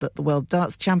that the World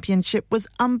Darts Championship was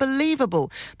unbelievable.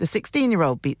 The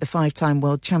 16-year-old beat the 5-time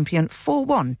world champion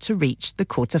 4-1 to reach the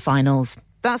quarter-finals.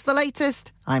 That's the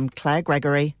latest. I'm Claire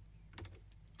Gregory.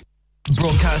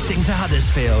 Broadcasting to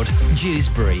Huddersfield,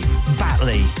 Dewsbury,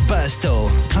 Batley,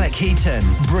 Birstall, Cleckheaton,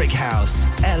 Brickhouse,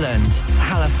 Elland,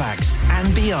 Halifax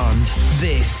and beyond.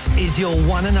 This is your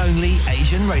one and only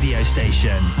Asian radio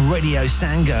station. Radio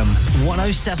Sangam,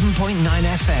 107.9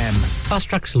 FM. Fast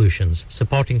Track Solutions,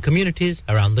 supporting communities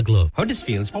around the globe.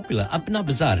 Huddersfield's popular Apna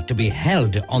Bazaar to be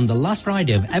held on the last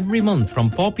Friday of every month from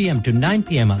 4 p.m. to 9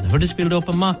 p.m. at the Huddersfield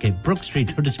Open Market, Brook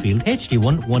Street, Huddersfield,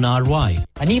 HD1 1RY.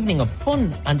 An evening of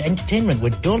fun and entertainment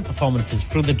with dual performances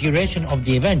through the duration of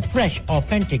the event. Fresh,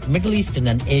 authentic Middle Eastern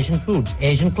and Asian foods,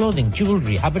 Asian clothing,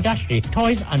 jewellery, haberdashery,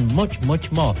 toys and much,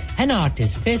 much more. Henna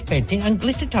artists, face painting and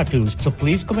glitter tattoos. So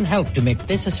please come and help to make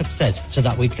this a success so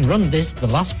that we can run this the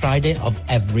last Friday of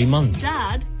every month.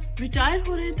 Dad, retire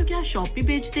हो रहे हैं तो क्या shop भी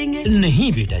बेच देंगे?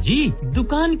 नहीं बेटा जी,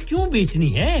 दुकान क्यों बेचनी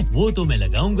है? वो तो मैं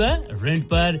लगाऊंगा रेंट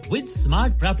पर with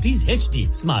smart properties HD.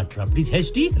 Smart properties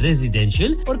HD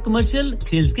residential और कमर्शियल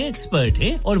सेल्स के एक्सपर्ट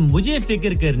हैं और मुझे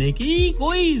फिक्र करने की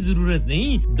कोई जरूरत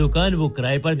नहीं। दुकान वो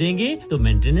किराए पर देंगे तो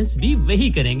मेंटेनेंस भी वही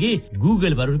करेंगे।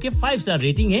 गूगल पर उनके 5 स्टार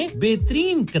रेटिंग है,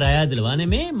 बेहतरीन किराया दिलवाने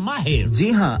में माहिर। जी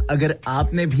हां, अगर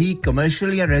आपने भी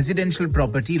कमर्शियल या रेजिडेंशियल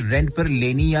प्रॉपर्टी रेंट पर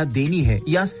लेनी या देनी है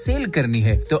या सेल करनी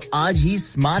है तो आज ही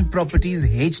स्मार्ट प्रॉपर्टीज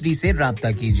एचडी से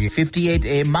राब्ता कीजिए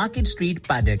 58A market street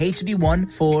paddock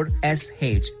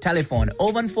HD14SH telephone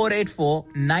 01484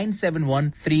 971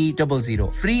 300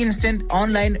 free instant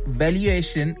online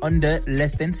valuation under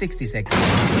less than 60 seconds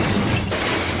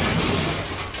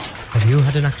Have you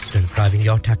had an accident driving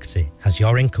your taxi? Has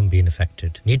your income been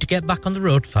affected? Need to get back on the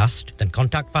road fast? Then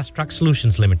contact Fast Track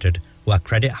Solutions Limited, who are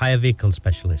credit hire vehicle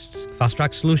specialists. Fast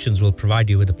Track Solutions will provide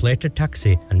you with a plated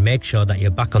taxi and make sure that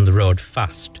you're back on the road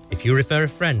fast. If you refer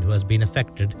a friend who has been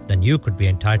affected, then you could be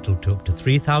entitled to up to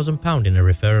 £3,000 in a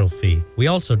referral fee. We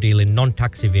also deal in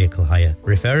non-taxi vehicle hire.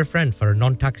 Refer a friend for a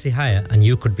non-taxi hire and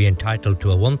you could be entitled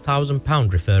to a £1,000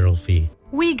 referral fee.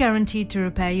 We guarantee to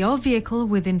repair your vehicle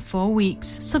within 4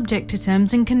 weeks, subject to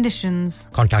terms and conditions.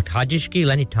 Contact Haji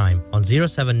Shakil anytime on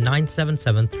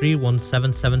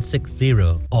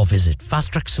 07977317760 or visit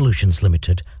Fast Track Solutions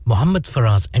Limited, Mohammed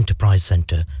Faraz Enterprise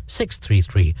Centre,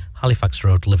 633 Halifax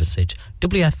Road, Liversedge,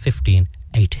 WF15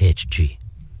 8HG.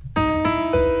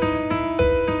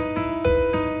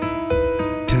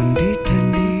 ठंडी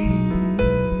ठंडी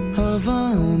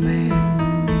हवाओं में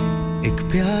एक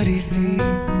प्यारी सी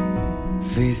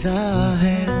फिजा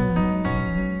है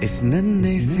इस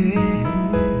नन्हे से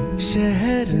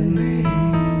शहर में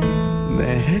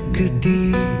महकती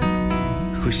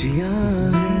खुशियां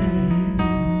हैं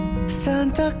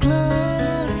Santa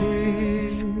Claus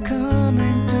is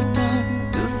coming to town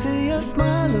to see a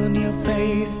smile on your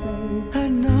face I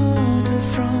know the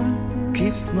front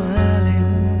keeps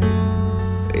smiling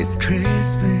It's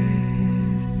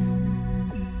Christmas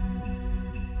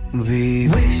We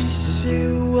wish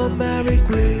you a Merry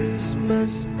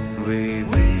Christmas. We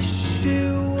wish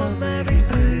you a Merry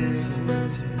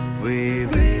Christmas. We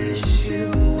wish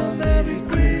you a Merry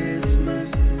Christmas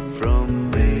from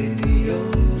Radio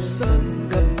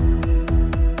Sangam.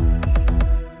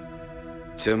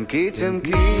 चमकी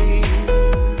चमकी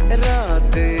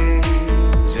रातें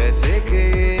जैसे कि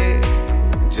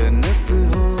जन्नत हो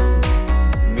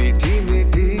मीठी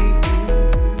मीठी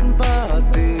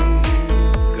बातें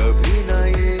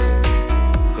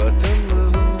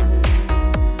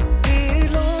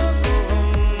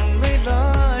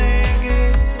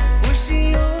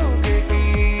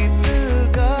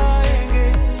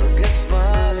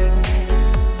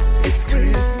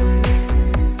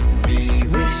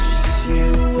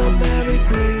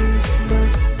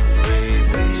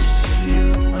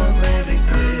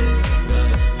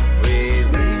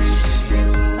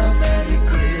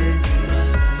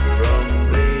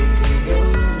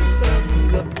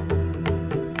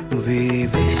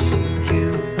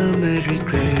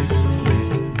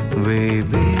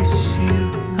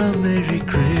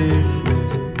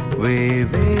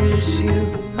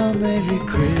Merry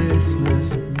Christmas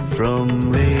from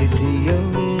Radio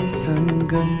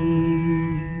Sangam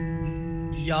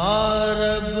Ya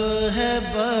Rab hai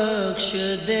bakhsh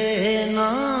dena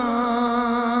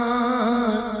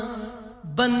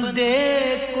bande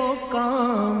ko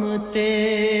kaam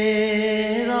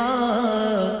tera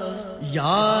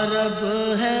Ya Rab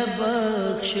hai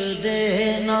bakhsh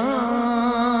dena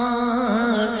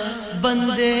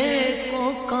bande ko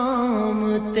kaam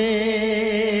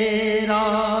tera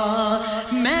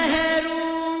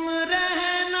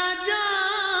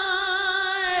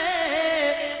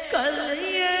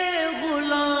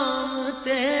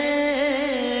te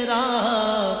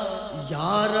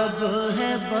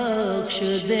बख्श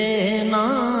देना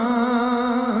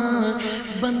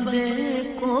बंदे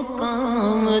को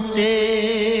काम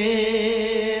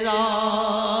तेरा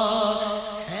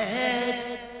है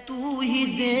तू ही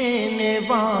देने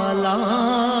वाला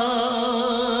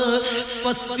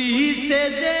पस्ती से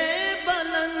दे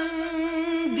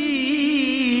बुलंदी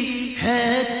है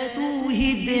तू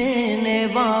ही देने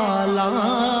वाला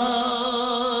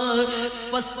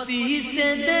पस्ती से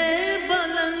दे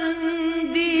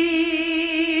बुलंदी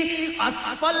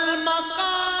असफल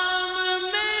मकाम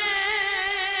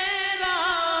मेरा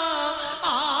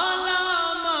आला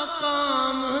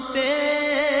मकाम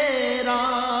तेरा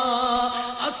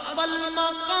असफल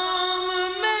मकाम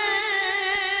मेरा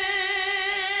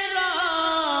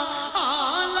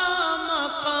आला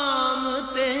मकाम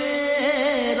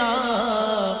तेरा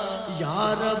या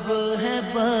रब है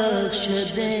बख्श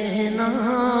देना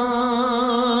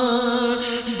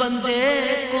बंदे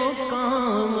को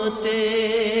काम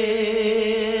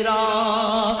तेरा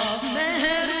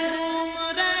महरूम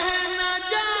रह न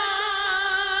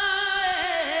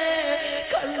जाए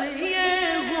कल ये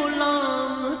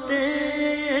गुलाम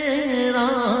तेरा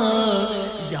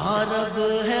या रब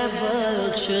है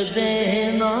बख्श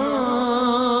देना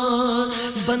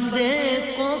बंदे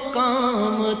को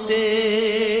काम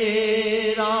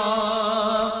तेरा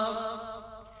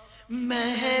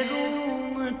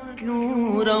महरूम क्यों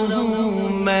रहूं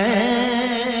मैं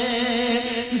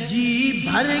जी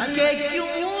भर के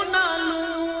क्यों ना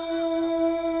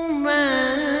लूं मैं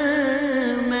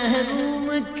महरूम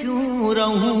क्यों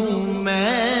रहूं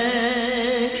मैं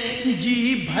जी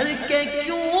भर के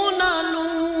क्यों ना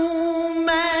लूं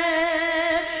मैं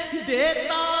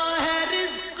देता है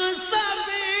रिज़्क़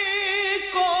सभी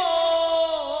को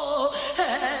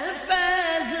है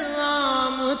फैज़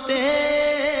आम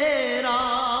तेरा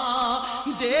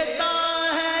देता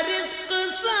है रिज़्क़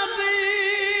सभी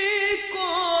को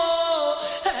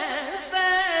है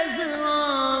फैज़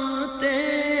आम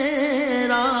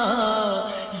तेरा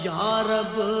या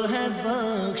रब है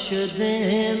बख्श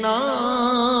देना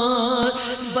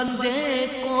बंदे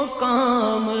को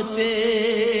काम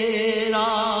तेरा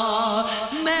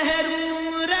महरूम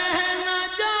रह न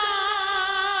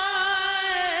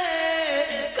जाए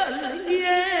कल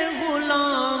ये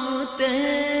गुलाम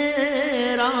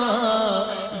तेरा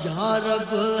या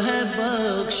रब है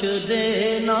बख्श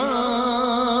देना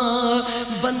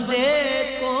बंदे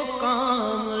को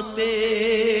काम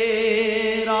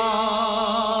तेरा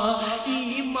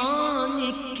ईमान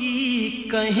की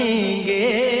कहेंगे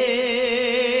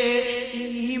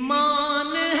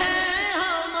ईमान है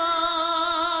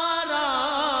हमारा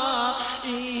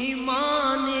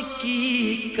ईमान की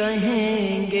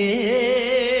कहेंगे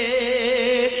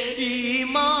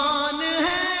ईमान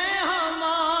है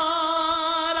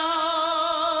हमारा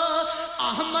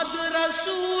अहमद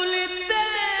रसूल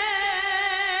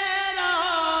तेरा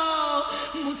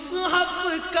मुसहफ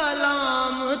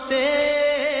कलाम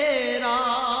तेरा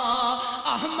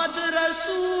अहमद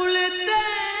रसूल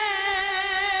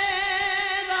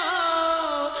तेरा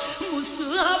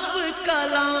मुसहफ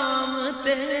कलाम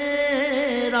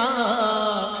तेरा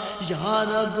या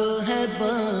रब है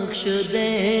बख्श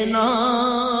देना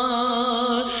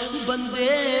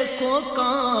बंदे को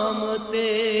काम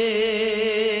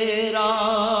तेरा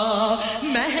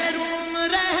महरूम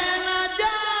रह न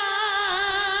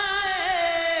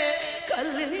जाए कल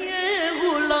ये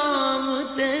गुलाम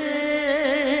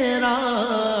तेरा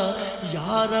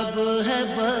या रब है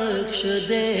बख्श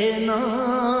देना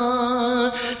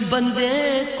बंदे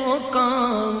को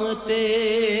काम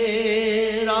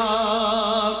तेरा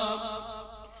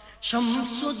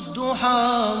शम्सुद्दुहा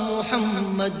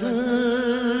मुहम्मद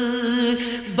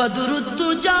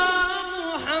बदरुद्दुजा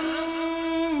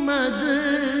मुहम्मद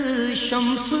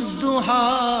शम्सुद्दुहा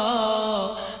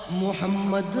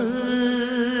मुहम्मद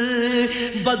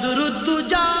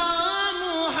बदरुद्दुजा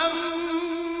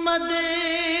मुहम्मद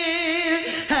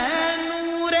है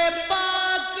नूरे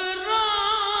पाक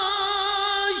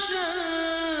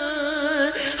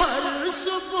रोशन हर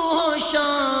सुबह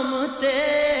शाम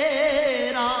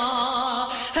तेरा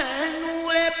है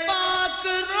नूरे पाक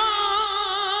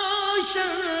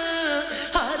रोशन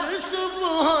हर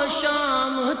सुबह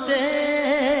शाम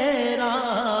तेरा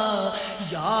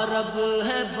या रब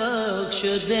है बख्श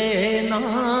देना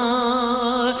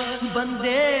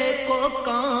बंदे को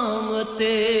काम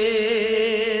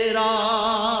तेरा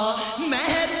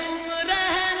महरूम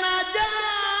रह न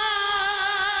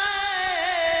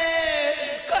जाए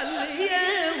कल ये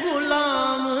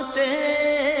गुलाम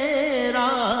तेरा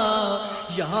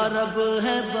या रब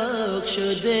है बख्श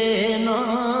देना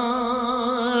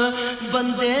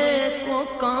बंदे को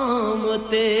काम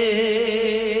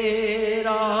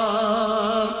तेरा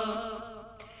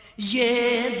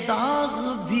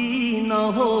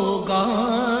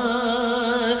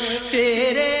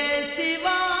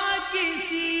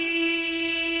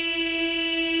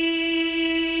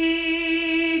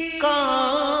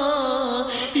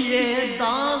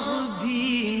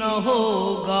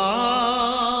होगा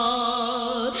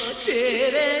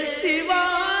तेरे सिवा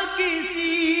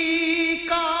किसी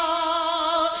का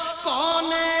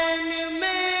कौनैन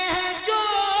में है जो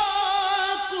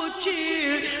कुछ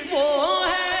वो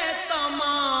है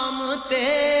तमाम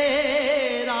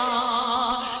तेरा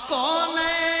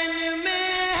कौनैन में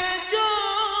है जो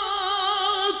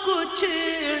कुछ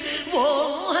वो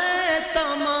है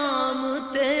तमाम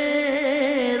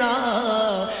तेरा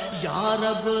या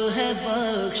रब है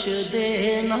बख्श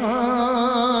देना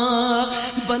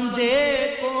बंदे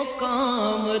को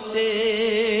काम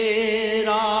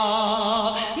तेरा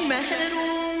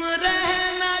महरूम रह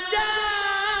न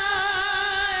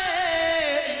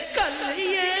जाए कल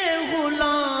ये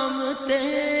गुलाम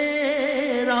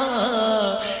तेरा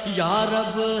या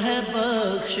रब है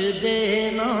बख्श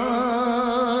देना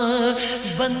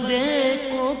बंदे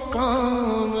को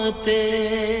काम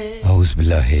तेरा औज़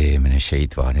बिल्लाहि मिनश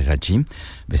शैतानिर रजीम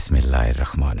बिस्मिल्लाहिर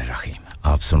रहमानिर रहीम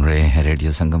आप सुन रहे हैं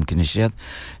रेडियो संगम की नशियत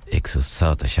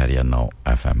 107.9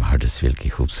 एफएम हडर्सफील्ड की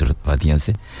खूबसूरत वादियों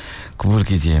से कबूल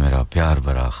कीजिए मेरा प्यार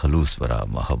भरा खलूस भरा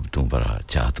मोहब्बतों भरा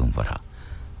चाहतों भरा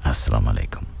अस्सलाम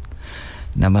वालेकुम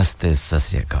नमस्ते सत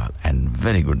श्री अकाल and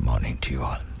very good morning to you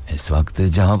all इस वक्त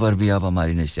जहां पर भी आप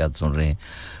हमारी नशियत सुन रहे हैं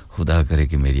खुदा करे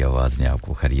कि मेरी आवाज ने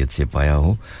आपको खैरियत से पाया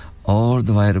हो और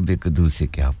दुआए रब्बे कदूस से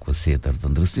कि आपको सेहत और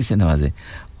तंदुरुस्ती से नवाजे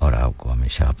और आपको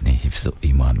हमेशा अपने हिफ्ज़ और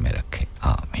ईमान में रखे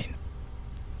आमीन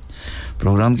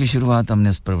प्रोग्राम की शुरुआत हमने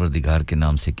उस परवरदिगार के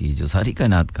नाम से की जो सारी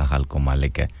कायनात का खालिक और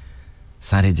मालिक है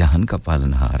सारे जहान का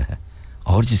पालनहार है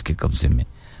और जिसके कब्जे में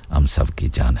हम सब की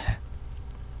जान है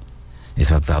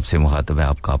इस वक्त आपसे मुखातब है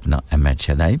आपका अपना H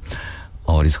Shadye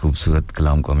और इस खूबसूरत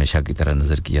कलाम को हमेशा की तरह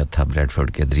नज़र किया था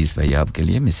ब्रेडफोर्ड के अदरीस भाई आपके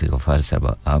लिए मिस गफ़ार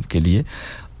साहब आपके लिए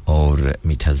और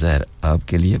मीठा ज़हर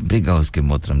आपके लिए ब्रिग हाउस के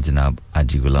मोहतरम जनाब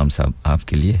हाजी गुलाम साहब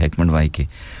आपके लिए हैकमंड वाई के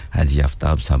हाजी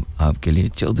आफ्ताब साहब आपके लिए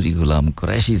चौधरी गुलाम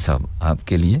कुरैशी साहब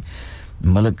आपके लिए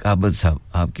मलक आबद साहब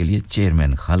आपके लिए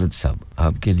चेयरमैन खालिद साहब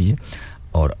आपके लिए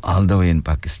और all the way in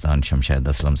Pakistan Shamshad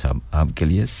Aslam साहब आपके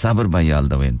लिए साबर भाई all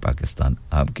the way in Pakistan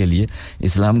आपके लिए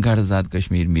इस्लामगढ़ आज़ाद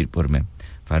कश्मीर मीरपुर में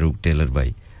फारूक टेलर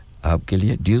भाई आपके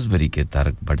लिए ड्यूसबरी के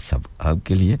तारक भट्ट साहब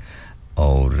आपके लिए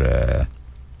और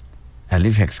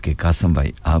एलिफैक्स के कासम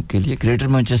भाई आपके लिए ग्रेटर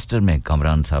मैनचेस्टर में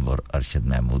कामरान साहब और अरशद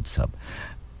महमूद साहब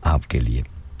आपके लिए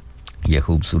यह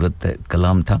खूबसूरत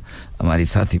कलाम था हमारी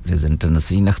साथी प्रेजेंटर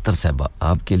नसीन अख्तर साहब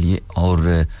आपके लिए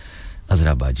और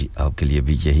अजरा बाजी आपके लिए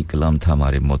भी यही कलाम था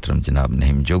हमारे मोहतरम जनाब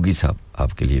नहीम जोगी साहब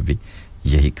आपके लिए भी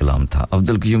यही कलाम था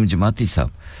अब्दुल कयूम जमाती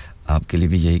साहब आपके लिए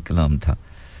भी यही कलाम था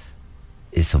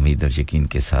इस उम्मीद और यकीन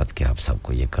के साथ कि आप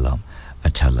सबको ये कलाम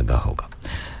अच्छा लगा होगा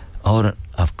और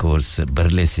ऑफ कोर्स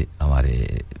बरले से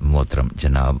हमारे मोहतरम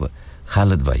जनाब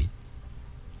खालिद भाई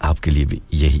आपके लिए भी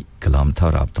यही कलाम था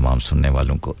और आप तमाम सुनने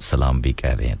वालों को सलाम भी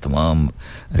कह रहे हैं तमाम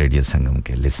रेडियो संगम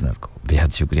के लिसनर को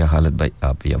बेहद शुक्रिया खालिद भाई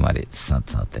आप भी हमारे साथ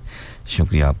साथ हैं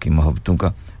शुक्रिया आपकी मोहब्बतों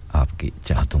का आपकी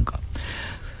चाहतों का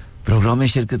प्रोग्राम में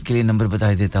शिरकत के लिए नंबर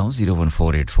बता देता हूं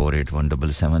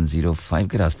 01484817705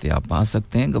 के रास्ते आप आ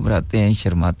सकते हैं घबराते हैं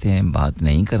शर्माते हैं बात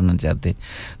नहीं करना चाहते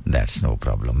दैट्स नो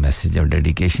प्रॉब्लम मैसेज और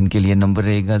डेडिकेशन के लिए नंबर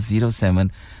रहेगा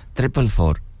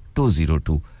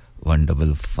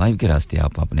 07444202155 के रास्ते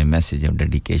आप अपने मैसेज और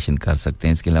डेडिकेशन कर सकते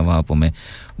हैं इसके अलावा आप हमें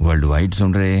वर्ल्ड वाइड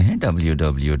सुन रहे हैं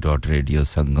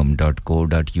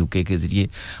www.radiosangam.co.uk के जरिए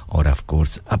और ऑफ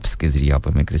कोर्स एप्स के जरिए आप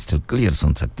हमें क्रिस्टल क्लियर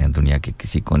सुन सकते हैं दुनिया के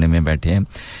किसी कोने में बैठे हैं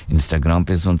इंस्टाग्राम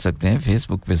पे सुन सकते हैं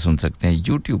फेसबुक पे सुन सकते हैं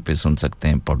यूट्यूब पे सुन सकते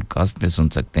हैं पॉडकास्ट पे सुन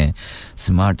सकते हैं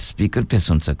स्मार्ट स्पीकर पे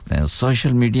सुन सकते हैं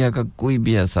सोशल मीडिया का कोई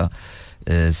भी ऐसा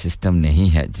सिस्टम नहीं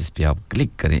है जिस पे आप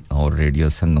क्लिक करें और रेडियो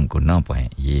संगम को ना पाएं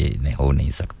ये नहीं हो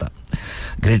नहीं सकता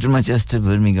greater Manchester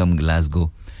Birmingham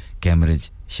Glasgow Cambridge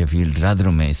Sheffield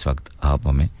रादरों में इस वक्त आप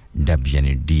हमें डब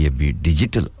यानी डीएबी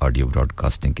डिजिटल ऑडियो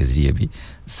ब्रॉडकास्टिंग के जरिए भी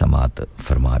समाअत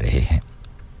फरमा रहे हैं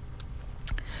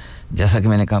जैसा कि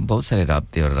मैंने कहा बहुत सारे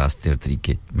रास्ते और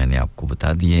तरीके मैंने आपको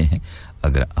बता दिए हैं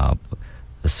अगर आप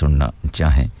सुनना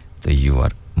चाहें तो यू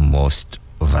आर मोस्ट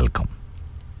वेलकम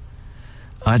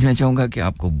आज मैं चाहूंगा कि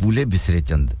आपको बूले बिसरे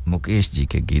चंद मुकेश जी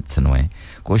के गीत सुनवाएं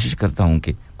कोशिश करता हूं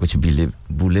कि कुछ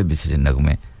बूले बिसरे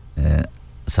नगमे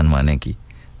सुनवाने की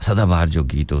सदाबहार जो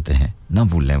गीत होते हैं ना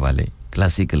भूलने वाले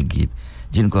क्लासिकल गीत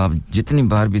जिनको आप जितनी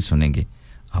बार भी सुनेंगे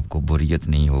आपको बोरियत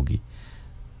नहीं होगी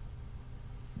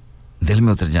दिल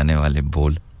में उतर जाने वाले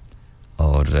बोल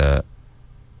और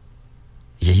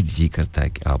यही जी करता है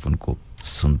कि आप उनको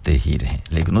सुनते ही रहें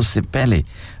लेकिन उससे पहले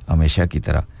हमेशा की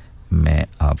तरह मैं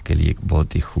आपके लिए एक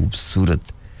बहुत ही खूबसूरत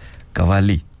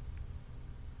कवाली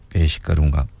पेश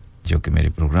करूंगा जो कि मेरे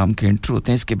प्रोग्राम के इंट्रो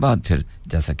होते हैं इसके बाद फिर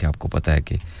जैसा कि आपको पता है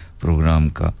कि प्रोग्राम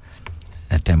का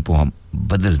टेम्पो हम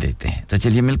बदल देते हैं तो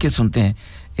चलिए मिलके सुनते हैं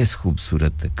इस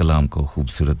खूबसूरत कलाम को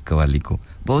खूबसूरत कवाली को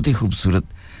बहुत ही खूबसूरत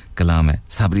कलाम है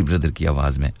साबरी ब्रदर की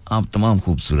आवाज में आप तमाम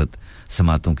खूबसूरत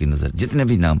समातों की नजर जितने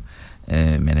भी नाम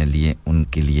मैंने लिए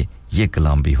उनके लिए ये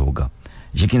कलाम भी होगा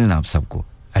यकीनन आप सबको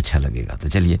अच्छा लगेगा तो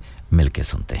चलिए मिलके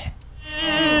सुनते हैं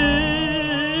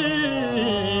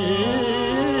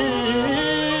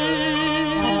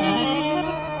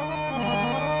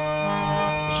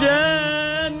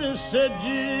चैन से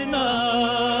जीना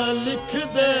लिख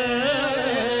दे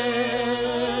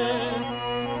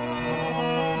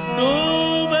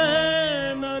डूबे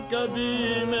न कभी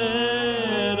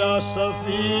मेरा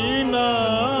सफीना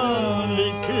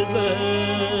लिख दे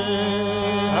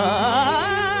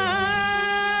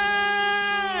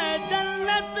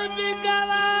जन्नत भी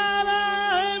गवारा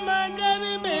है मगर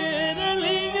मेरे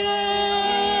लिए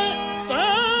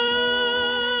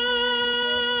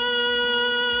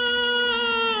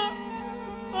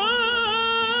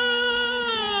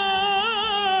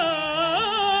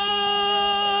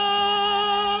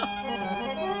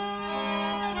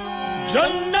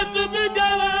जन्नत भी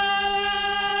गवारा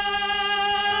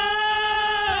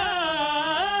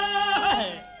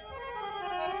है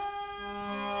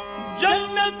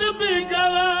जन्नत भी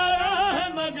गवारा है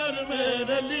मगर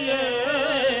मेरे लिए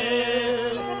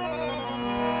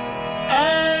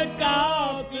ऐ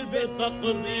कातिब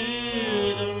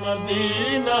तकदीर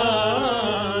मदीना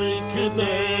लिख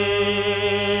दे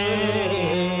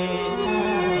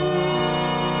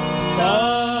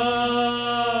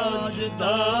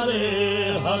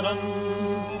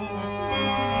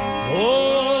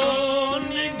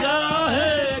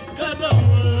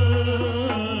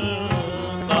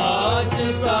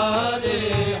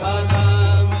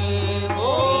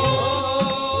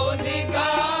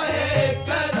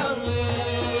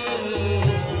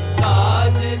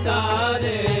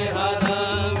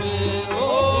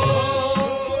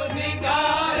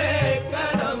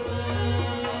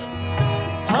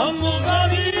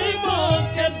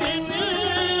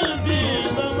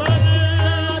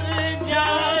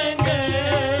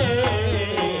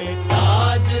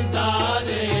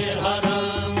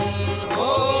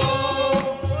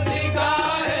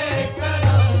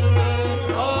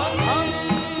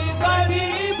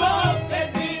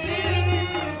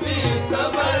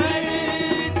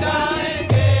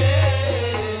जाएंगे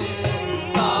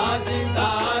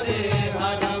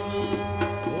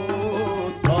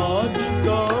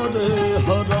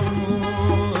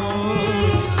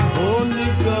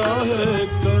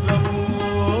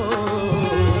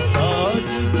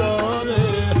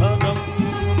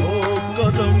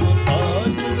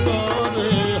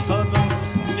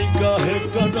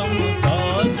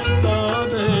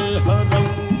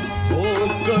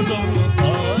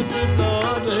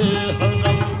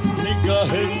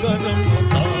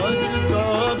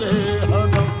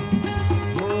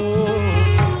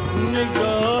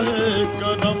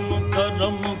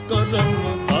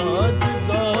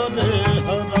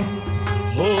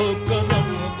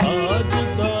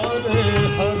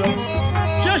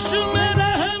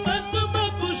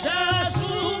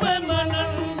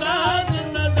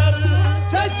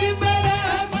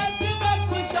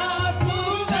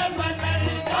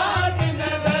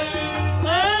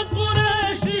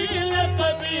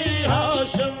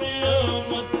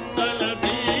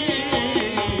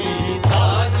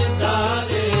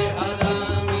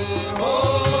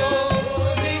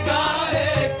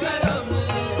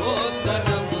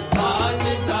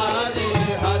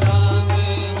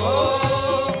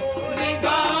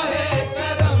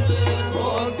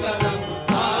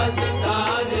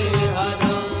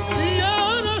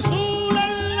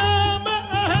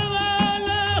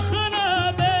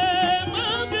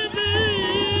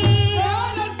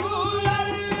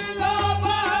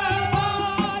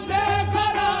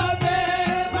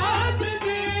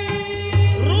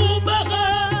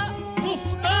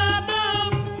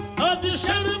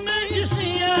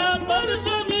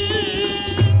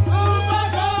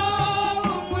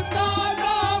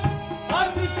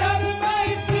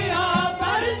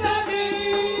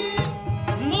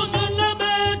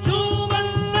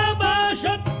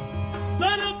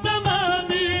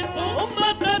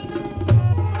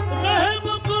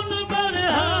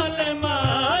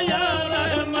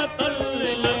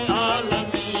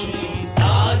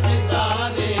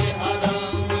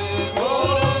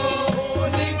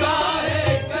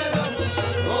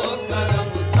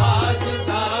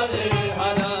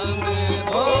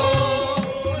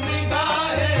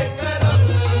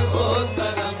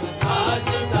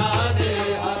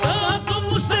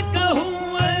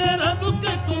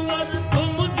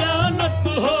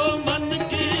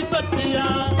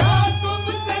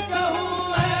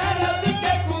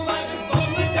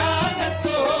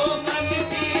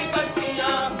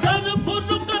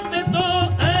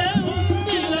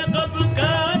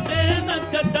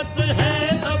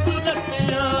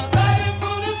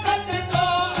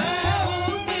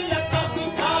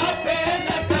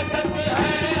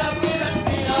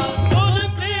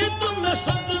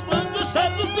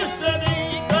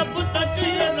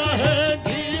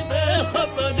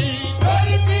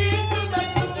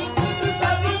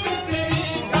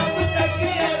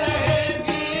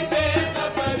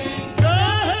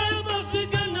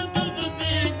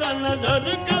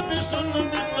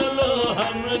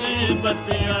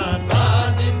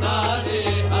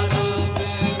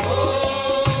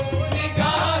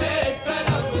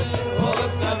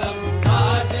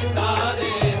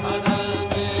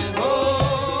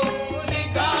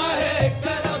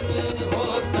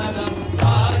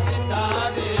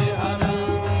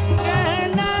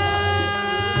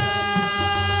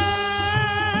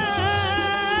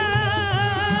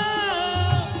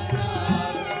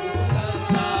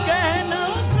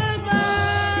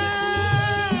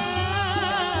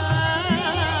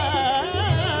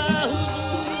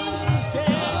से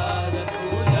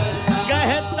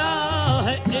कहता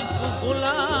है एक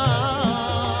गुलाम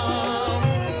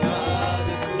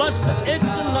बस एक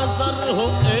नजर हो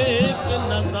एक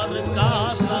नजर का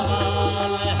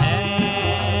सवाल है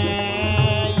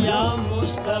या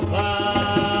मुस्तफा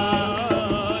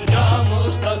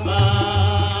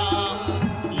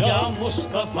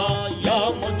मुस्तफा या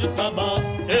मुजतबा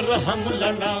इरहम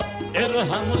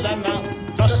लना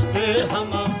दस्ते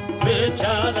हमा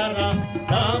बेचारा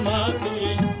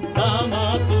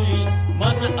दामातुई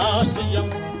मन आसियम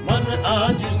मन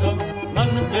आजिजम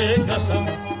मन बेकसम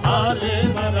हाले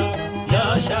मरा या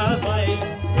शाफाई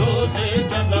रोजे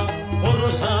जदा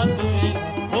पुरसातुई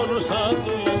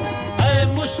ऐ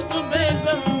मुश्क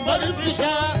बेज़म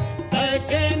बरफिशा ऐ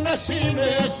के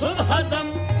नसीबे सुबह दम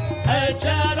ऐ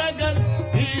चारगर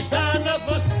ईसा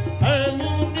नफस ऐ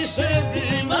मूनी से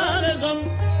बीमार गम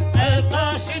ऐ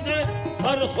काशिद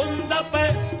फरखुंदा पे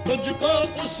तुझको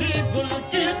उसी गुल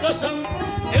की कसम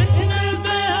इन्ने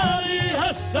बेहारी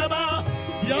हस्सबा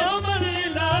यौमन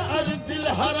इला अर्दिल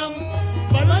हरम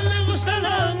बलल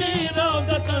सलामी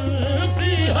रोज़तन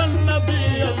फीहा नबी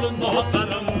अल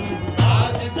मुहतरम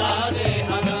ताजदारे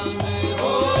हरम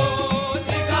हो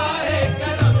निगाहे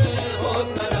करम हो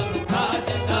करम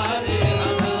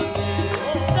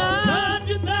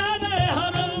ताजदारे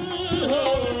हरम हो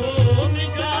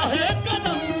निगाहे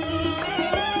करम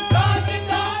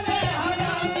ताजदारे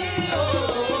हरम हो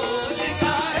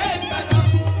निगाहे करम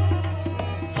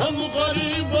हम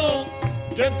गरीबों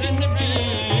के दिन भी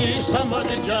समझ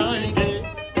जाएंगे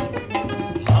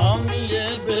हम ये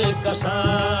बेकसा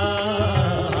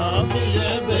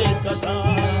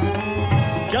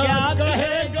क्या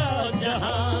कहेगा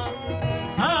जहां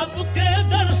आपके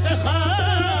दर से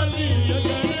खाली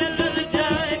लग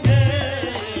जाएंगे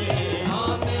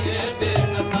हम ये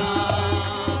बेकसा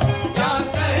क्या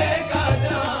कहेगा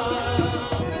जहां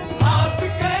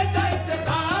आपके दर से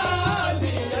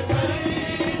खाली लग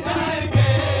जाएंगे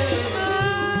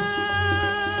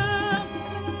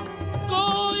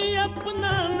कोई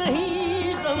अपना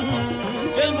नहीं गम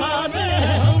के मारे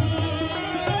हम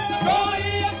कोई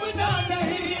अपना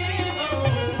नहीं गम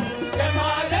के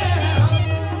मारे हम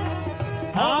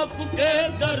आपके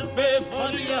दर पे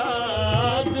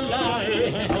फरियाद लाए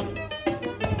हैं हम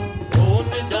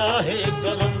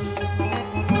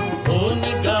ओ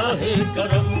निगाहे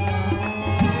करम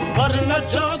वरना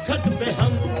चौखट पे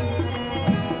हम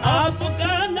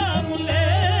आपका नाम ले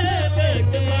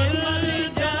लेके मर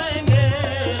जाएंगे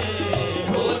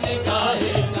ओ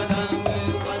निगाहे करम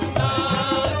वरना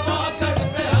चौखट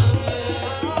पे हम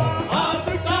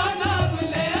आपका नाम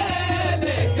ले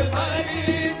लेके मर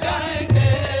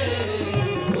जाएंगे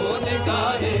ओ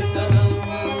निगाहे करम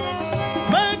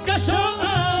मैं कसो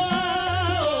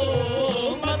आओ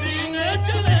मदीने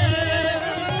चले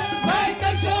मैं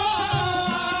कसो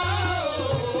आओ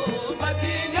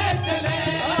मदीने चले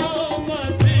आओ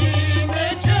मदीने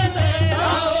चले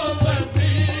आओ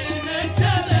मदीने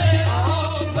चले आओ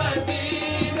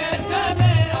मदीने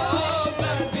चले आओ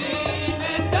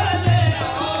मदीने चले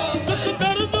आओ दुख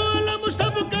दर्द अलम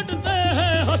सब कटते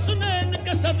हैं हसनैन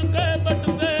के सदके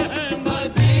बटते हैं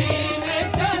मदीने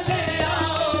चले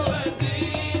आओ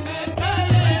मदीने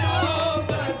चले आओ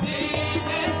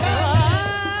मदीने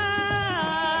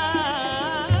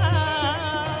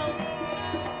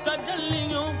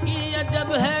तजल्लियों की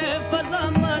अजब है फज़ा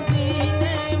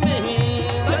मदीने में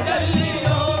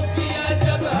तजल्लियों की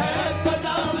अजब है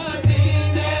फज़ा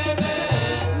मदीने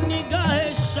में निगाहे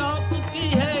शौक की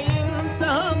है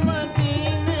इंतहा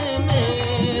मदीने में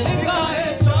निगाहे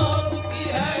शौक की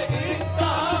है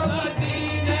इंतहा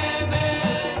मदीने में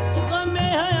ग़मे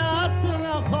हयात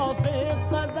न खौफे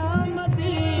क़ज़ा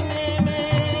मदीने में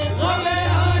ग़मे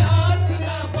हयात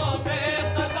न खौफे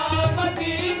क़ज़ा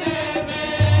मदीने में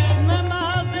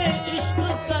नमाज़े इश्क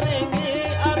करेंगे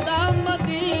अदा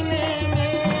मदीने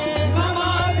में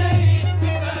नमाज़े इश्क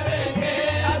करेंगे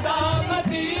अदा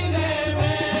मदीने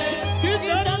में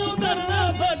इधर उधर न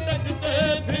भटकते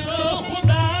फिरो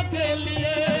खुदा के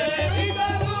लिए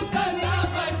इधर उधर न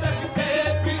भटकते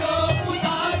फिरो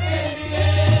खुदा के लिए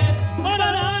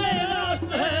बराए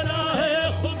रास्त है राहे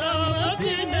खुदा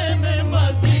मदीने में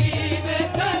मदीने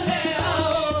चले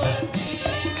आओ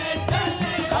मदीने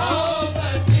चले आओ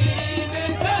मदीने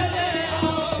चले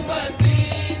आओ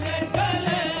मदीने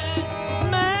चले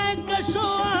मैं कशो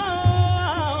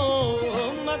आओ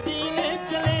मदीने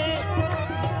चले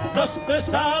दस्ते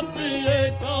साथ ये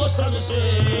कौसर से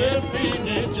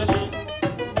पीने चले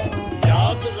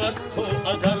याद रखो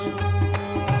अगर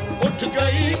उठ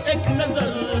गई एक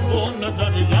नजर वो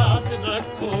नजर याद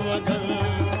रखो अगर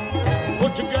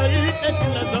उठ गई एक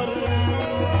नजर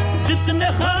जितने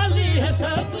खाली है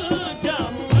सब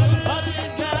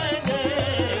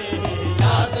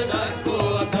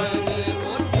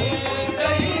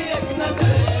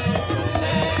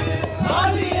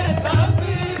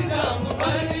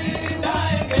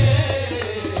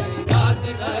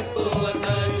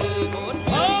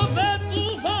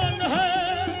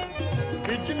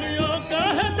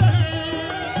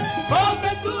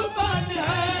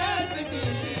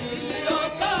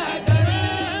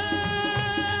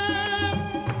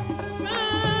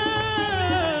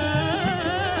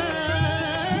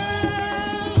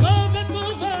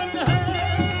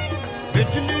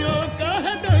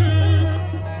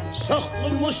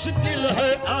मुश्किल है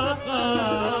आका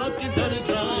किधर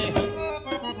जाए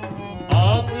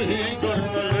आप ही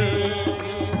करना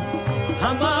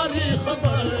हमारी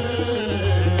खबर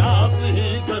आप ही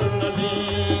करना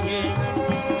लेंगे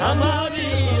हमारी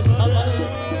खबर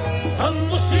हम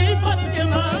मुसीबत के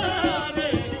मारे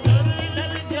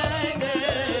किधर जाएंगे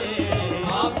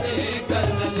आप ही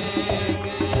करना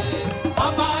लेंगे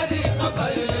हमारी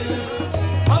खबर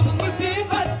हम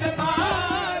मुसीबत के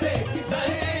मारे किधर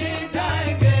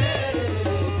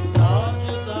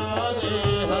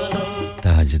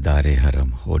ताजदारे हरम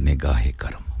हो निगाहे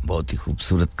करम बहुत ही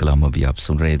खूबसूरत कलाम अभी आप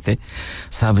सुन रहे थे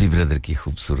साबरी ब्रदर की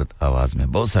खूबसूरत आवाज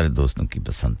में बहुत सारे दोस्तों की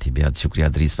पसंद थी बेहद शुक्रिया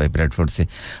दरीस भाई ब्रैडफोर्ड से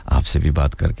आपसे भी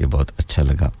बात करके बहुत अच्छा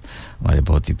लगा हमारे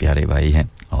बहुत ही प्यारे भाई हैं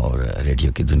और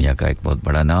रेडियो की दुनिया का एक बहुत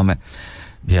बड़ा नाम है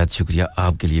बेहद शुक्रिया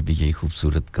आपके लिए भी यही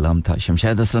खूबसूरत कलाम था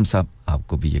शमशाद असलम साहब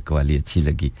आपको भी ये कवाली अच्छी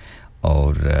लगी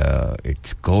और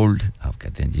इट्स कोल्ड आप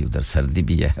कहते हैं जी उधर सर्दी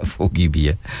भी है फोगी भी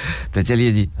है तो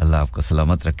चलिए जी अल्लाह आपको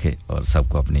सलामत रखे और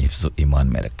सबको अपने हिफ्ज़ और ईमान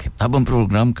में रखे अब हम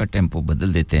प्रोग्राम का टेम्पो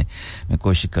बदल देते हैं मैं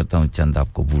कोशिश करता हूं चंद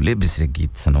आपको भूले बिसरे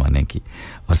गीत सुनवाने की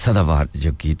और सदाबहार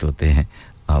जो गीत होते हैं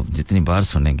आप जितनी बार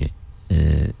सुनेंगे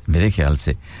मेरे ख्याल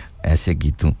से ऐसे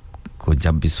गीतों को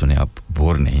जब भी सुने आप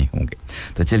बोर नहीं होंगे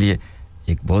तो चलिए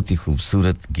एक बहुत ही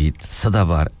खूबसूरत गीत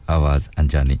सदाबहार आवाज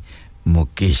अनजानी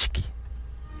मुकेश की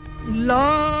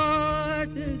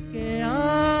लौट के आ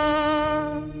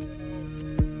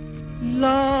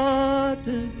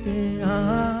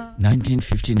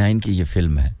 1959 की ये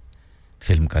फिल्म है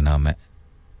फिल्म का नाम है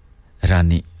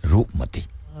रानी रूपमती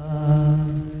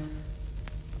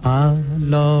आ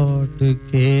लौट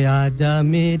के आजा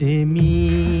मेरे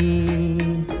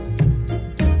मीत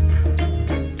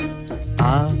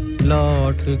आ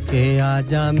लौट के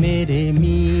आजा मेरे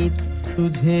मीत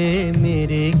तुझे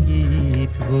मेरे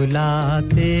गीत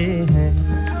बुलाते हैं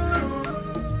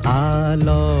आ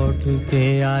लौट के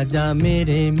आजा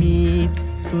मेरे मीत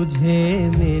तुझे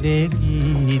मेरे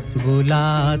गीत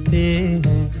बुलाते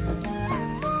हैं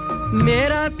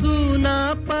मेरा सूना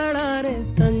पड़ा रे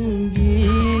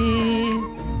संगीत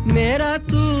मेरा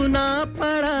सूना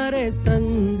पड़ा रे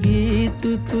संगीत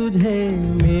तुझे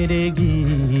मेरे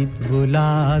गीत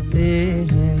बुलाते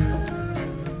हैं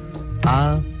आ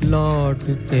लौट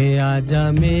के आजा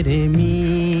मेरे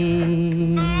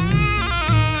मीत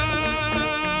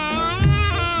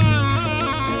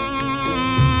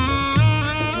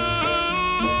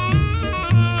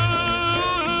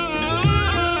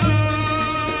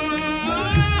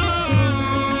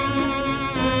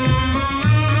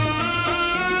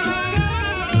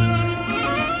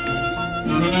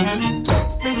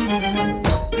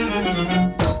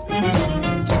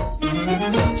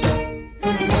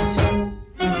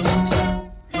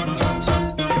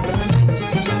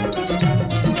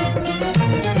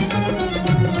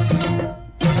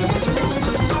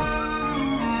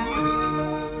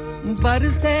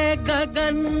बरसे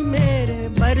गगन मेरे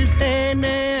बरसे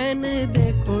नैन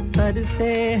देखो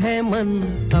तरसे है मन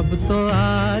अब तो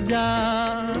आजा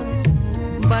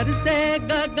बरसे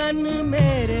गगन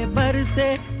मेरे बरसे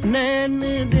नैन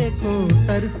देखो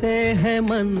तरसे है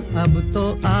मन अब तो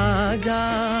आजा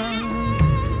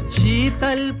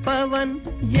शीतल पवन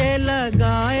ये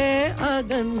लगाए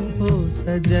अगन हो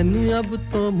सजन अब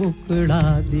तो मुखड़ा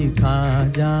दिखा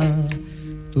जा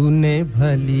तूने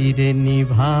भली रे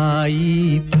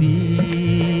निभाई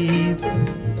प्रीत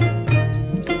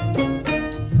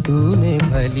तूने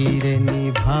भली रे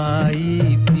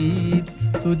निभाई प्रीत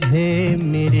तुझे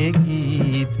मेरे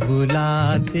गीत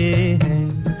बुलाते हैं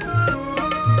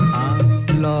आ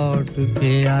लौट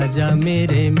के आजा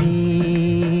मेरे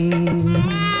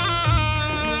मीत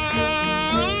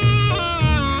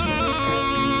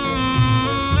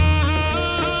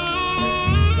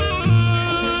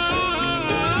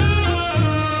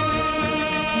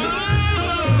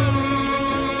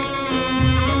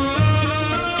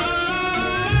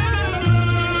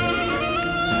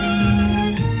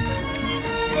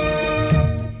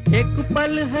एक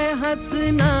पल है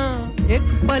हंसना एक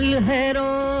पल है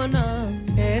रोना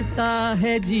ऐसा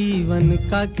है जीवन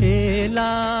का खेला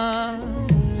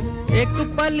एक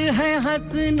पल है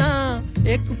हंसना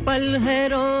एक पल है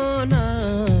रोना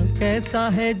कैसा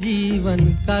है जीवन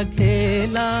का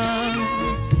खेला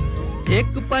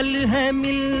एक पल है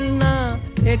मिलना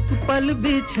एक पल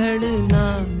बिछड़ना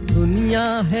दुनिया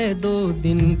है 2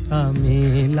 दिन का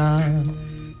मेला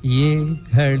ये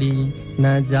घड़ी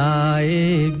न जाए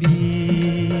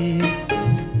बीत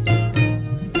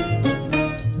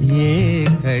ये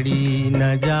घड़ी न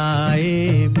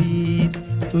जाए बीत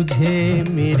तुझे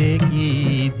मेरे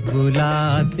गीत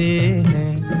बुलाते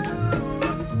हैं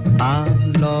आ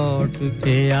लौट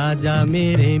के आजा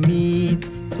मेरे मीत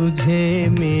तुझे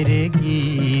मेरे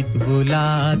गीत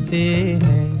बुलाते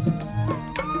हैं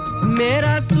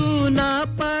मेरा सूना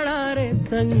पड़ा रे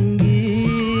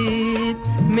संगीत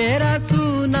मेरा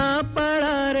सूना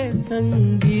पड़ा रे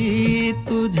संगीत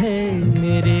तुझे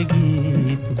मेरे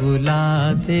गीत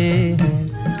बुलाते हैं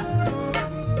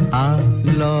आ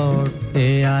लौट के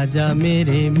आजा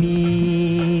मेरे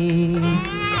मीत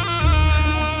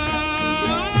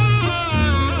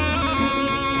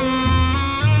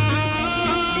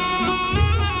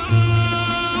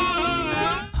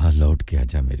लौट के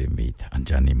आजा मेरे मीत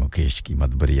अनजानी मुकेश की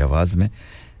मधुरी आवाज में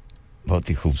बहुत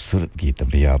ही खूबसूरत गीत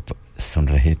अभी आप सुन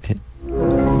रहे थे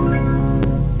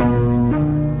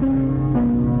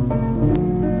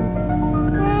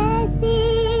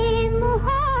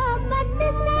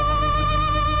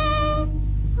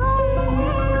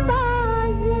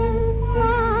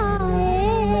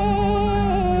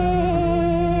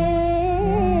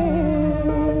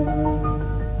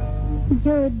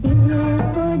जो दिल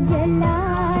को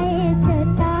जलाए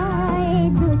सताए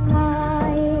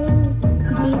दुखाए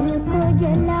दिल को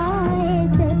जलाए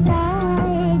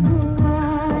सताए दुखाए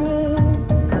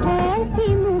ऐसी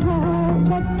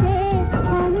मोहब्बत से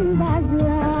हम बाज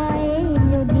आए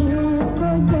जो दिल को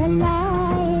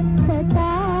जलाए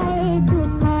सताए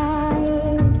दुखाए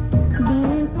दिल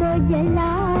को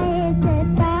जलाए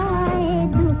सताए दुखाए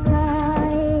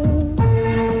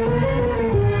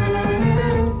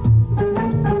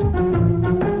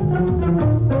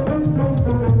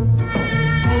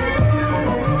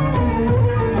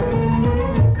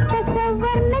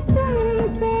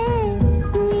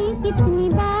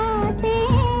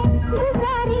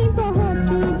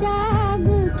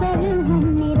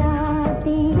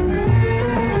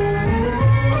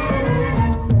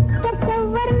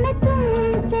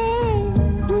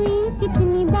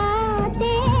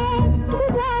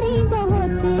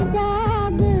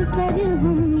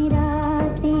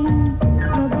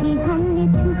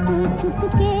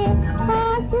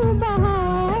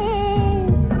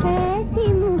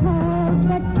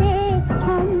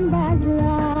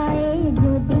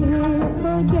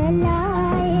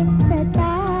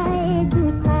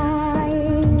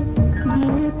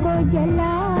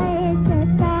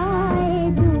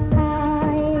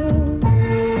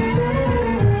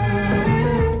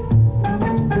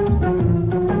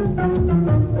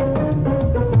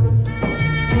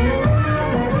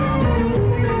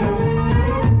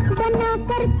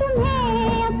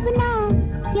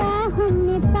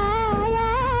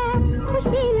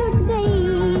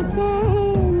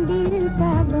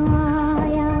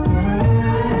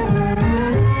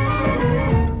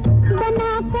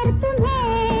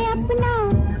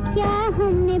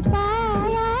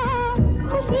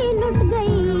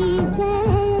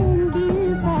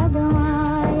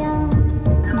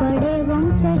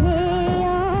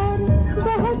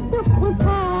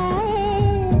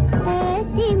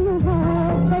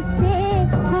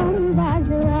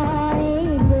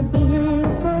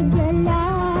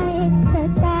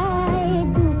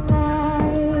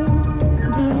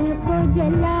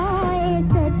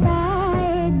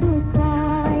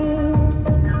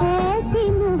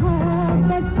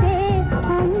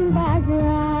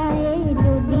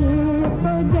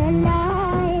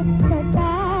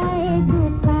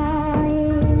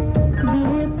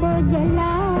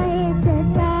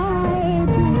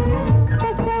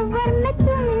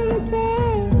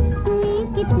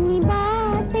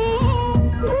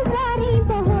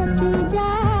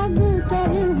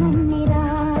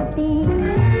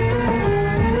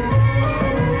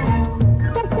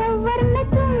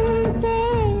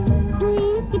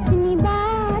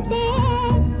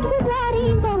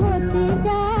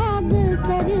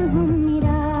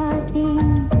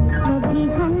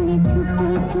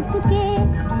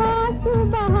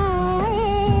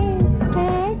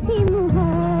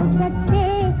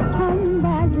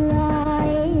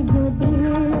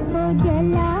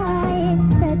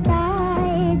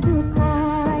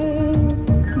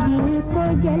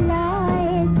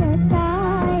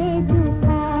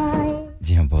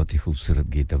खूबसूरत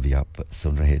गीत अभी आप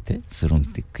सुन रहे थे सुरुंग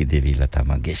की देवी लता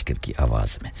मंगेशकर की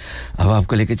आवाज में अब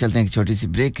आपको लेके चलते हैं एक छोटी सी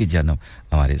ब्रेक की जानब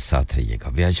हमारे साथ रहिएगा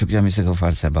बेहद शुक्रिया मिसेस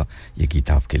गफार साहबा ये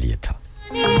गीत आपके लिए था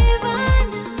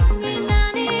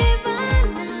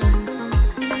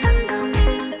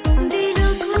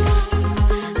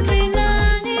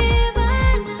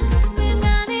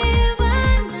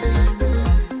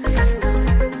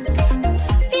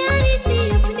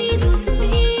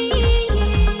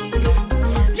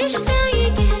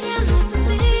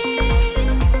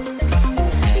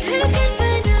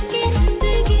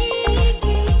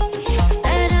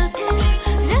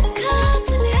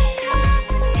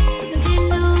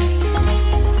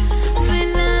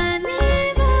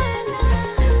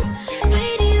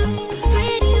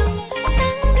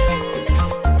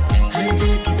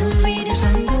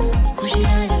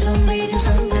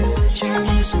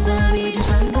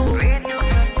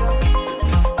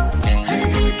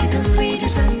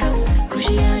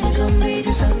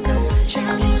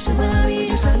सुबह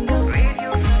रेडियो संगम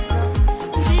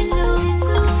दिलों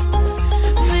को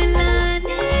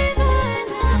मिलाने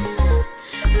वाला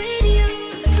रेडियो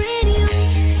रेडियो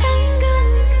संगम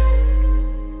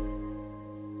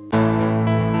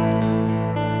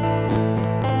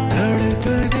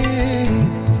धड़कने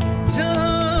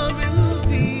जहाँ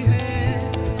मिलती है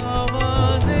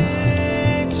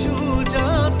आवाजें छू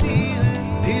जाती है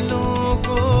दिलों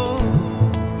को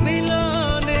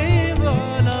मिलाने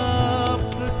वाला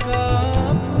आपका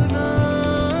अपना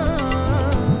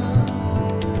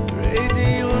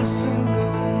रेडियो संगम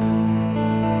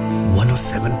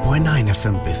 107.9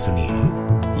 FM पे सुनिए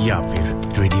या फिर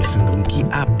रेडियो संगम की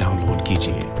ऐप डाउनलोड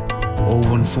कीजिए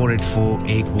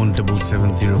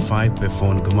 01484817705 पे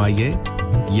फोन घुमाइए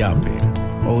या फिर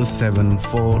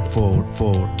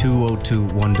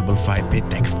 07444202155 पे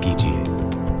टेक्स्ट कीजिए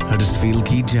हडर्सफील्ड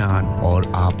की जान और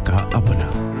आपका अपना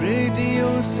रेडियो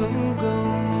संगम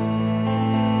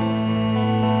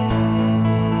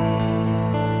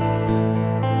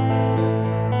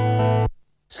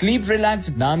स्लीप रिलैक्स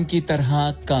नाम की तरह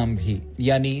काम भी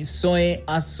यानी सोए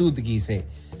आसूदगी से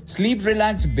स्लीप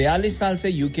रिलैक्स 42 साल से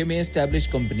यूके में एस्टैब्लिश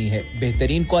कंपनी है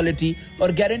बेहतरीन क्वालिटी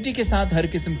और गारंटी के साथ हर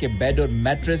किस्म के बेड और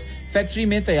मैट्रेस फैक्ट्री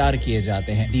में तैयार किए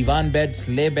जाते हैं दीवान bed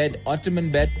slay bed ottoman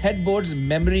bed headboards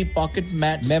memory pocket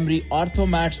mat memory ortho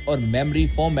mats और मेमोरी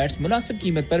फोम मैट्स मुनासिब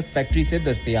कीमत पर फैक्ट्री से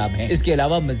दस्तयाब हैं इसके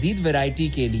अलावा मजीद वैरायटी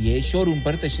के लिए शोरूम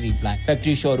पर तशरीफ लाएं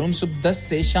फैक्ट्री शोरूम सुबह 10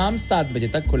 से शाम 7 बजे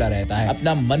तक खुला रहता है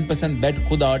अपना मनपसंद बेड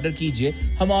खुद ऑर्डर कीजिए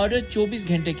हम ऑर्डर 24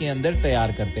 घंटे के अंदर तैयार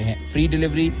करते हैं free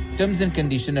delivery terms and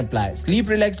condition apply. Sleep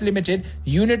Relax Limited,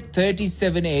 Unit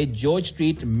 37A, George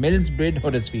Street, Millsbridge,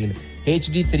 Huddersfield,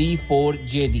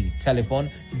 HD34JD. Telephone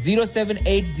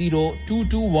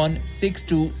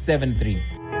 07802216273.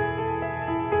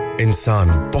 इंसान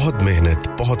बहुत मेहनत,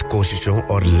 बहुत कोशिशों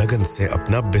और लगन से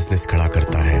अपना बिजनेस खड़ा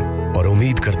करता है और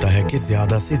उम्मीद करता है कि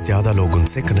ज्यादा से ज्यादा लोग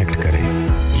उनसे कनेक्ट करें।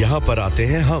 यहाँ पर आते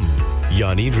हैं हम,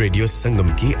 यानी रेडियो संगम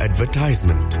की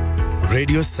एडवर्टाइजमेंट।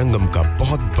 रेडियो संगम का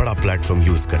बहुत बड़ा प्लेटफॉर्म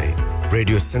यूज करें।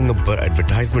 रेडियो संगम पर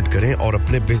एडवर्टाइजमेंट करें और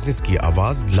अपने बिजनेस की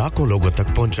आवाज लाखों लोगों तक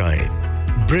पहुंचाएं।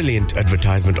 Brilliant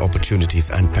advertisement opportunities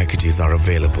and packages are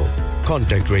available.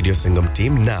 Contact Radio Sangam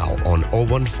team now on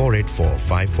 01484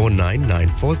 549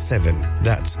 947.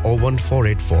 That's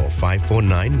 01484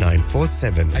 549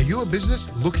 947. Are you a business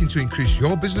looking to increase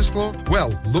your business flow?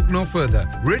 Well, look no further.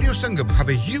 Radio Sangam have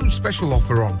a huge special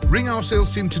offer on. Ring our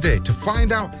sales team today to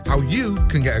find out how you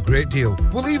can get a great deal.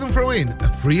 We'll even throw in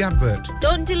a free advert.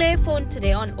 Don't delay, phone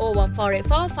today on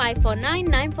 01484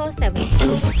 549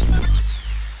 947.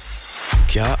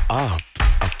 क्या आप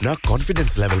अपना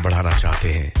confidence level बढ़ाना चाहते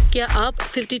हैं? क्या आप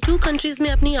 52 countries में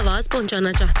अपनी आवाज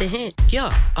पहुंचाना चाहते हैं? क्या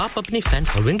आप अपनी फैन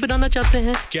फॉलोइंग बनाना चाहते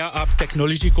हैं? क्या आप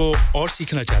टेक्नोलॉजी को और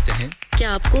सीखना चाहते हैं? क्या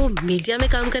आपको मीडिया में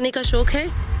काम करने का शौक है?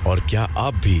 और क्या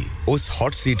आप भी उस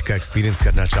हॉट सीट का एक्सपीरियंस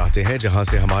करना चाहते हैं जहां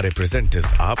से हमारे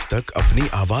प्रेजेंटर्स आप तक अपनी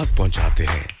आवाज पहुंचाते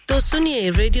हैं? तो सुनिए,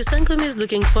 radio Sangam is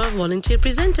looking for volunteer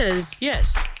presenters.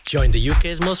 Yes, join the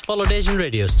UK's most followed Asian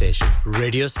radio station,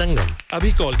 Radio Sangam.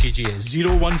 अभी कॉल कीजिए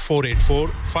 01484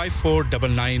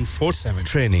 549947.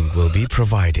 Training will be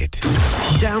provided.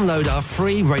 Download our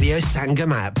free Radio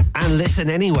Sangam app and listen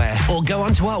anywhere or go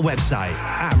onto our website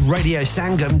at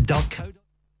radiosangam.co.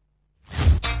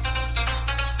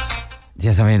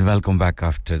 Yes, I mean, welcome back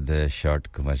after the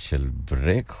short commercial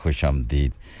break.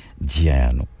 खुशामदीद जी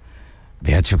आयानो.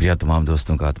 बेहद शुक्रिया तमाम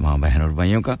दोस्तों का, तमाम बहन और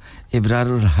भाइयों का.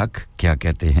 इब्रारुल हक क्या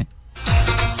कहते हैं?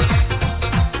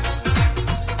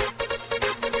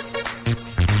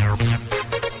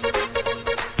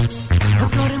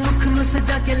 गोरे मुख नु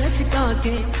सजा के लशका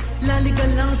के लाली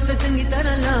गल्लां उत्ते चंगी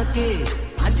तरह लाके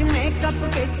आज मेकअप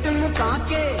किट मुका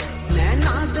के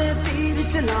नैना दे तीर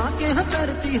चला के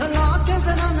हकरती हला के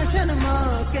जरा न शर्मा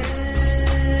के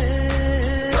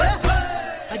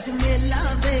आज मेला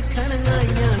देखण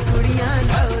आईयां कुड़ियां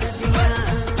लौर दियां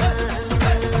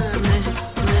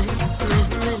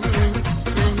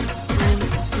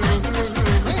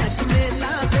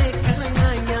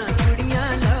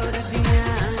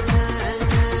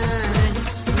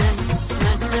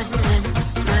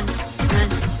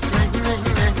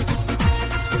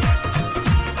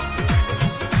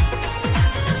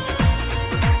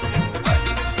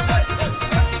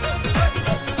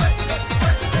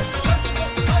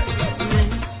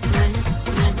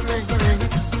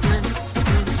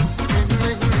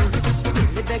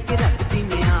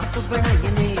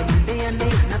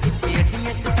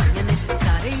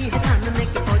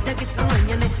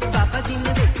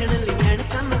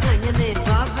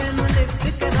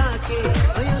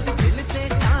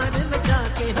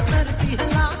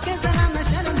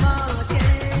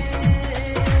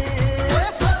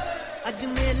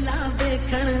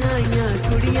देखण आईयां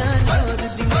कुड़ियां लौर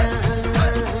दियां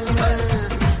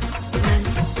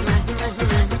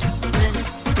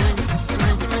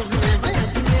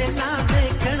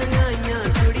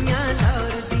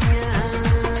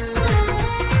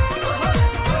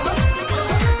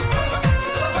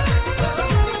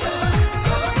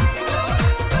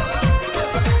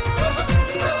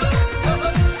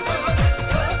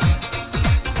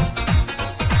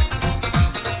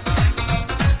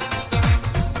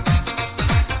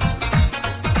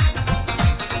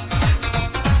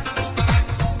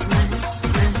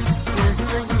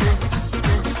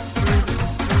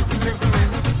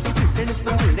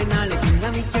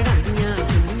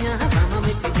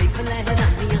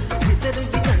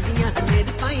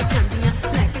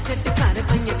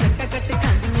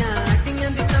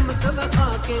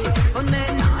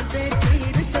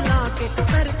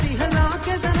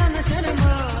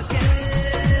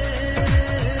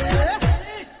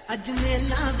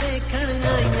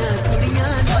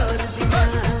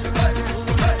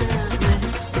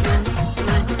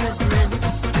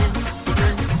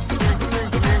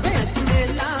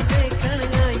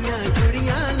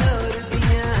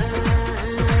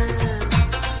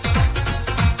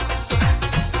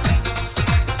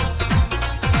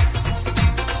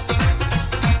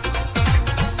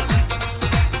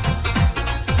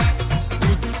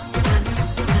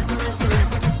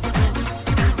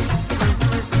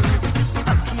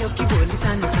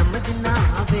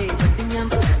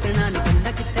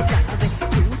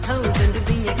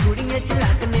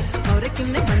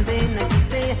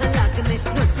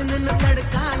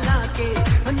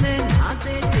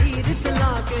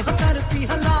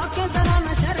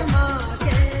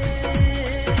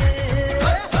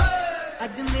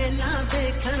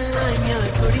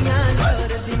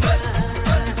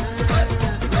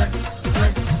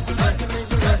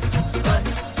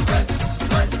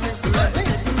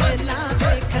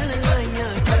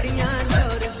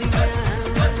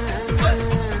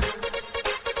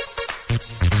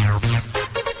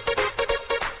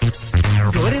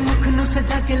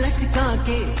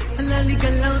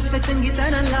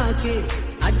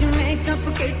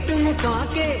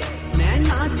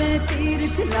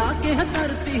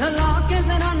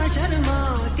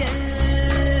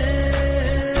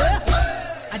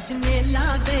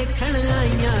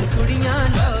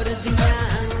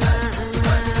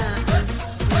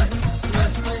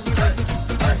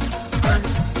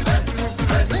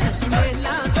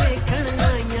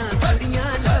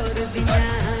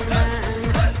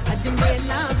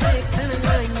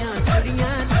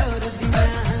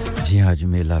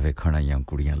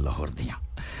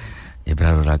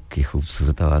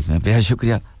खूबसूरत आवाज में बेहद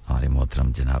शुक्रिया हमारे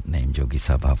मोहतरम जनाब नईम जोगी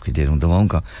साहब आपकी ढेरों दुआओं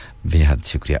का बेहद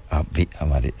शुक्रिया आप भी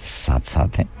हमारे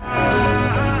साथ हैं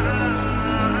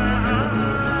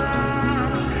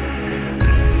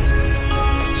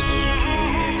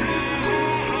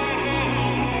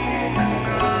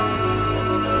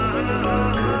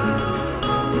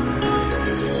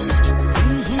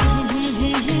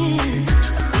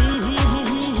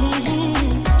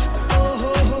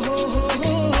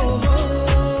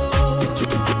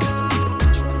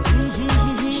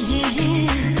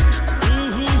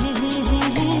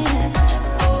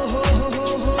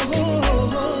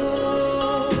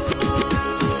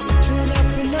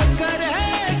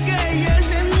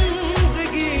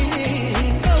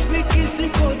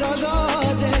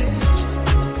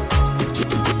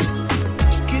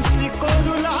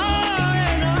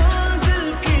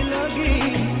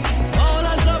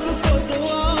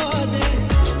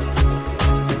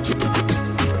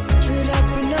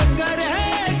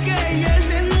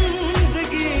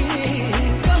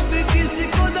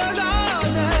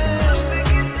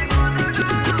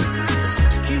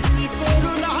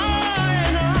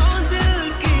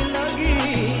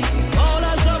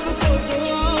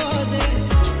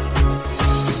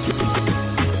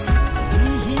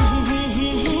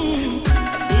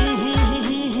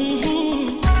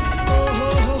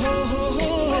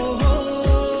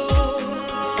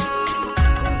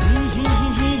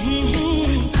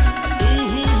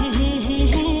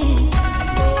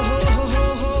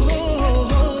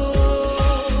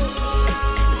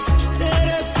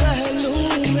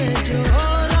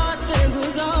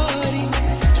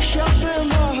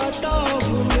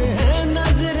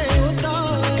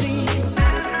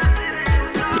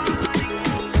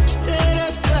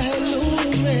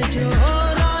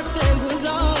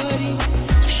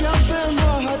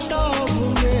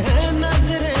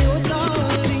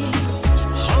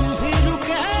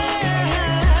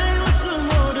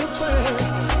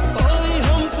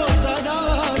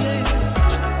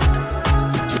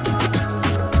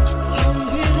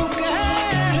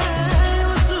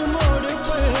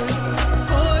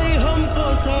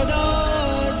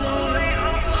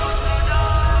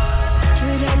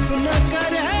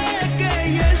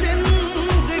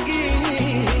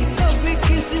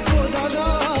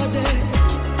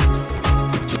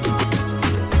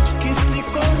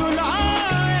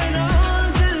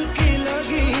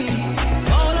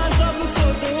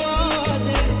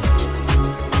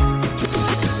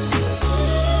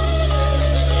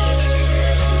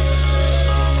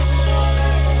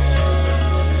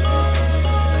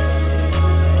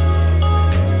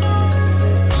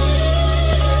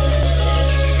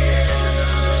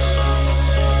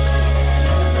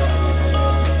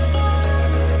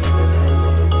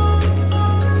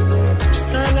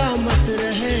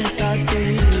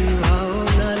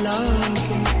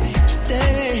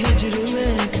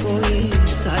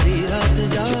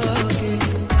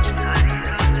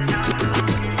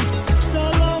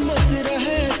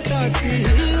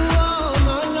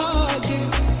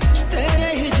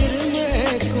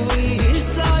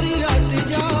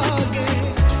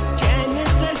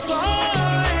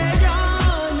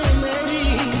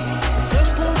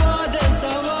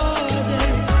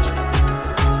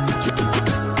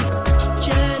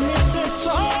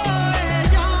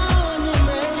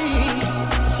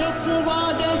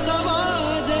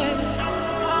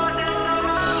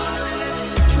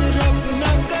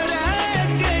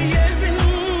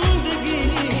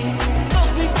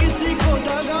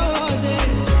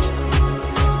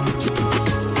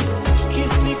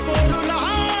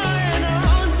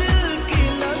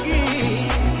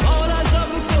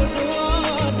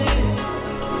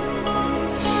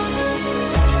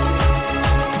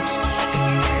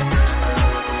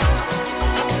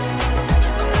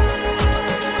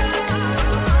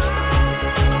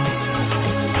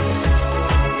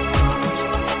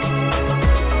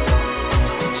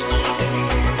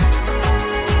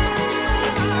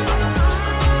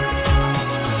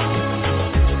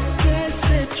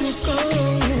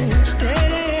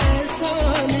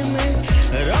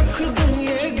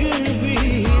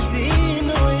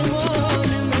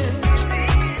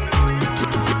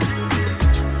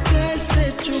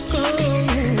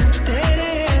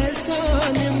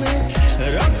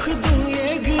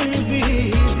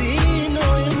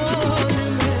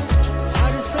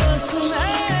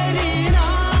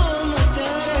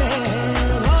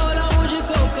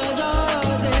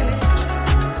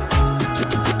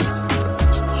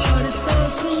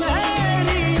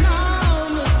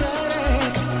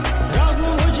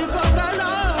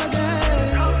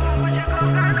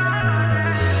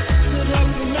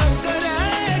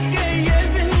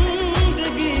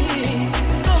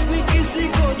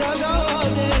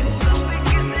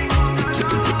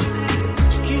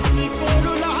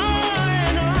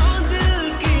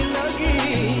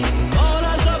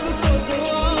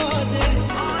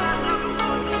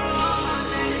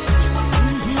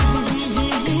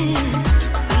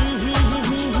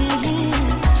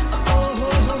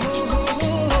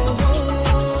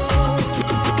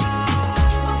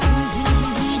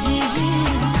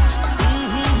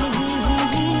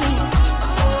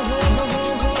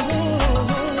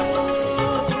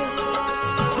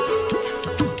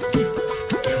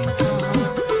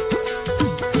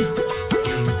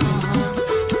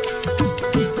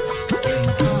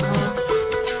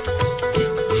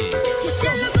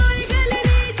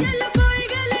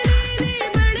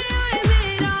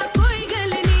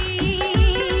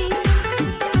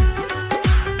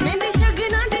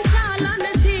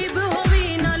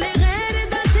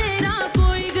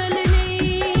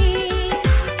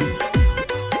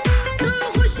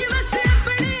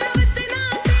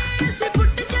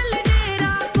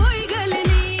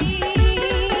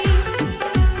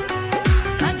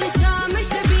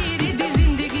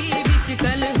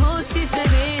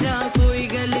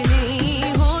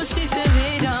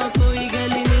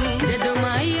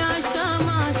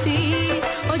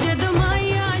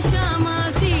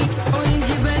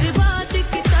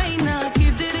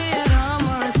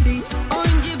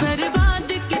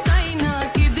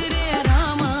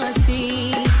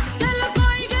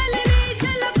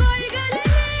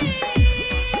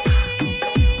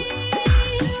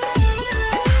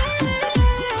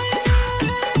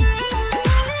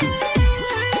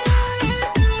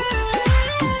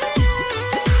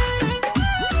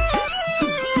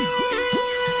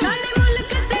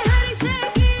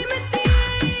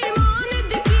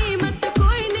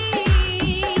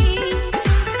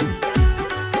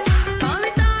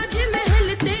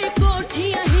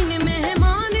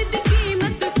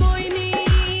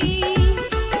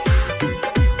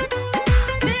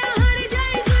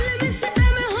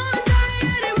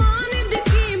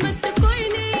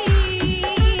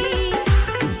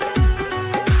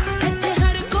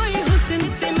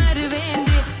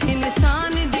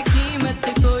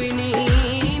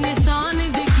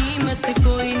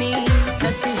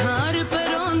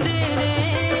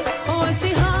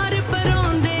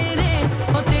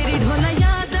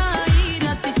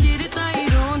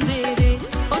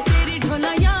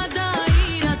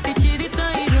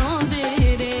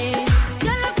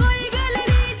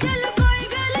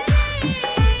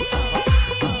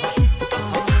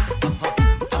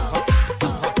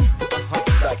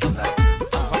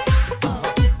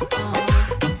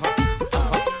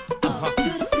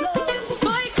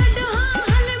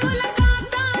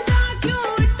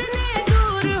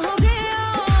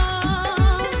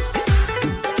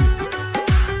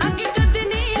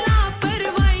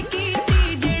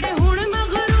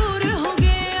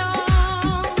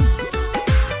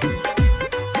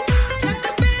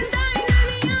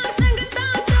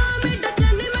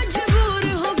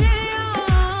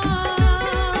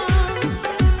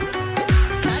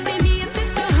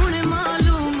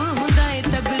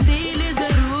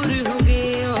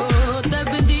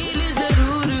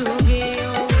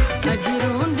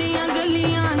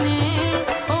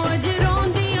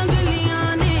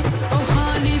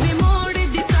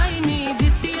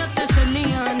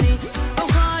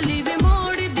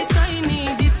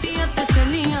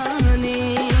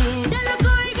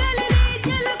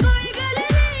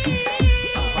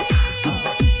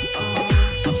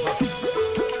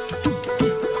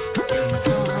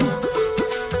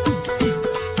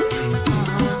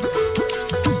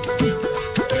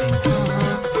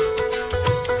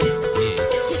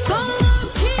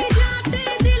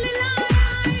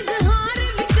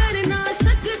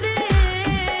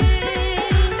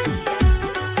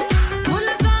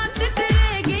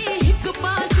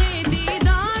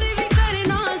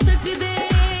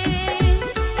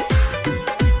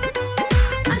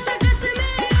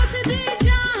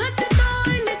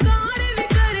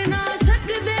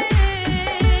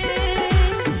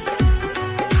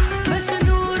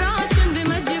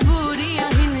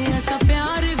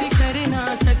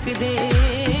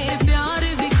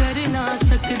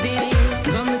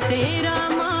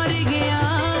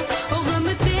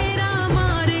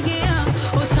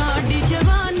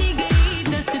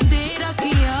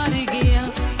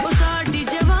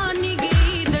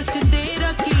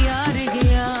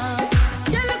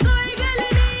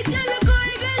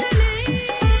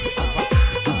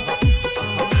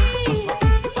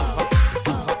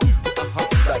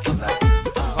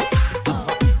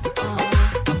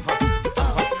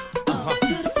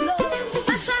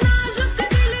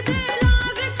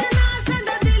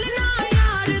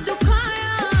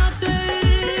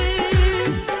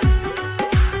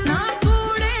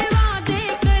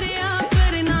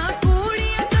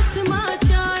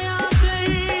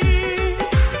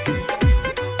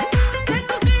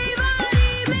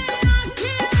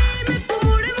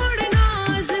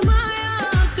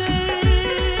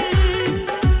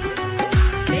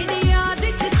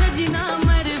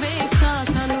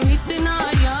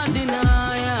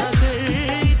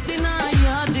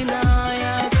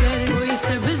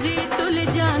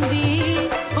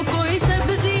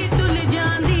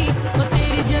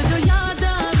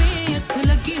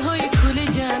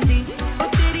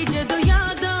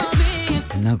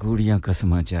कूड़ियां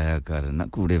कसमां चाया कर ना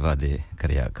कूड़े वादे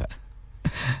करया कर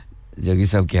जोगी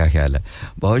साहब क्या ख्याल है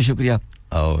बहुत शुक्रिया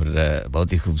और बहुत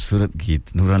ही खूबसूरत गीत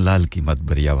नूरन लाल की मत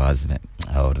भरी आवाज में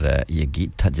और ये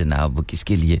गीत था जनाब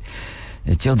किसके लिए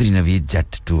चौधरी नवीद जट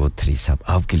 203 साहब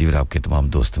आपके लिए और आपके तमाम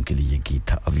दोस्तों के लिए ये गीत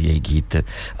था अब ये गीत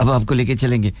अब आपको लेके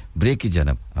चलेंगे ब्रेक की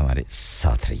जानब हमारे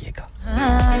साथ रहिएगा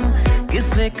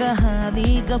किससे कहानी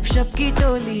गपशप की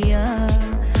टोलियां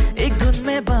एक धुन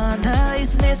में बांधा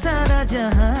इसने सारा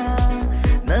जहां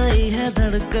नई है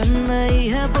धड़कन नई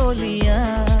है बोलियां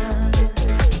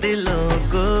दिलों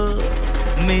को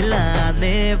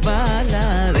मिलाने वाला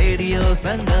रेडियो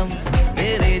संगम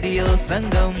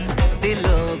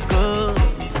दिलों को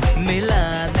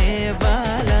मिलाने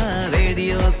वाला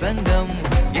रेडियो संगम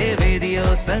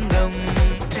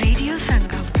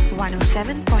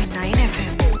 107.9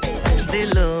 FM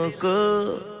दिलों को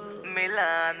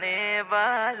मिलाने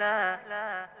वाला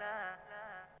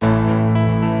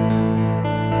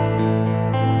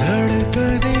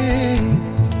धड़कने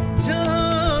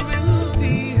जहाँ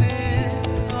मिलती है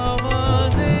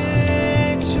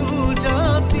आवाज़ें छू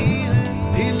जाती है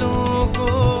दिलों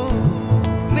को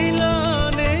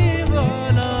मिलाने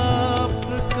वाला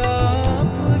आपका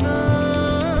अपना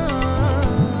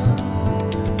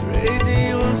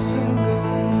radio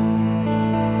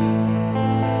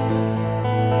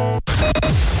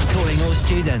Calling all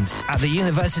students at the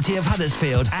University of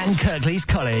Huddersfield and Kirklees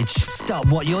College. Stop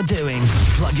what you're doing,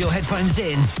 plug your headphones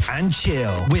in and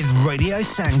chill with Radio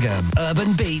Sangam.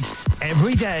 Urban beats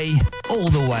every day, all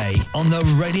the way on the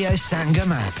Radio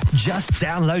Sangam app. Just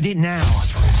download it now.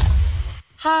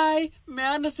 Hi,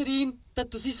 मैं नसरीन ते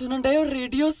तुसी सुनन दे हो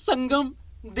radio संगम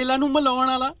दिलां नु मिलाउण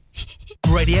वाला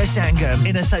Radio Sangam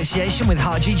in association with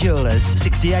Haji Jewellers,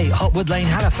 68 Hotwood Lane,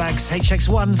 Halifax,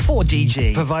 HX1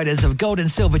 4DG. Providers of gold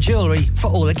and silver jewellery for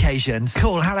all occasions.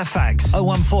 Call Halifax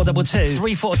 01422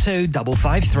 342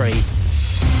 553.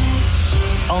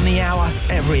 On the hour,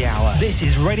 every hour. This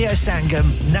is Radio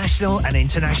Sangam, national and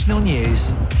international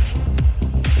news.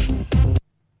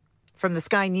 From the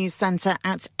Sky News Centre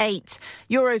at 8.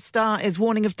 Eurostar is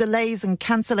warning of delays and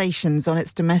cancellations on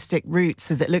its domestic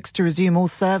routes as it looks to resume all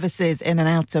services in and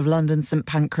out of London St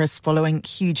Pancras following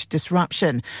huge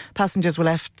disruption. Passengers were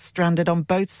left stranded on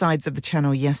both sides of the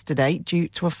channel yesterday due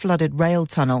to a flooded rail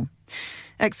tunnel.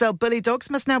 XL bully dogs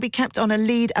must now be kept on a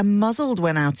lead and muzzled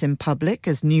when out in public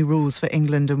as new rules for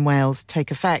England and Wales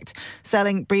take effect.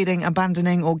 Selling, breeding,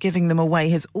 abandoning or giving them away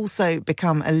has also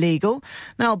become illegal.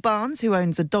 Niall Barnes, who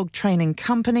owns a dog training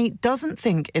company, doesn't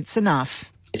think it's enough.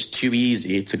 It's too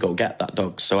easy to go get that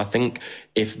dog. So I think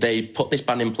if they put this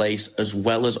ban in place as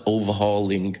well as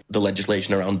overhauling the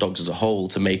legislation around dogs as a whole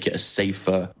to make it a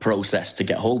safer process to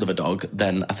get hold of a dog,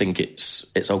 then I think it's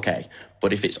okay.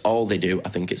 But if it's all they do, I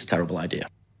think it's a terrible idea.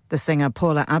 The singer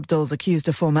Paula Abdul's accused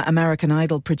a former American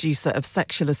Idol producer of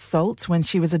sexual assault when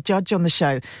she was a judge on the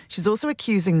show. She's also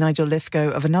accusing Nigel Lithgow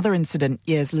of another incident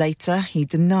years later. He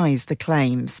denies the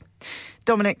claims.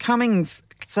 Dominic Cummings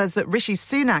says that Rishi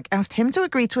Sunak asked him to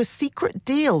agree to a secret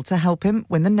deal to help him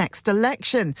win the next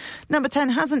election. Number 10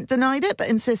 hasn't denied it, but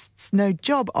insists no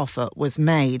job offer was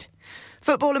made.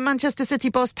 Football and Manchester City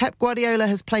boss Pep Guardiola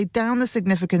has played down the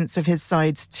significance of his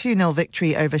side's 2-0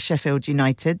 victory over Sheffield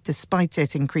United, despite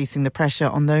it increasing the pressure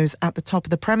on those at the top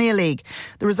of the Premier League.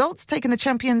 The results taken the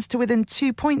champions to within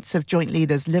 2 points of joint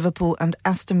leaders Liverpool and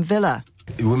Aston Villa.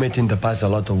 We met in the past a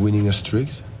lot of winning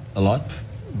streaks, a lot,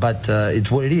 but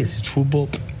it's what it is. It's football.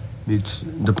 It's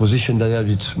the position that they have.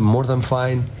 It's more than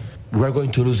fine. We're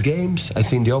going to lose games. I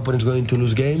think the opponent's going to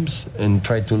lose games and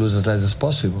try to lose as less as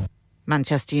possible.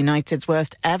 Manchester United's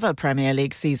worst ever Premier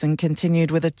League season continued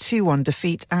with a 2-1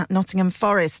 defeat at Nottingham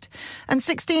Forest. And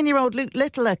 16-year-old Luke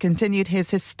Littler continued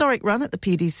his historic run at the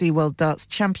PDC World Darts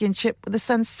Championship with a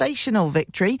sensational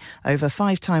victory over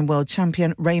five-time world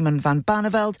champion Raymond van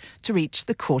Barneveld to reach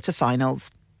the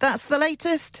quarter-finals. That's the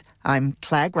latest. I'm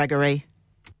Claire Gregory.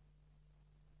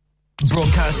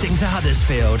 Broadcasting to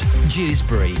Huddersfield,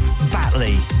 Dewsbury,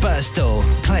 Batley, Birstall,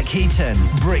 Cleckheaton,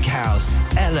 Brickhouse,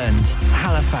 Elland,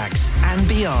 Halifax and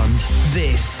beyond.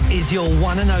 This is your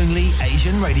one and only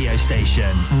Asian radio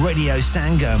station. Radio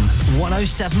Sangam,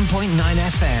 107.9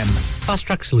 FM. Fast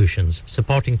Track Solutions,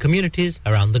 supporting communities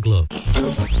around the globe.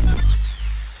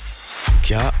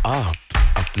 क्या आप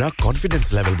अपना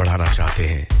confidence level बढ़ाना चाहते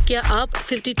हैं? क्या आप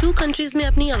 52 countries में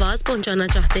अपनी आवाज पहुंचाना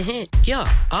चाहते हैं? क्या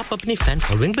आप अपनी फैन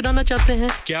फॉलोइंग बनाना चाहते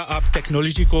हैं? क्या आप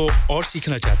टेक्नोलॉजी को और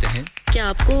सीखना चाहते हैं? क्या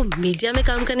आपको मीडिया में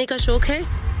काम करने का शौक है?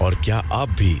 और क्या आप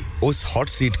भी उस हॉट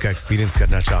सीट का एक्सपीरियंस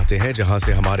करना चाहते हैं जहां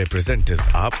से हमारे प्रेजेंटर्स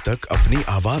आप तक अपनी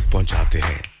आवाज पहुंचाते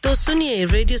हैं? तो सुनिए,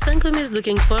 radio Sangam is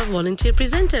looking for volunteer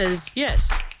presenters.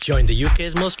 Yes. Join the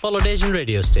UK's most followed Asian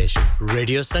radio station,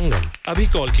 Radio Sangam. Abhi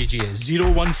call kijiye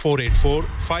 01484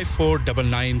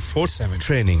 549947.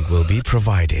 Training will be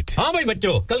provided. हाँ भाई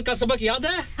बच्चों कल का सबक याद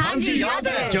है हाँ जी याद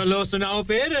है चलो सुनाओ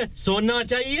फिर सोना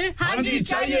चाहिए हाँ जी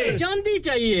चाहिए चांदी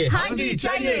चाहिए हाँ जी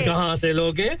चाहिए कहाँ से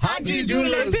लोगे हाजी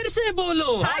जूलर्स फिर से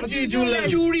बोलो हाजी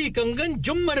जूलर्स चूड़ी कंगन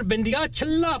झुमर बिंदिया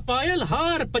छल्ला पायल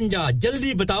हार पंजा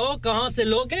जल्दी बताओ कहाँ से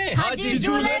लोगे हाजी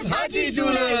जूलर्स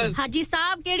हाजी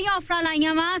साहब केड़ी ऑफर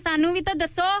लाईया वा सानू भी तो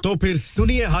दसो तो फिर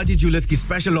सुनिए हाजी जूलर्स की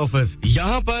स्पेशल ऑफर्स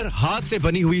यहाँ पर हाथ से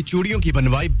बनी हुई चूड़ियों की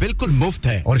बनवाई बिल्कुल मुफ्त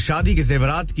है और शादी के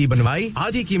जेवरात की बनवाई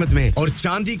आधी कीमत में और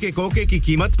चांदी के कोके की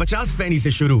कीमत 50 पैसे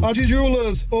से शुरू Haji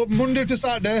Jewellers open Monday to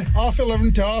Saturday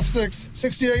 11:30 to 6:30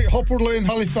 68 Hopwood Lane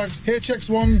Halifax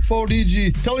HX1 4DG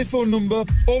telephone number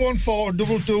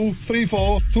 01422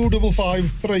 34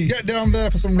 2553 get down there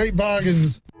for some great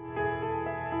bargains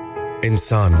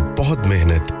इंसान बहुत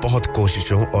मेहनत बहुत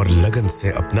कोशिशों और लगन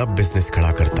से अपना बिजनेस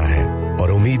खड़ा करता है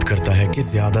और उम्मीद करता है कि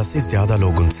ज्यादा से ज्यादा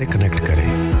लोग उनसे कनेक्ट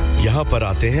करें यहाँ पर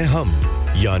आते हैं हम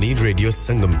यानी रेडियो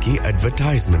संगम की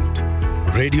एडवर्टाइजमेंट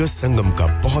रेडियो संगम का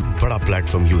बहुत बड़ा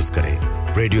प्लेटफॉर्म यूज करें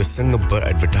रेडियो संगम पर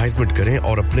एडवर्टाइजमेंट करें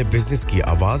और अपने बिजनेस की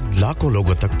आवाज लाखों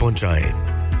लोगों तक पहुंचाएं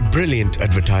Brilliant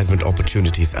advertisement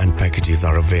opportunities and packages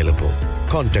are available.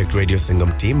 Contact Radio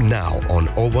Sangam team now on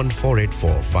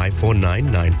 01484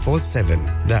 549 947.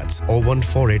 That's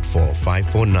 01484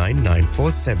 549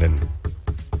 947.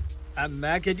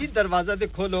 मैं के जी दरवाजा दे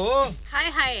खोलो हाय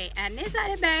हाय एने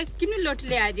सारे बैग किनु लुट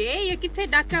ले आजे ये किथे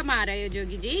डाका मार रहे हो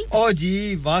जोगी जी ओ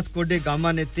जी वास्को डे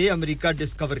गामा ने ते अमेरिका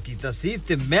डिस्कवर कीता सी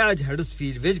ते मैं आज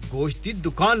हडर्सफील्ड विच गोश्त दी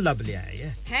दुकान लब ले आया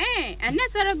है एने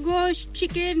सारा गोश्त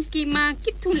चिकन कीमा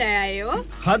किथु ले आए हो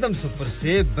खादम सुपर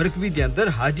से बरकवी दे अंदर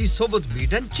हाजी सोबत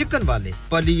मीट एंड चिकन वाले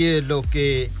पलिए लोके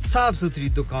साफ सुथरी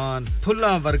दुकान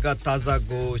फुल्ला वर्गा ताजा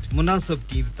गोश्त मुनासिब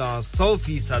कीमतां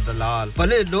 100% दलाल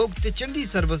भले लोग ते चंगी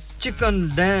service chicken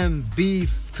lamb beef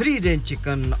free range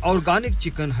chicken organic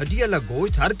chicken हड्डी वाला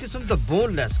गोश्त हर किस्म दा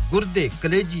बोनलेस गुर्दे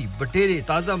कलेजी बटेरे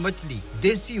ताजा मछली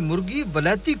देसी मुर्गी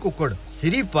बलाती कुकड़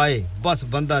सिरी पाए बस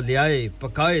बंदा ले आए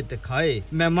पकाए ते खाए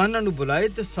मेहमानां नु बुलाए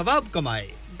ते सवाब कमाए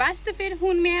बस तो फिर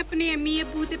हुन मैं अपने अम्मी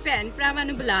अब्बू ते भैन भरावां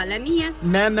नु बुला लेनी है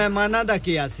मैं मेहमानां दा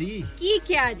किया सी की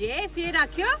क्या जे फिर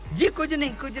आखियो जी कुछ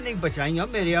नहीं बचाइयो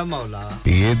मेरे या मौला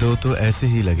ये दो तो ऐसे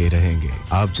ही लगे रहेंगे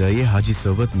आप जाइए हाजी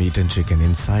सोबत meet and chicken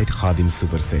inside Khadim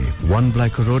super से 1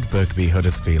 Black Road Birkby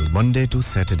Huddersfield Monday to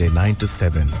Saturday 9 to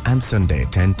 7 and Sunday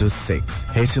 10 to 6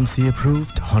 HMC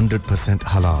approved 100%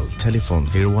 halal telephone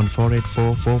 01484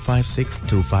 456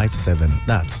 257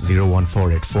 that's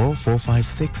 01484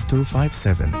 456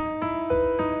 257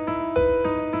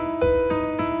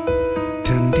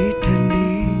 ठंडी ठंडी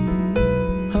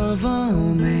हवाओं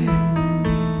में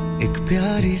एक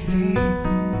प्यारी सी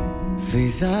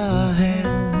फिजा है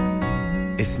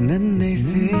इस नन्हे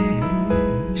से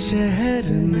शहर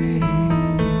में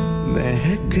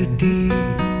महकती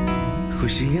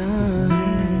खुशियां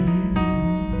हैं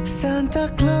Santa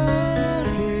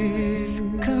Claus is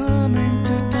coming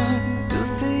to town to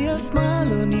see a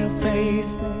smile on your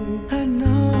face I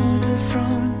know the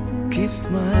front keep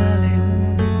smiling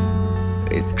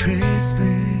It's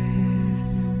Christmas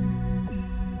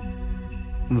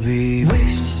We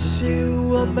wish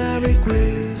you a Merry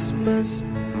Christmas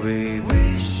We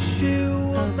wish you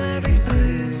a Merry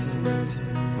Christmas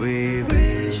We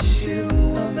wish you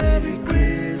a Merry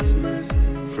Christmas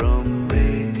From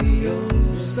Radio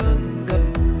Sangam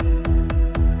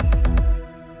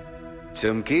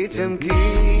चमकी चमकी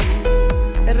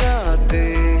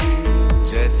रातें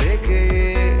जैसे कि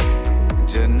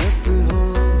जन्नत हो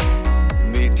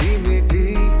मीठी मीठी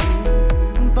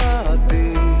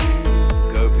बातें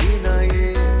कभी ना ये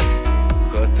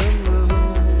खत्म हो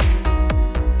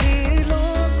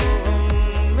दिलों को हम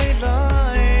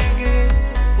मिलाएंगे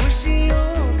खुशियों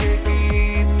के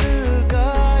गीत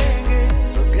गाएंगे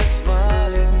So get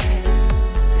smiling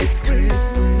It's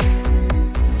Christmas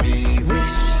We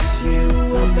wish you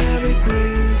a Merry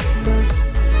Christmas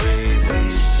We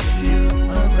wish you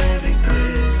a Merry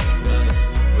Christmas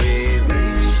We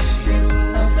wish you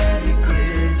a Merry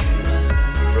Christmas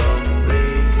From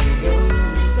Radio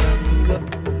Sangam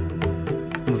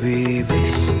We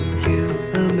wish you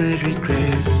a Merry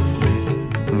Christmas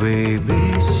We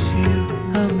wish you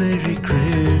a Merry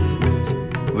Christmas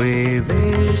We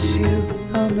wish you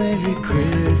a Merry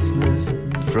Christmas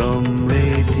From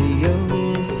Radio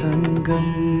Sangam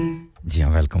जी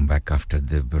हां welcome back after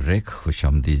the break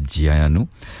खुशामदीद जी आया नु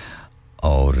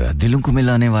और दिलों को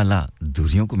मिलाने वाला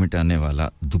दूरियों को मिटाने वाला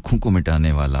दुखों को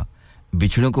मिटाने वाला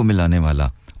बिछड़ों को मिलाने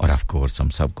वाला और ऑफ कोर्स हम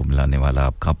सबको मिलाने वाला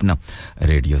आपका अपना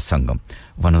radio Sangam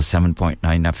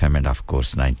 107.9 FM end of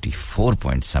course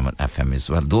 94.7 FM इस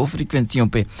बार दो फ्रीक्वेंसियों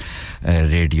पे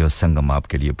रेडियो संगम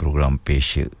आपके लिए प्रोग्राम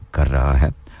पेश कर रहा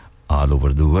है ऑल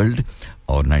ओवर द वर्ल्ड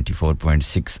और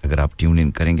 94.6 अगर आप ट्यून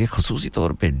इन करेंगे खुसूसी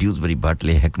तौर पे Dewsbury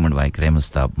Batley Heckmondwike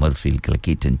Ravensthorpe Mirfield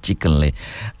Cleckheaton Chickenley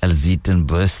एल्जीटन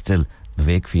Birstall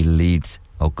Wakefield Leeds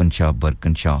Oakenshaw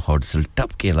Birkenshaw हॉडसल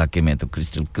टप के इलाके में तो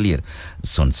क्रिस्टल क्लियर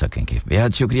सुन सकेंगे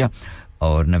बेहद शुक्रिया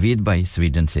और नवीद भाई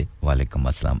स्वीडन से वालेकुम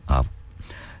अस्सलाम आप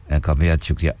का बेहद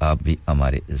शुक्रिया आप भी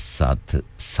हमारे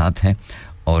साथ हैं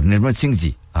और निर्मल सिंह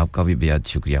जी आपका भी बेहद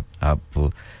शुक्रिया आप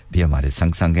भी हमारे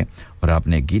संग हैं और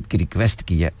आपने गीत की रिक्वेस्ट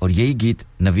की है और यही गीत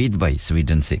नवीद भाई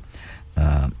स्वीडन से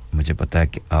मुझे पता है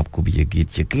कि आपको भी ये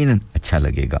गीत यकीनन अच्छा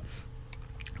लगेगा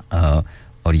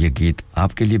और ये गीत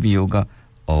आपके लिए भी होगा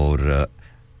और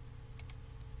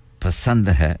पसंद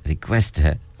है रिक्वेस्ट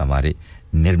है हमारे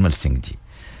निर्मल सिंह जी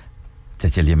तो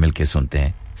चलिए मिलके सुनते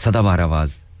हैं सदाबहार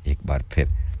आवाज एक बार फिर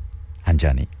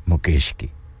अनजानी मुकेश की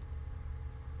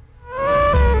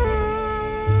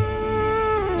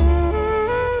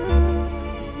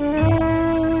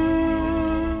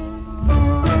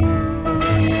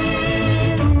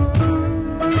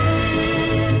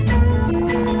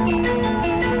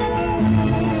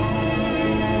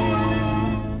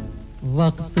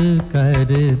वक्त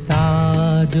करता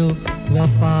जो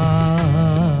वफा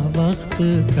वक्त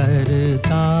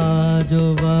करता जो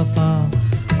वफा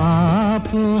आप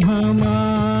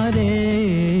हमारे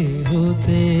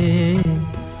होते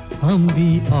हम भी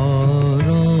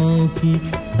औरों की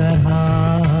तरह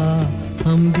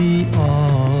हम भी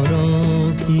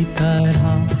औरों की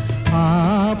तरह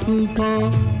आपको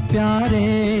प्यारे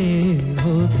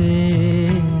होते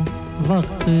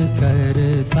वक्त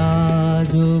करता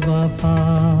जो वफा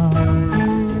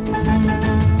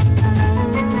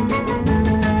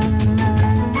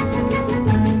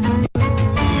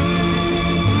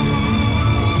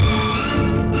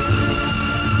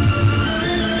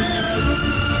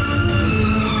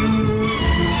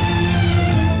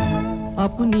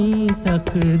अपनी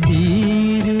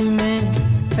तकदीर में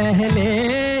पहले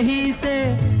ही से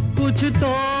कुछ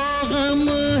तो गम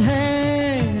है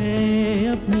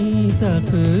अपनी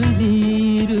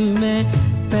तकदीर में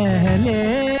पहले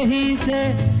ही से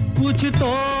कुछ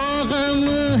तो गम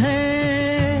है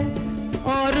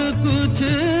और कुछ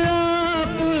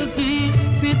आपकी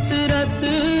फितरत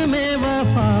में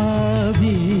वफा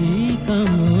भी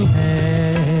कम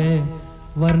है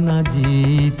वरना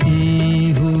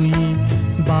जीती हुई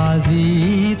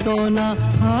बाजी तो न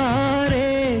हारे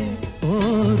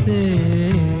होते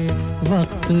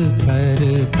वक्त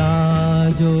करता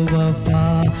जो वफा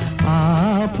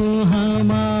आप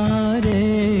हमारे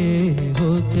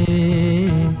होते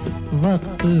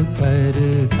वक्त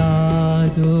करता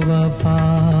जो वफा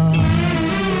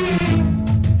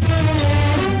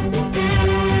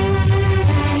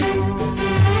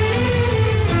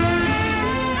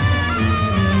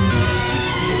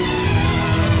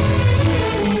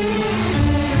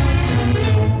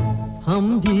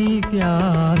हम भी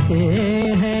प्यासे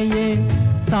हैं ये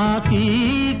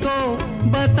साकी को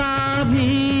बता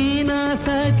भी न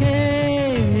सके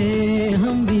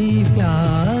हम भी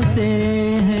प्यासे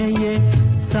हैं ये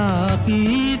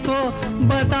साकी को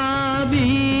बता भी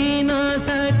न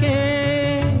सके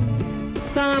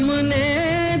सामने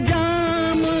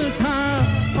जाम था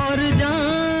और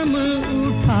जाम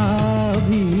उठा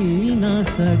भी न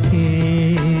सके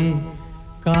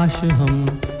काश हम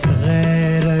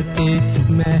गैरती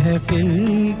महफिल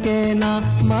के ना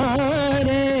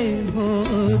मारे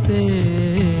होते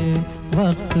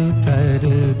वक्त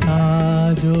करता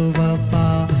जो वफा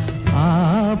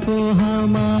आप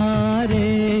हमारे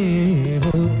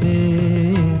होते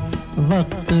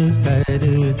वक्त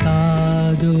करता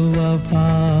जो वफा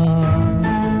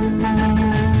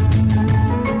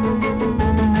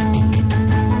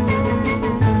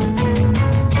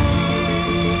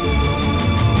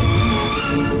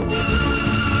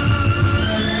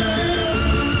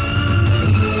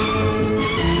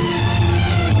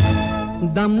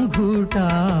दम घुटा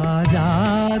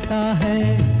जाता है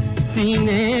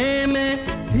सीने में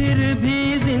फिर भी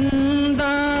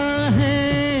जिंदा है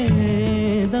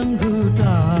दम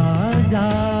घुटा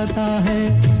जाता है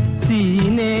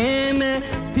सीने में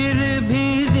फिर भी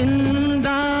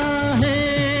जिंदा है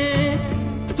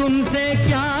तुमसे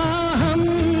क्या हम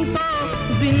तो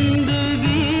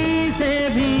जिंदगी से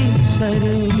भी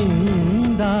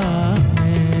शर्मिंदा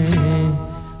हैं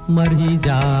मर ही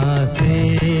जाते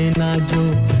ना जो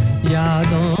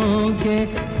यादों के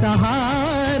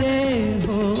सहारे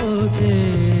होते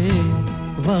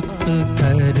वक्त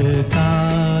करता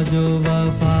जो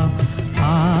वफा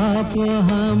आप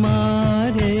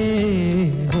हमारे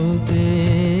होते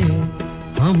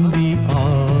हम भी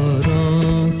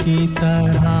औरों की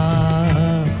तरह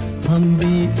हम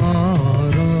भी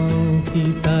औरों की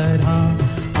तरह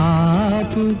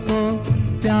आपको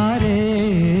प्यारे।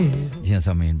 जी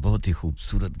सामीन बहुत ही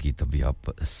खूबसूरत गीत अभी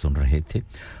आप सुन रहे थे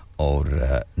और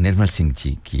निर्मल सिंह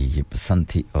जी की ये पसंद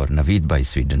थी और नवीद भाई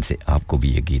स्वीडन से आपको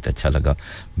भी ये गीत अच्छा लगा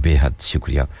बेहद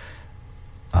शुक्रिया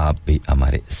आप भी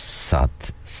हमारे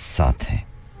साथ हैं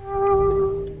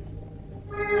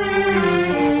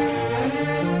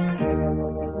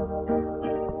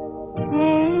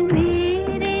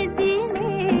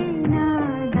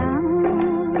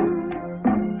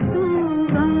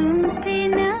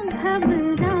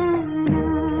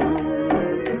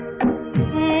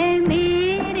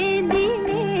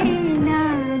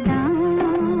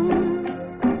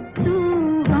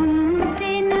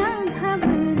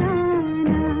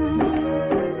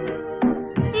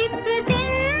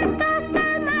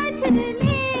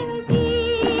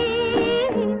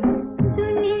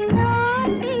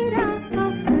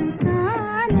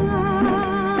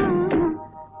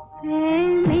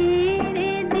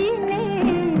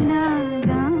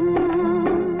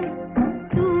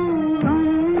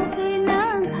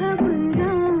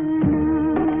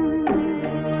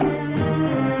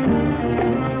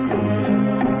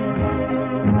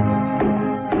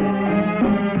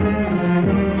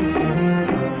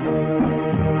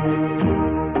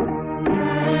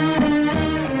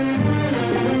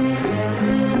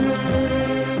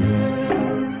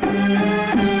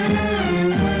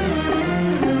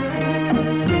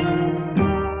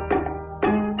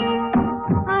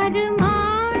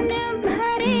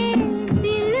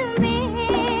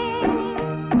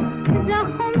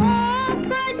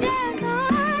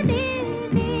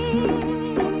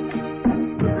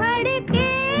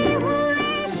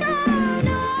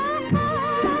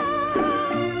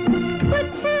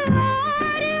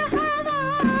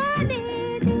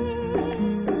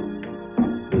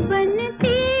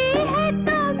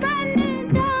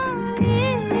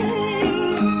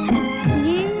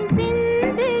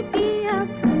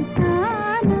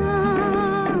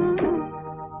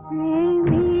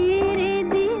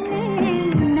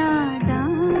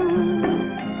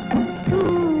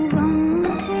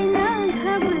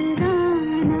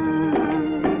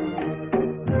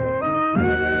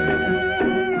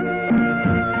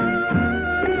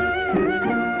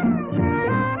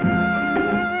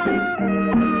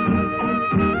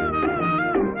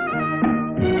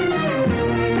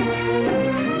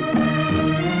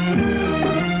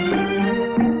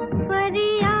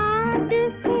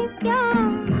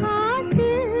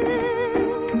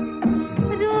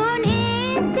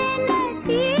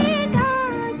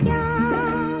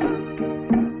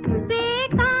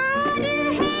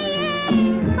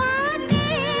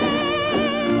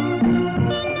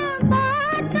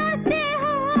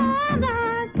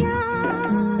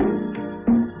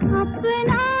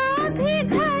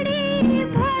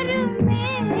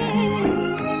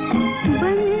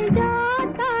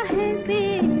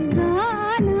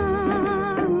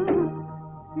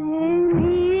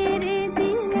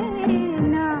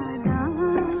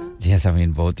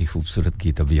सामीन बहुत ही खूबसूरत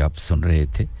गीत अभी आप सुन रहे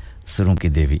थे सुरों की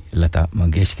देवी लता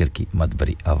मंगेशकर की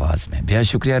मधुरी आवाज में बेहद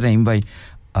शुक्रिया रहीम भाई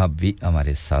आप भी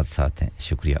हमारे साथ हैं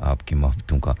शुक्रिया आपकी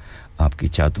मोहब्बतों का आपकी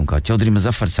चाहतों का चौधरी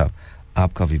मुजफ्फर साहब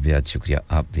आपका भी बेहद शुक्रिया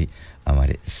आप भी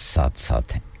हमारे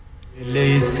साथ हैं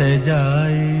ले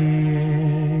सजाई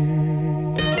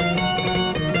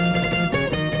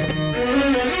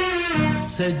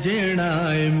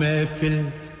सजनाए महफिल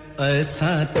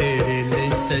ऐसा तेरे लिए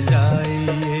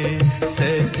सजाइए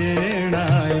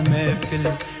सजनाए महफिल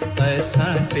ऐसा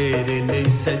तेरे लिए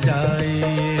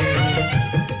सजाइए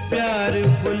प्यार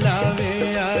बुलावे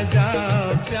आजा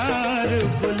प्यार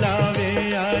बुलावे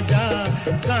आजा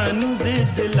कानू से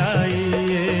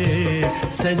दिलाइए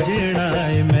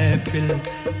सजनाए महफिल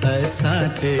ऐसा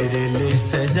तेरे लिए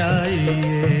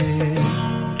सजाइए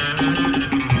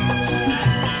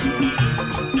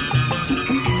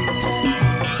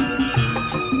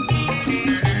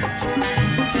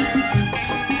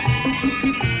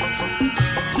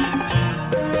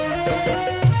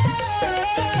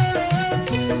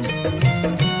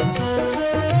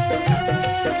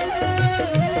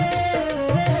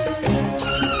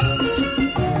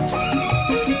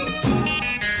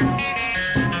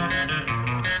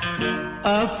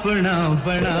अपना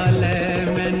बना ले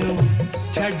मैनू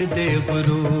छड़ दे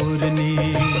गुरूर नी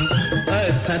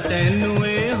ऐसा तैनू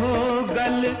ए हो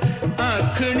गल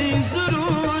आखनी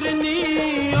जरूर नी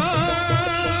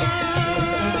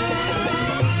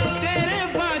तेरे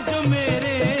बाजो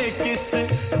मेरे किस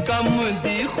कम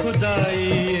दी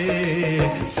खुदाई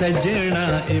सजना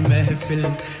ए महफिल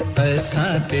ऐसा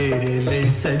तेरे लिए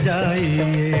सजाई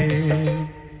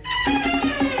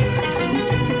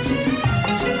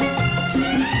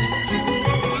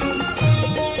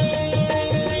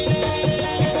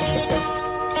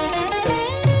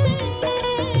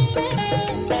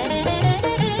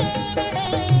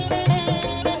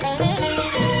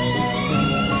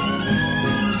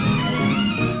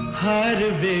हर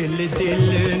वेल दिल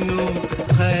नू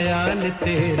ख्याल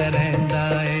तेरा रहंदा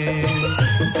है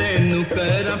तेनू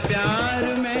कर प्यार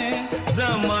में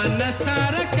ज़माना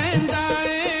सारा कहंदा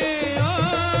है ओ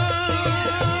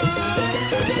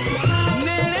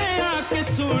नेड़े आके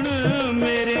सुन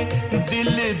मेरे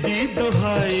दिल दी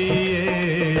दुहाई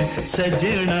है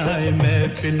सजना है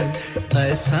महफिल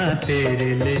ऐसा तेरे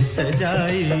लिए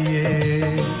सजाई है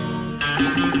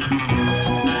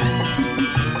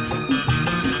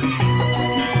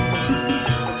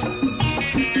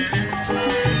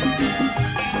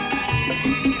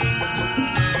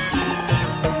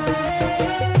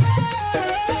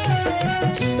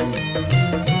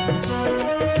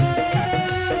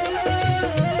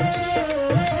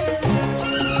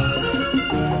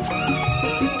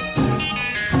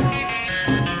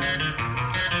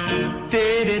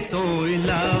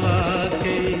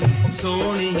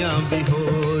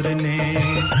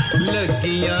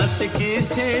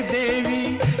किसे देवी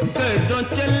कदों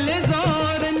चले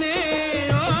जोर ने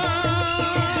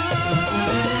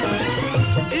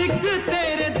एक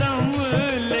तेरे दम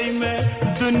ले मैं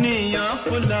दुनिया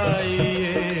भुलाई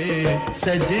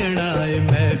सजना ए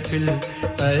महफिल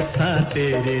ऐसा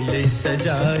तेरे लिए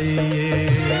सजाई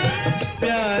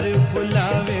प्यार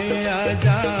बुलावे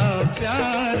आजा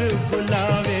प्यार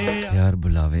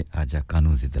बुलावे आजा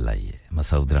कानू ज़िद लाइए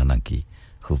मसूद राना की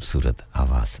खूबसूरत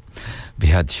आवाज़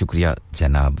बेहद शुक्रिया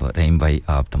जनाब रहीम भाई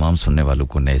आप तमाम सुनने वालों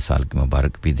को नए साल की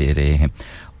मुबारक भी दे रहे हैं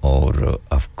और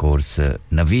ऑफ कोर्स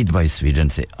नवीद भाई स्वीडन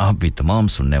से आप भी तमाम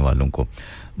सुनने वालों को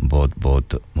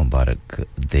बहुत-बहुत मुबारक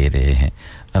दे रहे हैं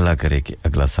अल्लाह करे कि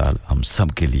अगला साल हम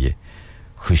सब के लिए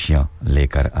खुशियां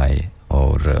लेकर आए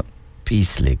और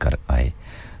पीस लेकर आए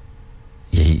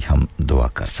यही हम दुआ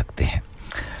कर सकते हैं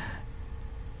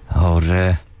और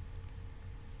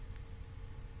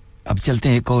अब चलते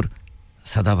हैं एक और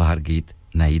सदाबहार गीत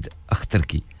नाइद अख्तर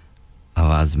की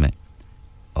आवाज में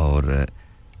और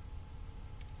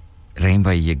रहीम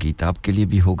भाई ये गीत आपके लिए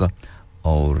भी होगा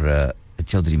और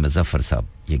चौधरी मुजफ्फर साहब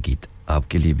ये गीत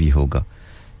आपके लिए भी होगा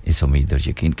इस उम्मीद और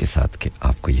यकीन के साथ कि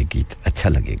आपको ये गीत अच्छा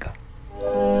लगेगा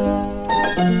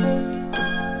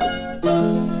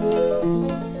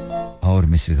और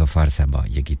मिस्टर गफार साहब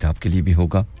ये गीत आपके लिए भी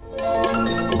होगा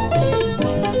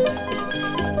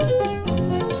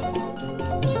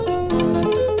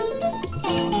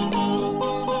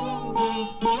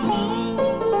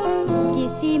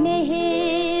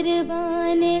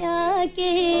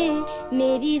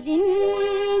मेरी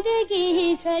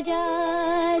जिंदगी सजा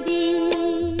दी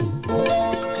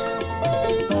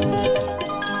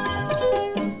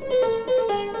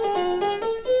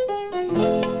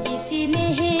किसी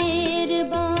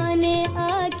मेहरबान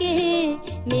आके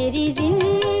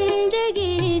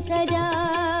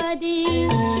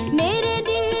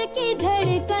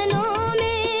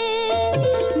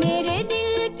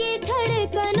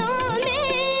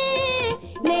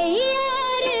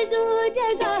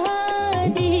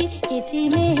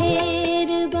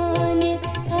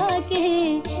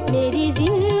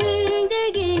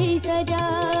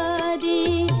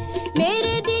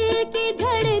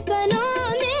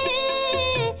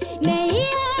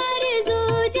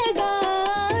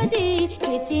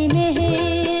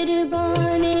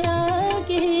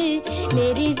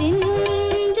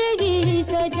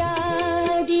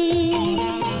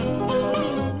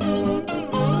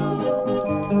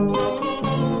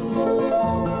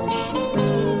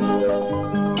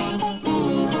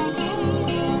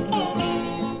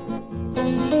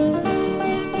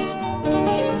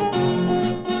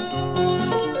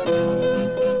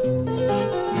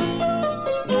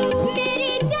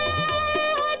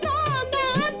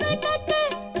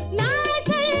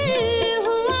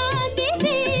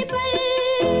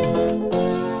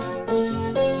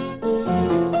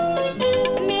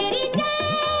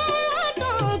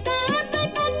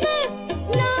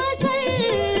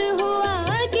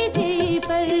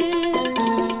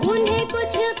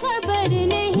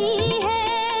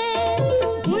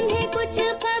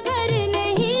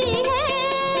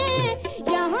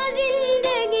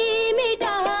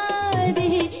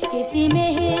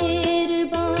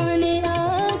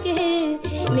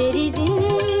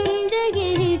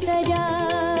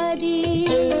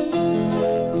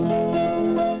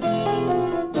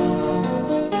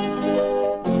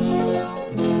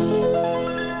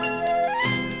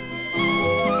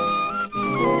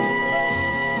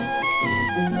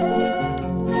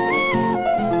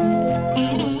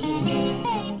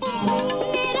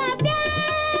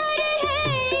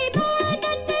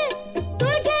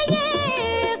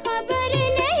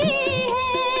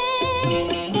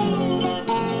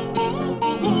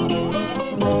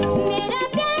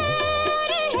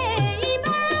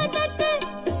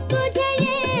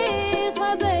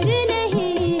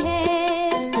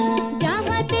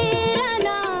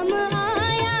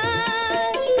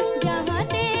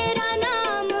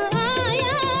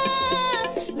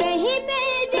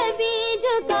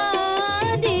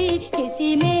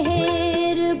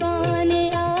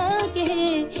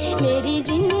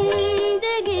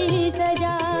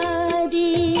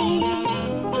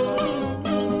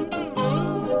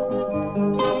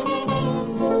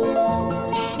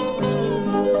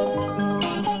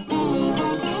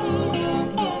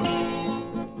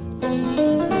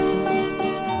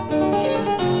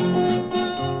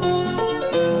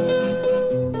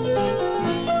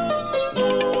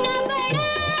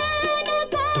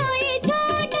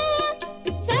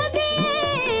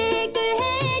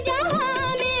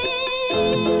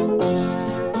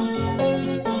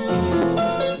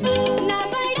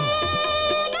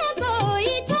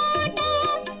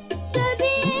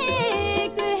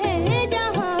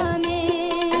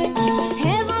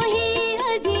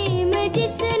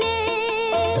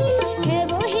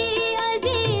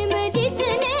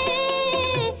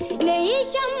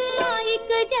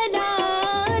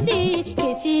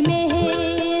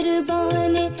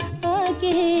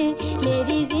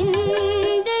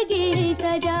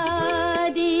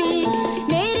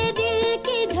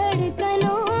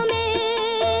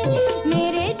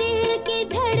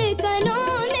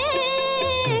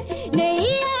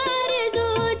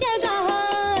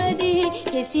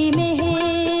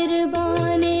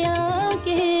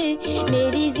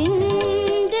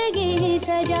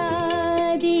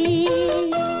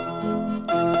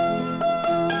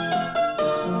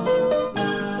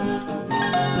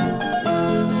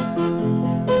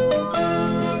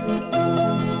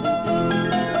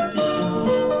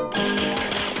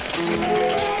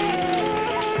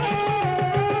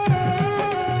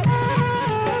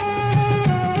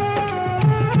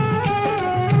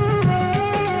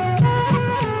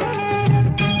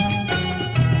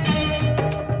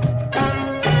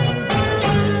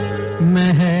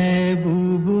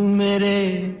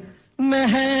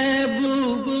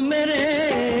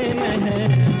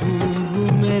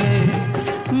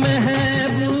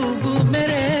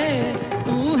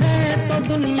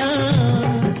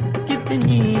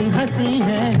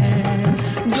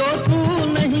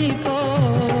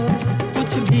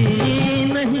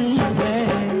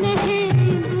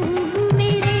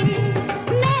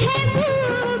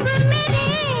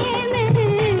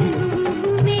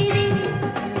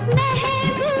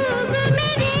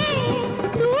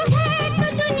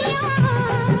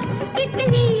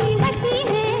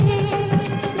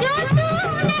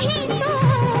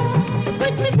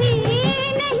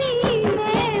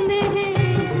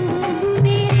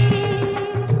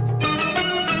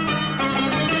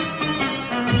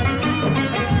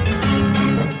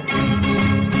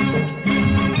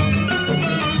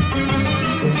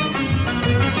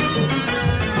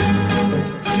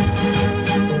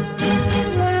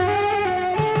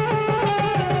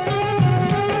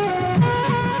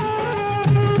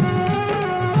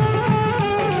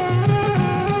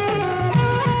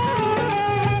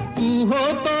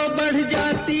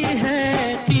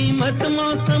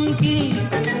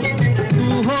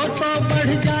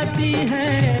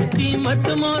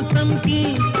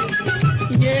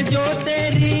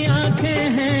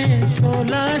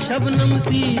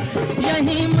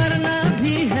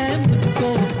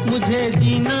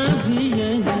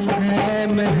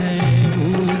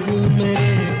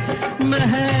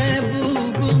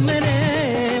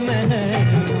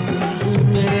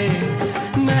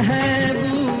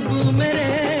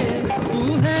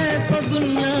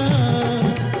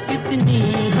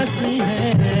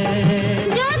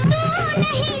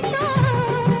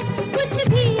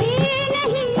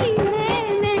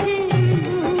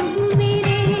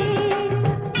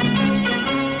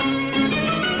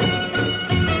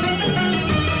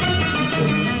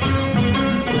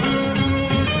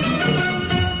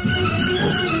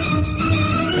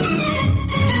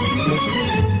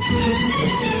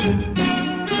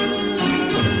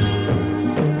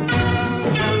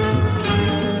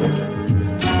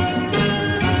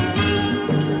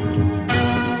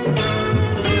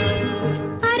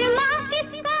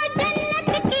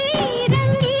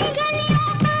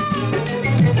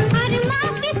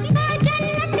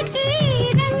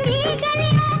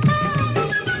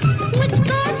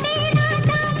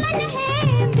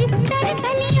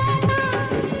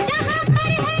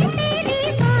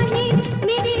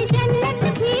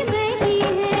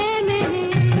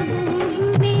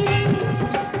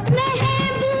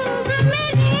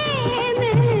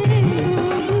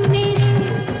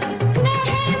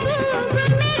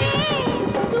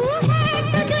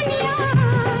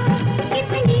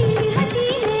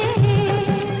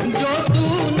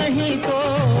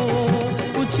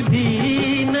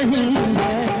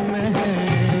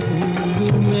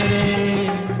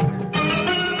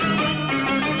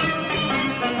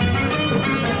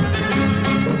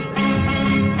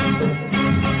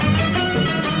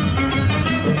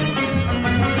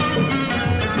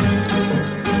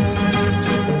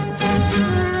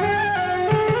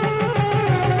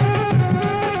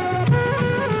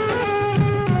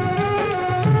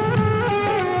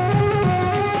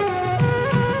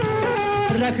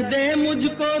रख दे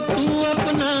मुझको तू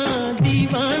अपना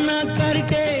दीवाना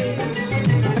करके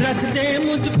रख दे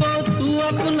मुझको तू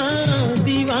अपना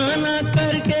दीवाना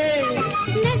करके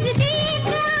नजदीक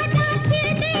आजा फिर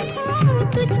देखूं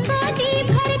तुझको जी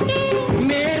भर के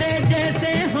मेरे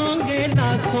जैसे होंगे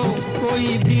लाखों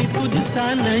कोई भी तुझसा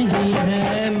नहीं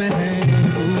है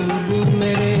महबूब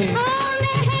मेरे ओ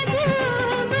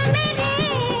महबूब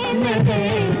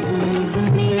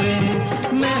मेरे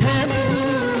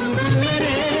महबूब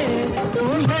मेरे तू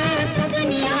है तो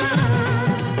दुनिया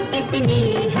इतनी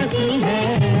हंसी है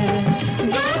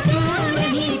जो तू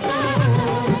नहीं तो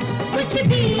कुछ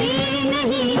भी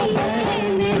नहीं है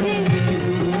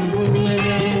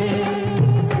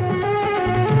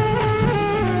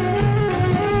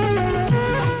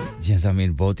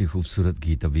ज़मीन बहुत ही खूबसूरत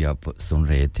गीत अभी आप सुन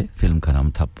रहे थे फिल्म का नाम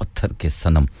था पत्थर के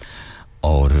सनम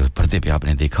और पर्दे पे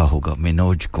आपने देखा होगा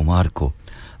मनोज कुमार को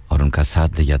और उनका साथ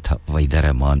दिया था वहीदा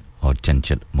रहमान और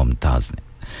चंचल मुमताज ने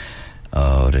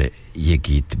और ये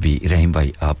गीत भी रहीम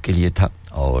भाई आपके लिए था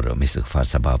और मिस गफार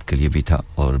साहब आपके लिए भी था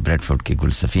और ब्रेडफोर्ड के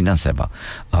गुल सफीना साहबा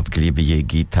आपके लिए भी ये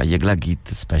गीत था ये अगला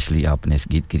गीत स्पेशली आपने इस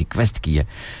गीत की रिक्वेस्ट की है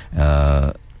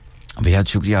बेहद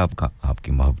शुक्रिया आपका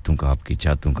आपकी मोहब्बतों का आपकी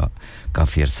चाहतों का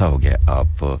काफ़ी अरसा हो गया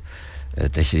आप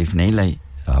तशरीफ़ नहीं लाई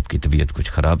आपकी तबीयत कुछ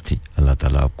ख़राब थी अल्लाह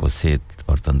ताला आपको सेहत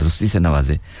और तंदुरुस्ती से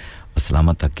नवाजे और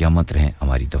सलामत तक क़यामत रहें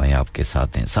हमारी दुआएं आपके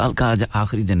साथ हैं साल का आज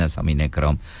आखिरी दिन है सामीन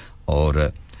कराम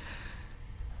और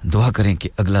दुआ करें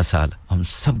कि अगला साल हम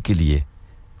सब के लिए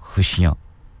खुशियां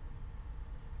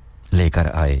लेकर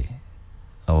आए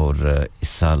और इस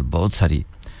साल बहुत सारी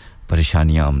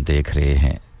परेशानियां हम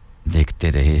देखते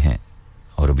रहे हैं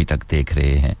और अभी तक देख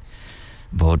रहे हैं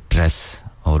बहुत स्ट्रेस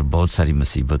और बहुत सारी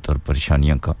मुसीबत और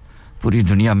परेशानियों का पूरी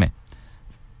दुनिया में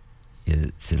ये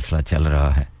सिलसिला चल रहा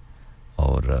है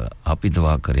और आप भी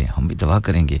दुआ करें हम भी दुआ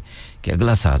करेंगे कि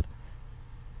अगला साल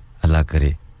अल्लाह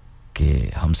करे कि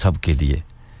हम सब के लिए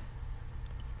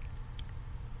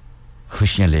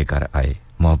खुशियां लेकर आए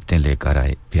मोहब्बतें लेकर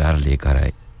आए प्यार लेकर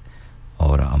आए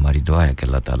और हमारी दुआ है कि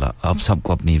अल्लाह ताला आप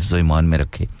सबको अपनी हिफ्ज़-ओ ईमान में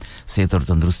रखे सेहत और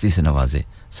तंदुरुस्ती से नवाजे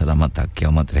सलामत तक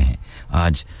क़यामत रहें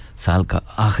आज साल का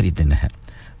आखिरी दिन है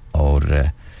और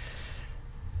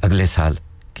अगले साल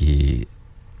की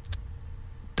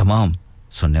तमाम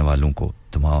सुनने वालों को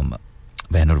तमाम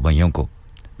बहन और भाइयों को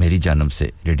मेरी जानब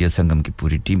से रेडियो संगम की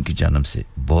पूरी टीम की जानब से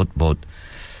बहुत-बहुत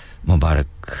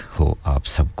मुबारक हो आप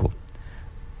सबको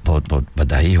बहुत-बहुत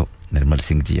बधाई हो निर्मल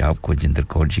सिंह जी आपको जिंदर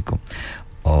कौर जी को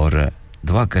और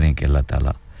दुआ करें कि अल्लाह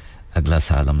ताला अगला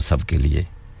साल हम सब के लिए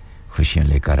खुशियां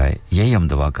लेकर आए यही हम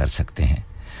दुआ कर सकते हैं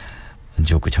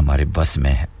जो कुछ हमारे बस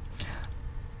में है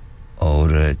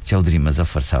और चौधरी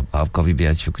मुजफ्फर साहब आपका भी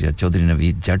बेहद शुक्रिया चौधरी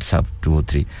नवीद जट साहब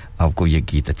 203 आपको ये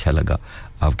गीत अच्छा लगा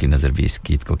आपकी नज़र भी इस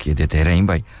गीत को किए देते हैं रहीम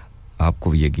भाई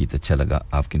आपको भी ये गीत अच्छा लगा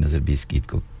आपकी नज़र भी इस गीत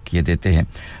को किए देते हैं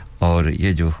और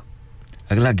ये जो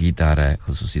अगला गीत आ रहा है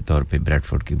खुसूसी तौर पे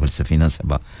ब्रेडफोर्ड की गुलसफीना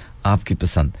साहबा आपकी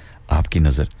पसंद आपकी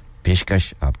नज़र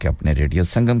पेशकश आपके अपने रेडियो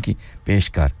संगम की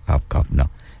पेशकार आपका अपना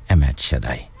H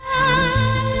Shadye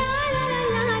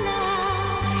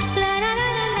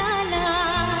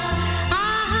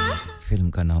फिल्म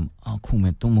का नाम आंखों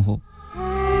में तुम हो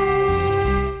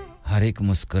हर एक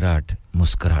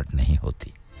मुस्कुराहट नहीं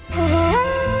होती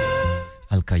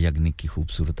अलका याग्निक की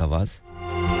खूबसूरत आवाज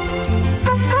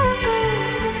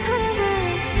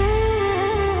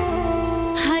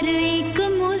हर एक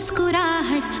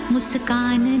मुस्कुराहट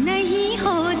मुस्कान नहीं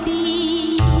होती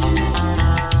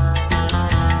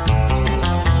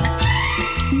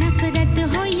नफरत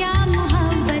हो या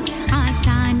मोहब्बत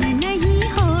आसान नहीं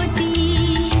होती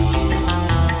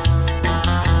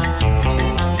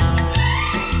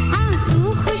आंसू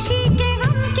खुशी के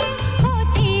गम के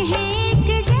होते हैं एक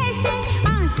जैसे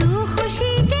आंसू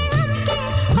खुशी के गम के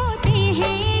होते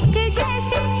हैं एक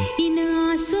जैसे इन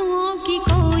आंसुओं की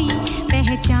कोई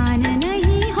पहचान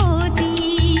नहीं होती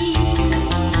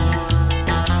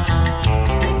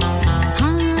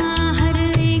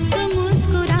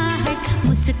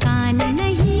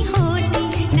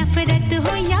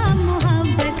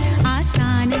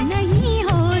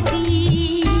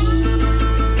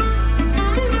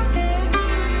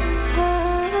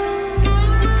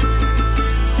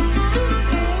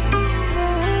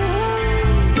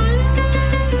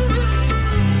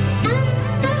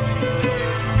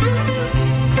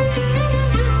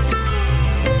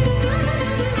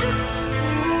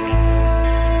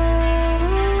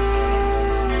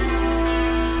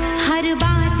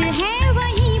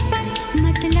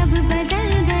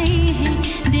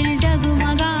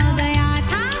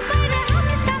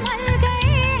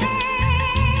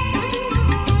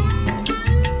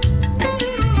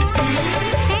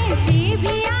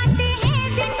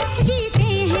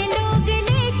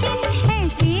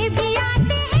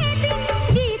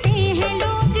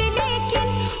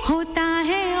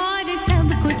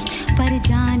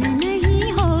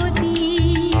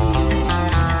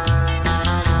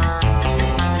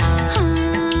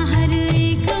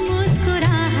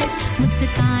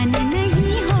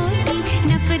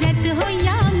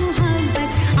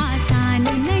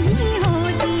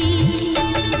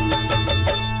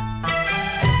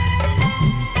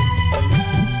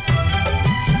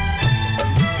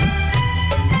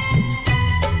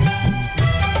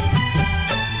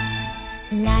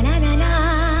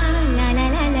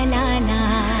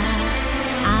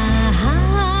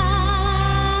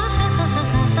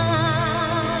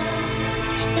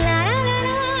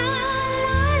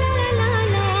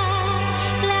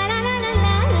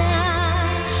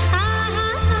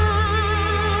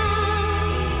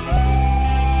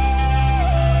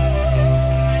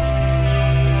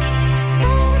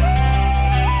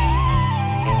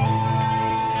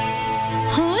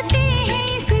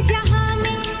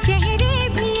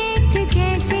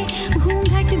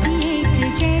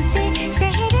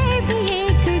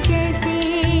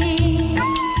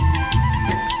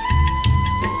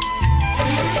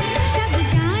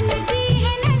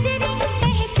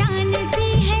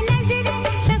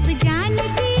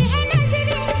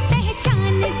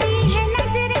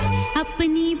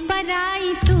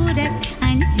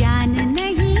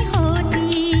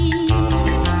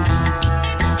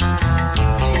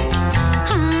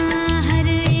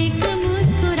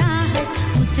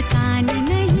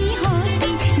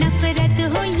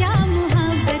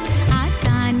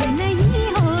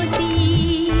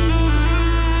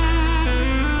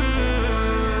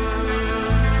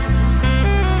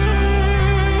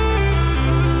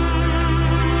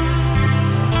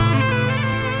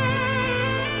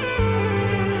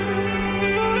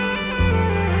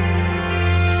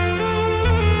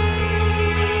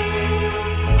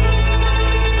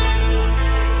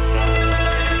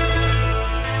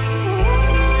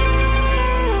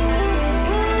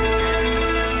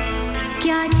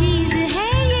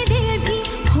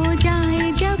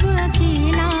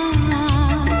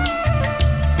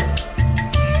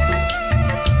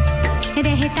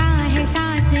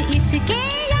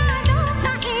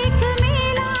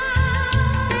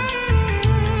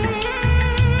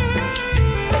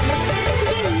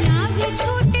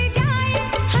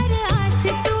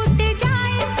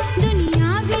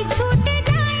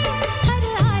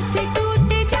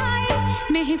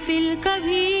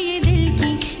कभी ये दिल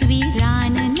की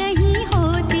वीरान नहीं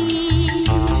होती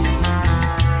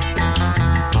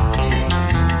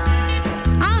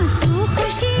आंसू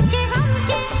खुशी के गम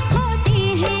के होते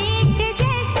हैं एक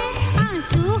जैसे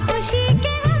आंसू खुशी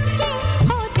के गम के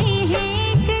होते हैं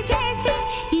एक जैसे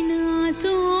इन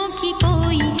आंसुओं की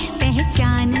कोई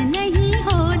पहचान नहीं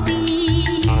होती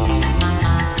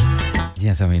जी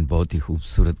हाँ सामीन बहुत ही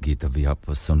खूबसूरत गीत अभी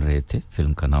आप सुन रहे थे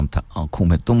फिल्म का नाम था आंखों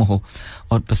में तुम हो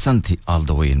और पसंद थी all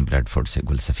the way in Bradford से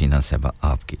गुलसफीना साहबा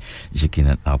आपकी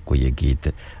यकीनन आपको ये गीत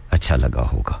अच्छा लगा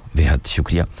होगा बेहद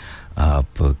शुक्रिया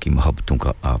आपकी मोहब्बतों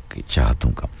का आपकी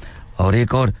चाहतों का और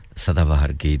एक और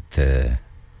सदाबहार गीत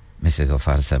मिसेस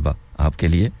गफार साहबा आपके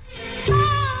लिए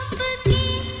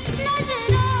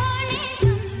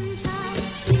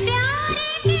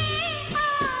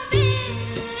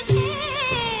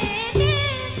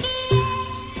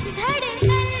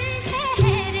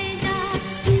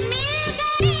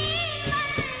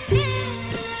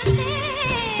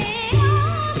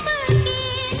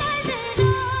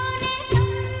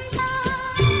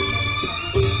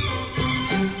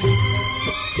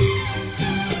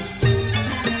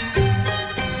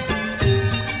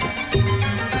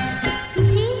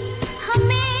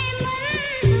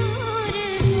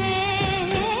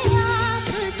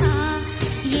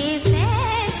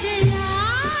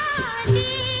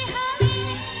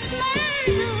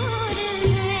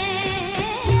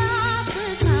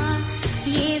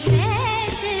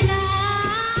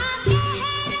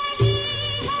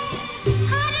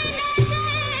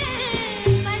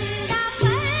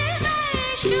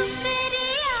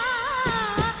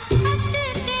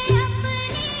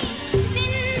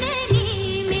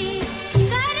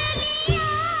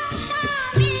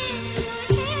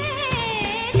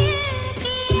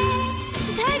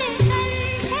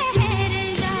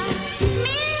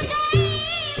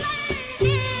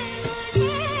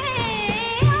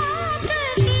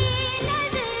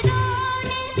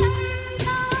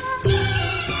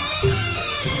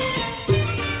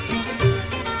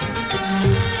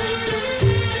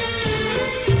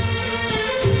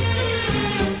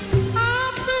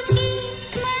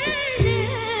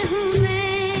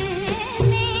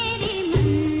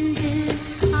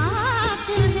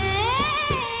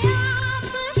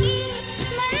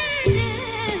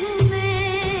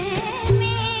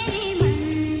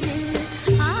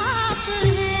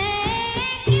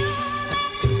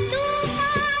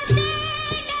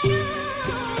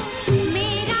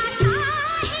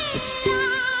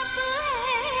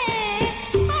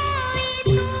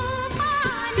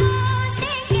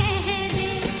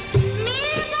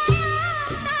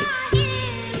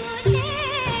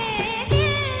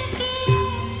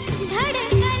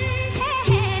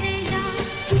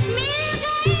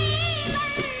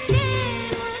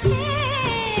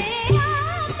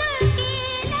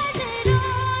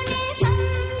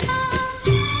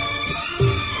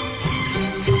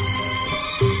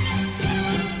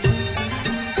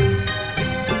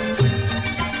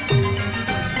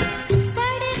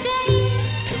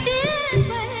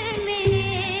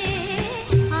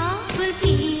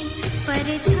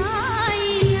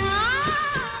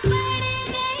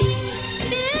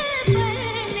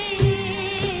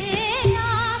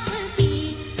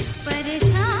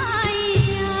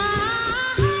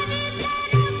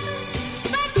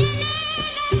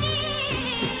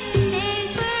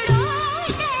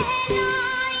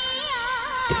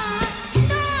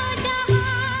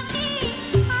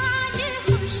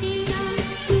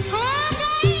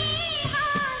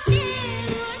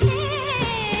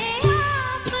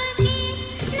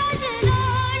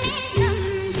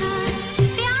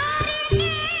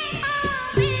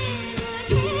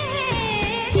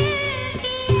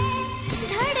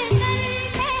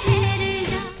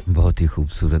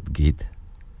खूबसूरत गीत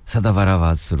सदाबहार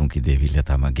आवाज सुरों की देवी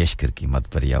लता मंगेशकर की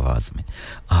मदपरी आवाज में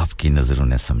आपकी नजरों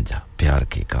ने समझा प्यार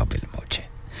के काबिल मुझे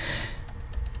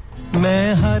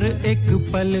मैं हर एक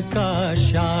पल का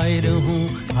शायर हूँ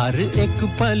हर एक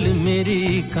पल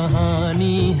मेरी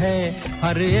कहानी है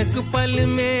हर एक पल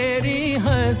मेरी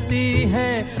हस्ती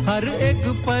है हर एक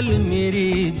पल मेरी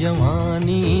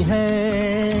जवानी है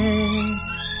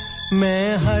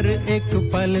मैं हर एक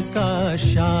पल का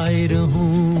शायर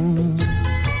हूँ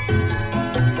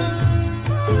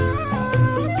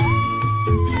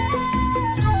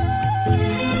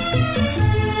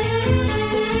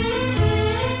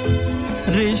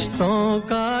रिश्तों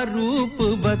का रूप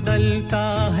बदलता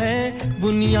है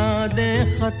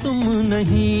बुनियादें खत्म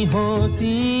नहीं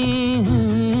होती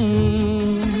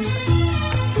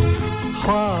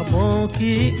ख्वाबों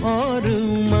की और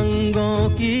उमंगों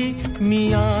की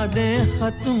मियादें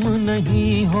खत्म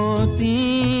नहीं होती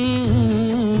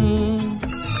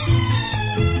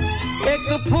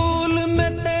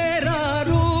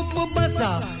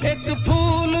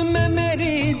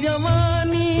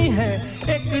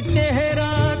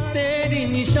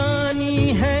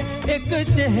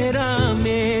चेहरा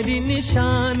मेरी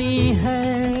निशानी है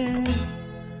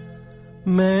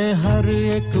मैं हर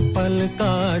एक पल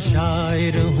का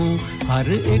शायर हूँ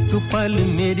हर एक पल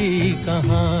मेरी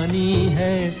कहानी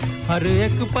है हर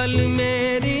एक पल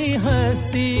मेरी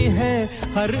हस्ती है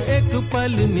हर एक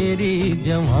पल मेरी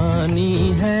जवानी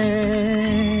है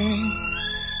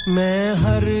मैं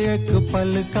हर एक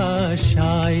पल का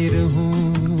शायर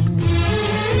हूँ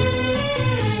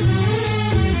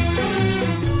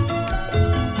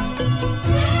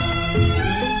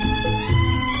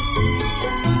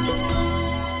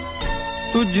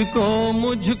तुझको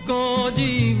मुझको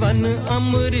जीवन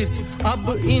अमृत अब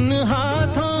इन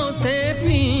हाथों से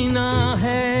पीना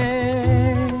है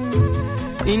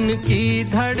इनकी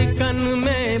धड़कन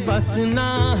में बसना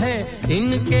है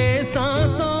इनके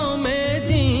सांसों में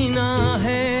जीना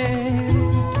है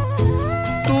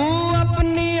तू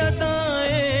अपनी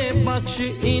अदाएं बख्श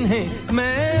इन्हें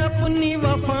मैं अपनी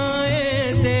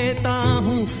वफाएं देता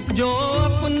हूँ जो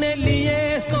अपने लिए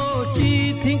सोची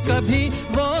थी कभी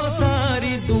वो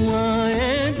सारी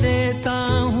दुआएं देता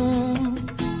हूँ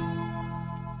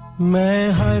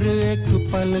मैं हर एक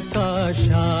पल का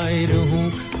शायर हूँ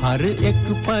हर एक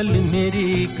पल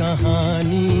मेरी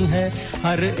कहानी है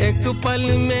हर एक पल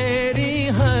मेरी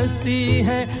हस्ती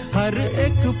है हर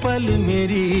एक पल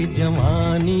मेरी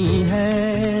जवानी है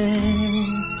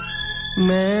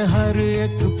मैं हर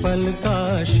एक पल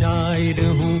का शायर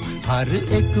हूँ हर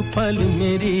एक पल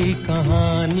मेरी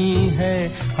कहानी है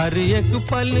हर एक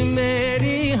पल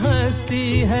मेरी हस्ती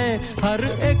है हर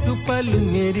एक पल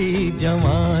मेरी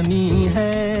जवानी है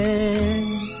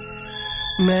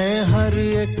मैं हर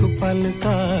एक पल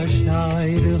का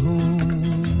शायर हूँ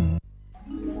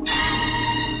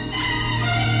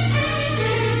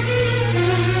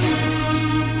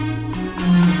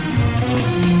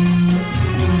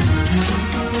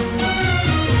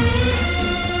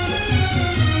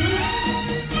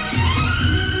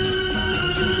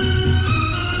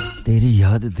तेरी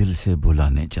याद दिल से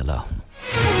बुलाने चला हूँ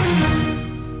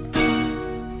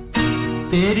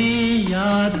तेरी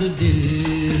याद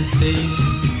दिल से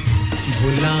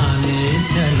भुलाने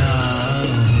चला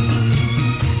हूँ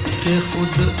कि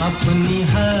खुद अपनी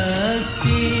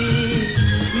हस्ती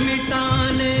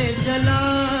मिटाने चला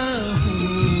हूँ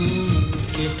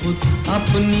कि खुद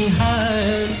अपनी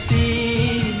हस्ती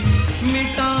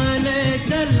मिटाने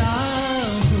चला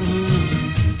हूँ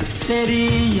तेरी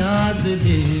याद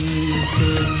दिल से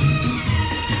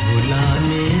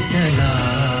भुलाने चला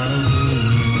हूँ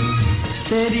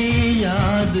तेरी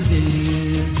याद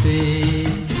दिल से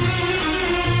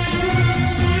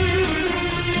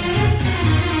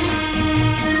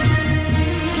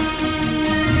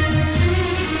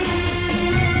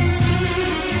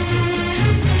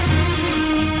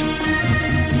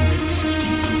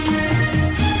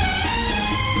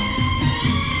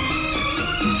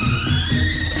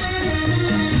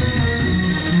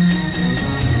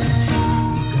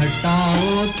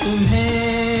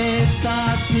तुम्हें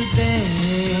साथ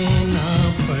देना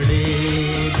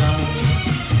पड़ेगा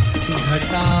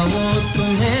घटाओ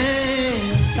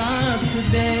तुम्हें साथ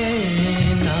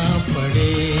देना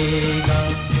पड़ेगा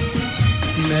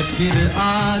मैं फिर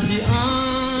आज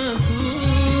आंसू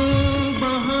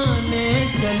बहाने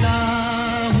चला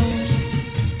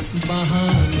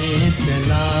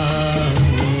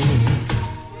हूँ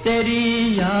तेरी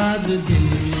याद दिल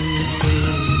से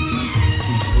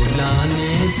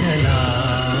भुलाने चला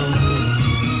हूँ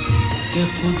कि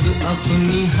खुद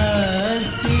अपनी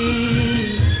हस्ती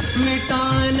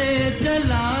मिटाने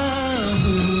चला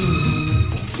हूँ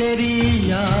तेरी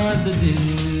याद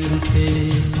दिल से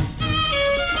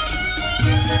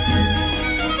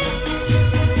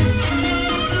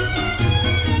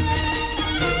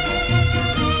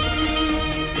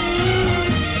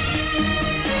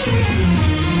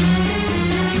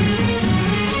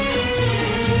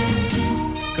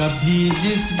कभी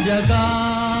जिस जगह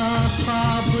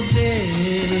ख्वाब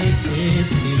देखे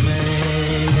थी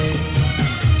मैंने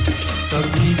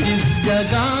कभी जिस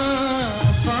जगह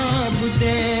ख्वाब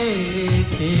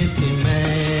देखे थी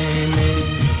मैंने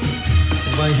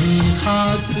वही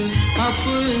खाक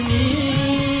अपनी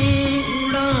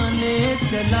उड़ाने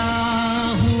चला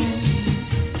हूँ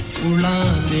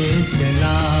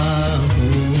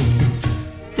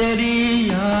तेरी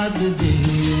याद दिल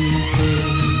से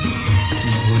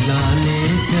भुलाने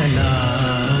चला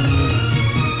हूँ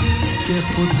कि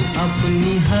खुद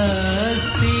अपनी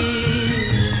हस्ती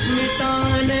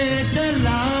मिटाने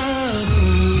चला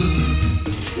हूँ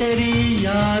तेरी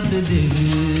याद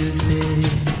दिल से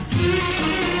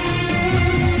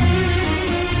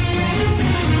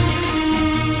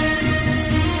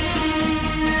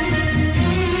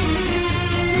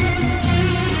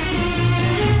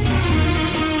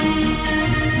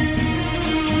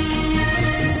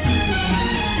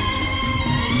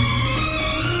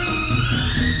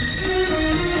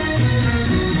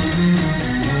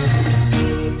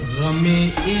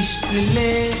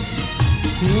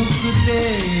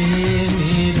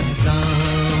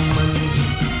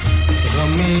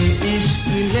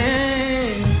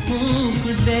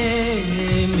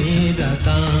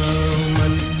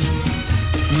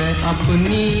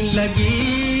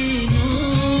लगी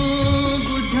यूं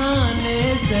बुझाने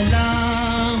चला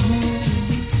हूँ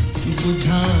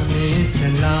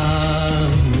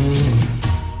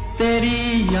तेरी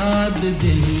याद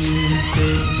दिल से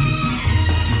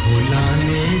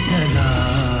बुलाने चला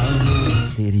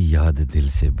हूँ तेरी याद दिल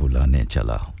से बुलाने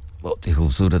चला हूँ बहुत ही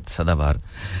खूबसूरत सदाबहार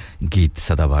गीत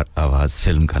सदाबहार आवाज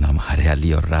फिल्म का नाम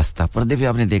हरियाली और रास्ता पर्दे पे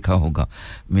आपने देखा होगा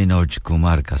मनोज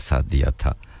कुमार का साथ दिया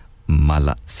था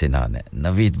माला सिन्हा ने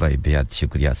नवीद भाई बेहद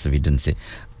शुक्रिया स्वीडन से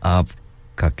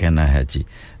आपका कहना है जी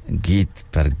गीत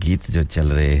पर गीत जो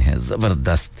चल रहे हैं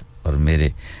जबरदस्त और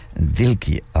मेरे दिल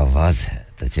की आवाज है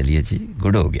तो चलिए जी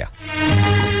गुड हो गया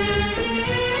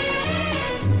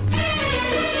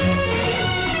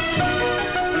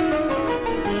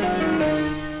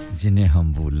जिन्हें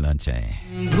हम भूलना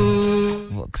चाहें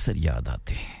वो अक्सर याद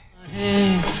आते हैं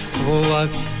वो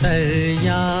अक्सर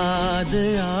याद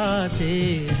आते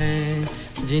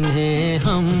हैं जिन्हें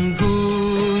हम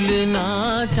भूलना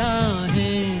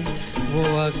चाहें वो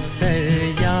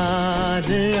अक्सर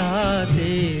याद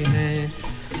आते हैं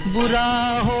बुरा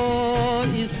हो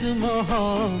इस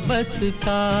मोहब्बत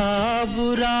का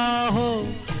बुरा हो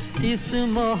इस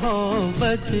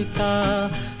मोहब्बत का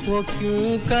वो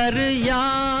क्यों कर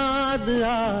याद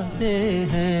आते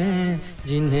हैं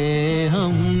जिन्हें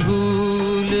हम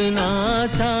भूलना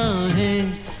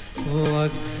चाहें वो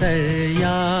अक्सर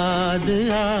याद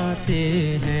आते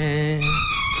हैं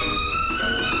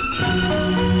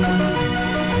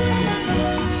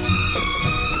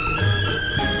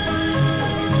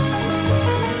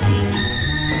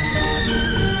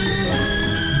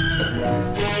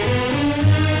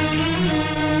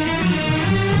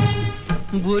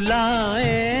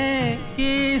बुलाए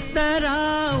किस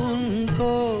तरह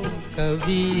उनको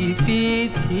कभी पी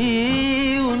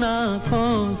थी उन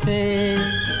आँखों से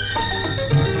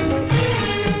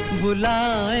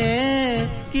बुलाए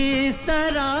किस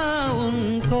तरह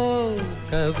उनको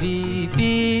कभी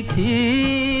पी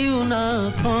थी उन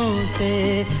आँखों से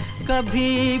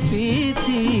कभी पी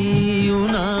थी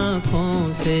उन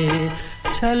आँखों से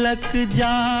छलक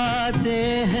जाते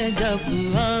हैं जब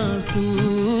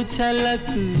आंसू छलक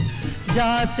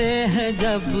जाते हैं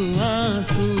जब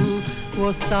आंसू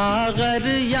वो सागर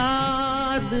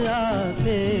याद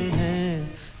आते हैं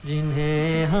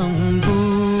जिन्हें हम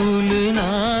भूलना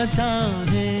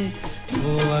चाहें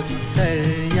वो अक्सर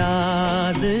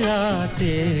याद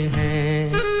आते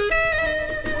हैं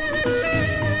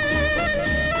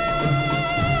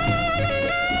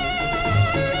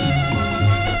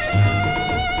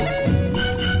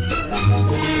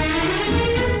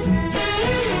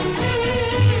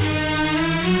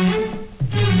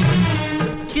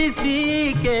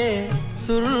किसी के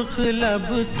सुर्ख लब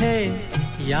थे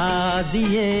याद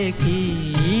ये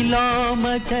की लो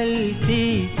मचलती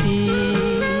थी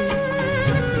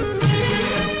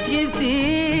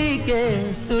किसी के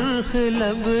सुर्ख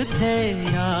लब थे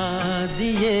याद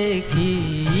ये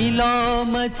की लो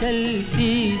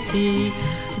मचलती थी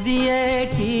दिए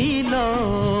की लो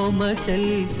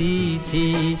मचलती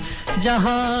थी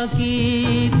जहाँ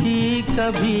की थी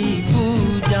कभी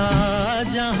पूजा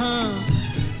जहाँ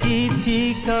की थी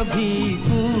कभी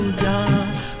पूजा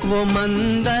वो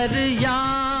मंदिर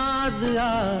याद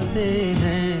आते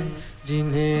हैं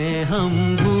जिन्हें हम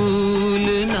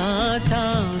भूलना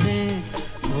चाहें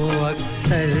वो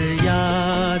अक्सर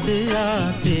याद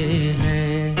आते हैं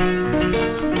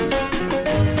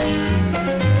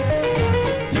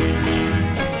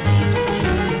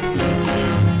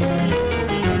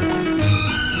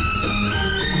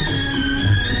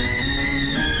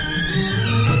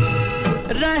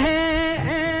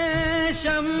रहे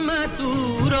शम्मा तू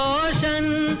रोशन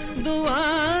दुआ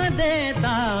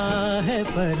देता है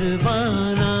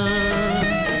परवाना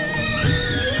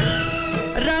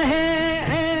रहे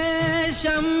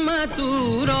शम्मा तू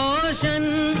रोशन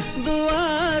दुआ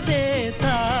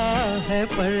देता है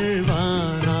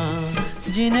परवाना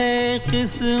जिन्हें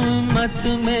किस्मत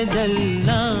में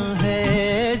जलना है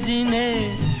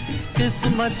जिन्हें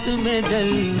किस्मत में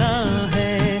जलना है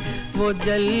वो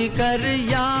जल कर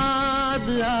याद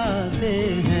आते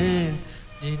हैं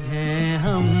जिन्हें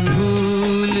हम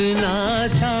भूलना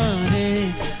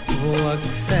चाहें वो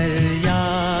अक्सर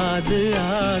याद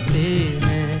आते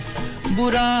हैं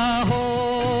बुरा हो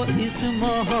इस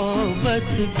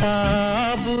मोहब्बत का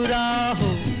बुरा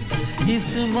हो इस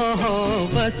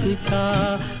मोहब्बत का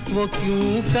वो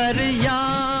क्यों कर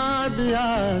याद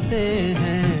आते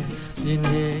हैं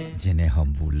जिन्हें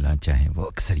हम भूलना चाहें वो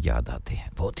अक्सर याद आते हैं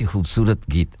बहुत ही खूबसूरत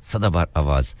गीत सदाबहार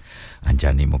आवाज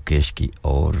अंजानी मुकेश की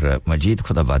और मजीद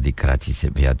खुदाबादी कराची से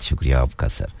बेहद शुक्रिया आपका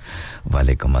सर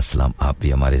वालेकुम अस्सलाम आप भी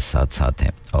हमारे साथ साथ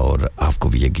हैं और आपको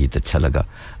भी ये गीत अच्छा लगा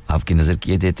आपकी नज़र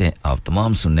किए देते हैं आप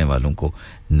तमाम सुनने वालों को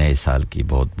नए साल की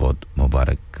बहुत-बहुत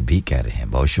मुबारक भी कह रहे हैं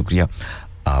बहुत शुक्रिया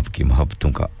आपकी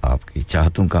मोहब्बतों का आपकी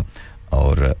चाहतों का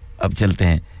और अब चलते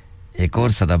हैं एक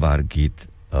और सदाबहार गीत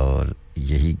और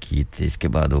यही गीत इसके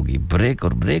बाद होगी ब्रेक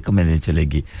और ब्रेक में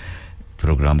चलेगी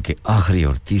प्रोग्राम के आखिरी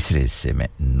और तीसरे हिस्से में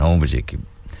 9 बजे की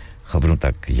खबरों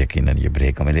तक यकीनन ये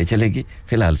ब्रेक हमें ले चलेगी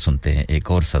फिलहाल सुनते हैं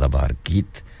एक और सदाबहार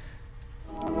गीत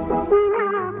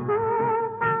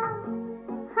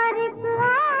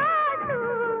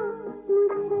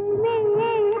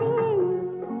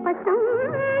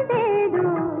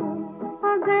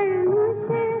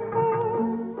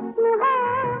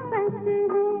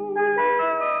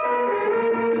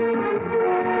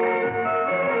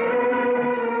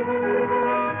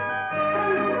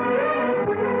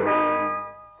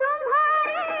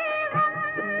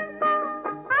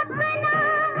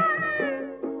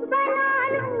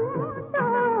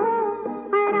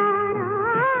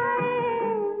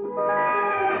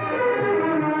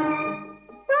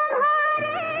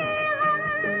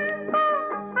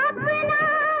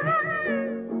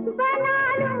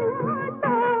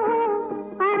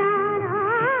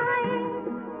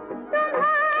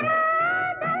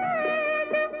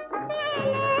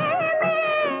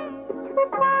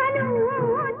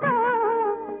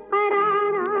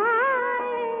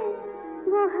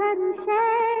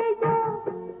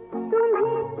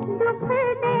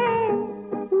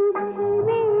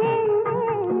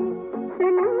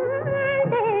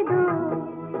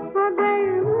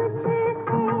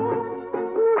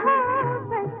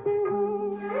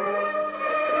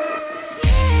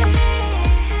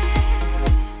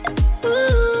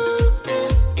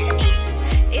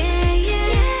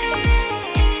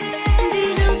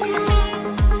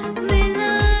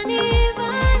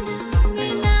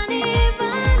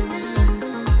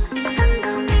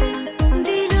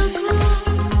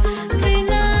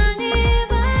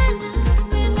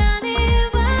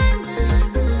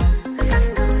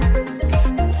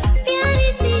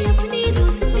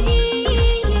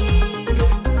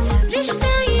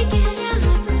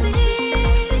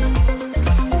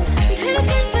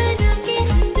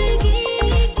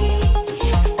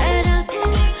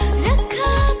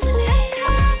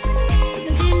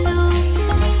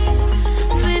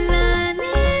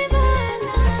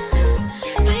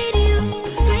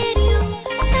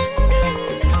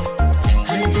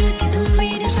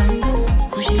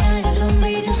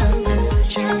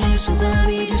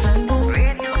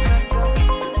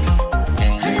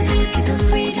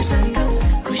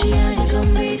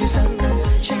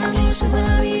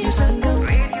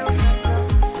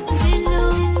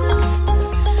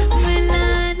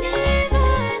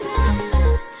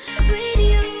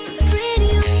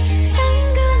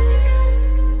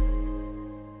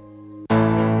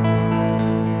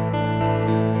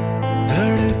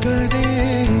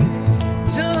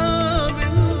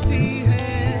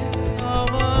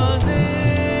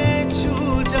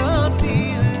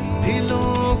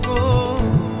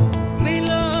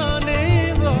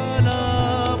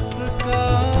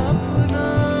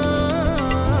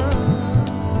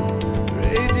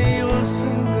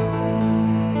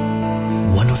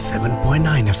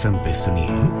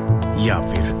सुनिए या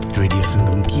फिर रेडियो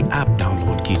संगम की ऐप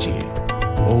डाउनलोड कीजिए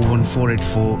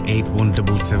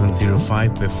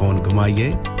 01484817705 पे फोन घुमाइए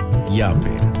या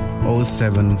फिर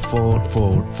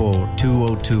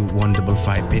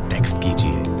 07444202155 पे टेक्स्ट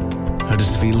कीजिए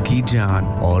हडर्सफील्ड की जान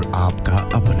और आपका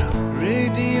अपना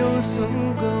radio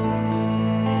Sangam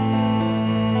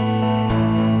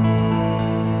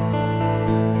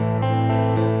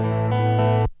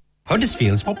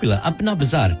Huddersfield's popular Apna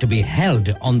Bazaar to be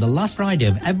held on the last Friday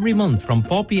of every month from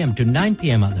 4 p.m. to 9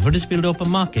 p.m. at the Huddersfield Open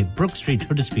Market, Brook Street,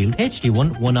 Huddersfield,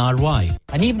 HD1 1RY.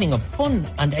 An evening of fun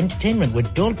and entertainment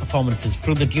with dole performances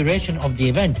through the duration of the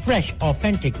event. Fresh,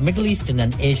 authentic Middle Eastern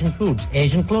and Asian foods,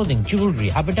 Asian clothing, jewellery,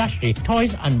 haberdashery,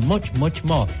 toys and much, much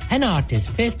more. Henna artists,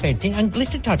 face painting and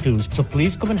glitter tattoos. So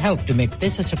please come and help to make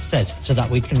this a success so that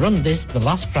we can run this the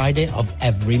last Friday of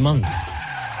every month.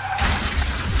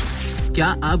 क्या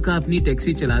आपका अपनी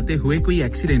taxi चलाते हुए कोई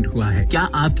accident हुआ है क्या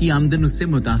आपकी आमदन उससे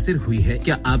मुतासिर हुई है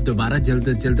क्या आप दोबारा जल्द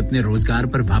से जल्द अपने रोजगार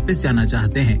पर वापस जाना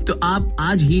चाहते हैं तो आप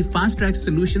आज ही फास्ट ट्रैक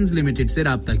सॉल्यूशंस लिमिटेड से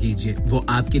राब्ता कीजिए वो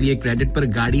आपके लिए क्रेडिट पर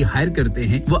गाड़ी हायर करते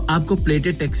हैं वो आपको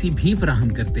प्लेटेड टैक्सी भी फराहम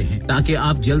करते हैं ताकि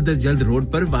आप जल्द से जल्द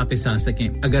रोड पर वापस आ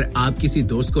सकें अगर आप किसी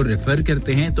दोस्त को रेफर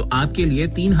करते हैं तो आपके लिए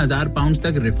 3000 पाउंड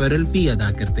तक रेफरल फी अदा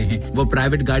करते हैं वो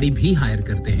प्राइवेट गाड़ी भी हायर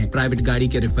करते हैं प्राइवेट गाड़ी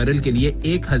के रेफरल के लिए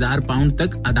 1000 पाउंड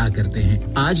तक अदा करते हैं चाहते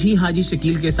हैं आज ही हाजी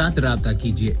शकील के साथ राब्ता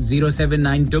कीजिए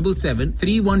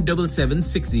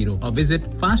 07977317760 और visit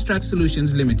fast track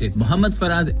solutions limited Mohammad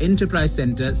Faraz enterprise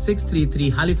centre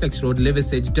 633 Halifax road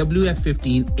Liversedge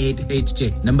WF15 8HJ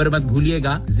number मत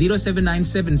भूलिएगा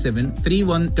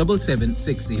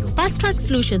 07977317760 Fast Track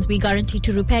Solutions, we guarantee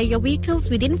to repair your vehicles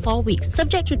within 4 weeks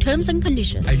subject to terms and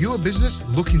conditions. Are you a business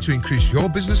looking to increase your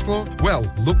business flow? Well,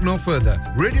 look no further.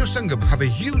 Radio Sangam have a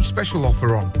huge special offer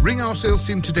on. Ring our sales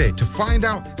team today to find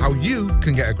out how you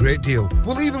can get a great deal.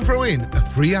 We'll even throw in a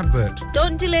free advert.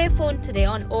 Don't delay, phone today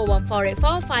on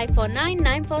 01484 549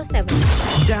 947.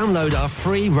 Download our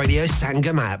free Radio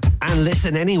Sangam app and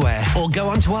listen anywhere or go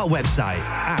onto our website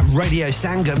at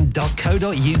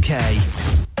radiosangam.co.uk.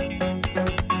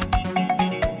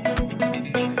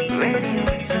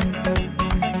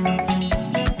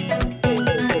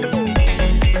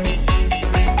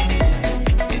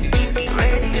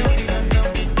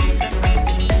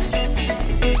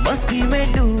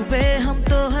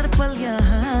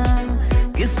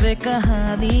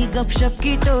 कहानी गपशप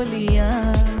की टोलियां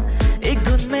एक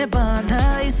धुन में बांधा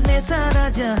इसने सारा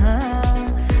जहां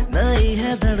नई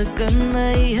है धड़कन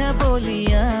नई है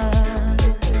बोलियां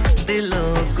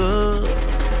दिलों को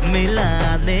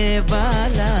मिलाने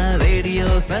वाला रेडियो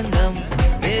संगम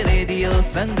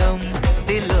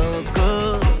दिलों को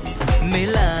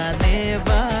मिलाने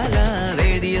वाला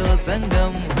रेडियो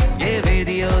संगम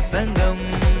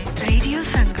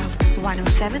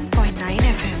 107.9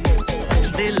 FM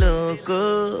दिलों को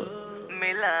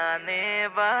मिलाने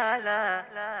वाला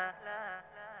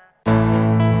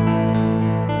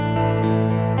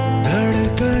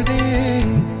धड़कने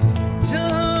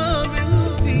जहाँ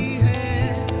मिलती है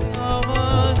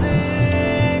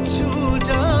आवाजें छू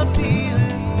जाती है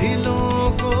दिलों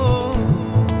को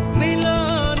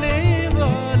मिलाने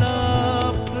वाला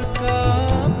आपका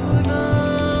अपना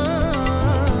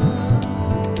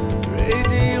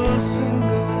radio Sangam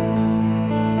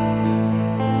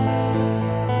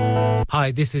Hi,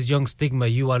 this is Young Stigma.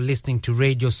 You are listening to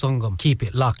Radio Sangam. Keep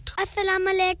it locked. Assalamu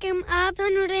alaikum. आप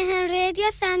सुन रहे हैं रेडियो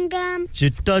संगम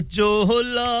चिट्टा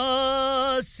चोला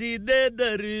सीधे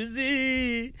दर्जी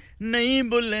नहीं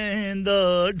बुलेंदा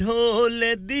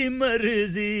ढोले दी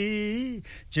मर्जी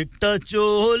चिट्टा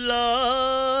चोला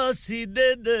सीधे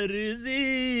दर्जी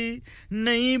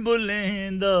नहीं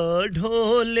बुलेंदा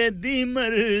ढोले दी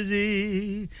मर्जी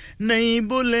नहीं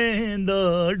बुलेंदा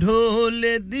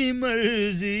ढोले दी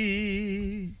मर्जी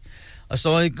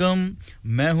अस्सलाम वालेकुम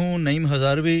मैं हूं नईम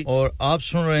हजारवी और आप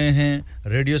सुन रहे हैं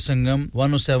रेडियो संगम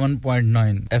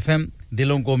 107.9 FM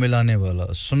दिलों को मिलाने वाला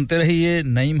सुनते रहिए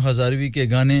नईम हजारवी के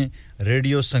गाने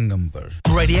रेडियो संगम पर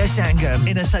Radio Sangam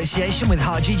in association with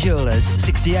Haji Jewellers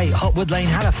 68 Hotwood Lane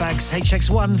Halifax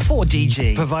HX1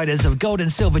 4DG providers of gold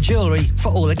and silver jewellery for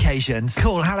all occasions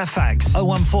call Halifax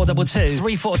 01422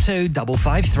 342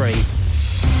 553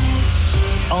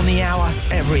 On the hour,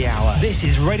 every hour. This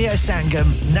is Radio Sangam,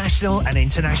 national and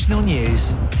international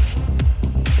news.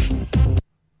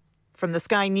 From the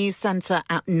Sky News Centre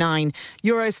at 9.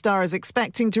 Eurostar is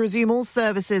expecting to resume all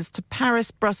services to Paris,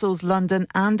 Brussels, London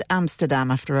and Amsterdam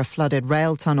after a flooded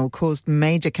rail tunnel caused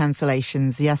major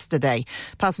cancellations yesterday.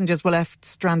 Passengers were left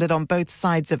stranded on both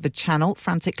sides of the channel,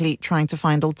 frantically trying to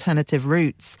find alternative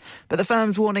routes. But the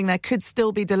firm's warning there could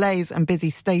still be delays and busy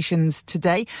stations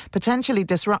today, potentially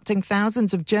disrupting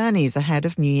thousands of journeys ahead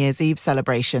of New Year's Eve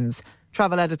celebrations.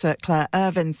 Travel editor Claire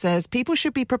Irvin says people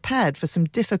should be prepared for some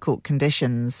difficult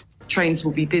conditions. Trains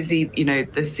will be busy, you know,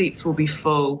 the seats will be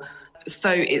full. So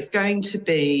it's going to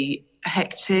be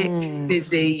hectic,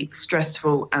 busy,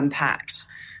 stressful and packed.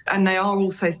 And they are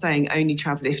also saying only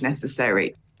travel if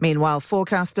necessary. Meanwhile,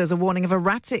 forecasters are warning of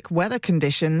erratic weather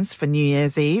conditions for New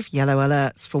Year's Eve. Yellow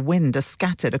alerts for wind are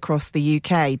scattered across the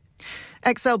UK.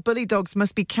 XL bully dogs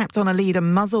must be kept on a lead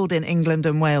and muzzled in England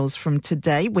and Wales from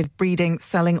today, with breeding,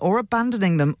 selling or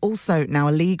abandoning them also now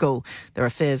illegal. There are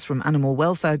fears from animal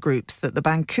welfare groups that the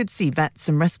ban could see vets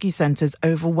and rescue centres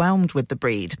overwhelmed with the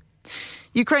breed.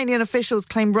 Ukrainian officials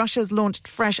claim Russia's launched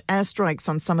fresh airstrikes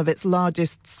on some of its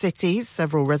largest cities.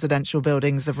 Several residential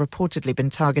buildings have reportedly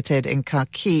been targeted in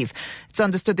Kharkiv. It's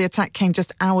understood the attack came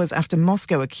just hours after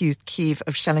Moscow accused Kyiv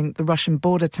of shelling the Russian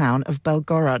border town of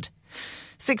Belgorod.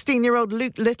 16-year-old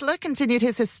Luke Littler continued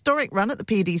his historic run at the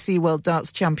PDC World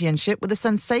Darts Championship with a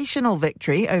sensational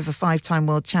victory over five-time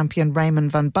world champion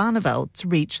Raymond van Barneveld to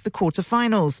reach the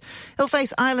quarter-finals. He'll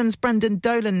face Ireland's Brendan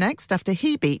Dolan next after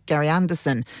he beat Gary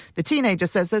Anderson. The teenager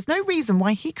says there's no reason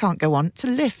why he can't go on to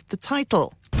lift the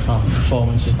title.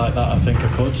 Performances like that, I think I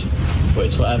could, but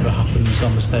it's whatever happens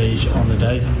on the stage on the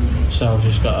day. So I've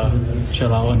just got to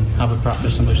chill out and have a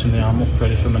practice and loosen the arm up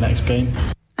ready for my next game.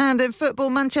 And in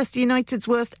football, Manchester United's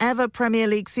worst ever Premier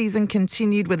League season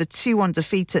continued with a 2-1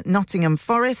 defeat at Nottingham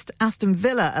Forest. Aston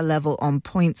Villa are level on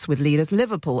points with leaders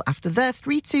Liverpool after their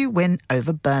 3-2 win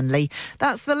over Burnley.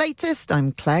 That's the latest.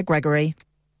 I'm Claire Gregory.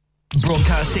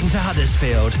 Broadcasting to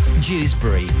Huddersfield,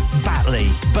 Dewsbury, Batley,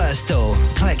 Birstall,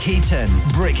 Cleckheaton,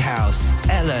 Brickhouse,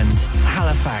 Elland,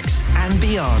 Halifax and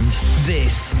beyond.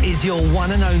 This is your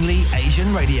one and only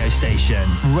Asian radio station.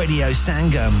 Radio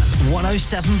Sangam,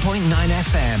 107.9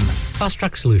 FM. Fast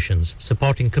Track Solutions,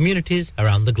 supporting communities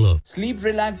around the globe. Sleep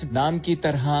Relax नाम की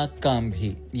तरह काम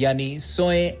भी, यानी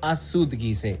सोए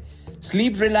आसूदगी से.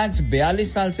 Sleep relax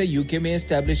 42 साल से यूके में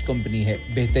एस्टैब्लिश कंपनी है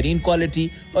बेहतरीन क्वालिटी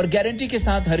और गारंटी के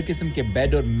साथ हर किस्म के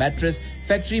बेड और मैट्रेस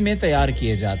फैक्ट्री में तैयार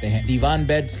किए जाते हैं दीवान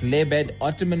bed slay bed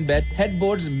Ottoman bed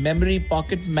headboards memory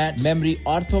pocket mat memory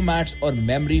ortho mats और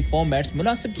मेमोरी फोम मैट्स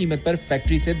मुनासिब कीमत पर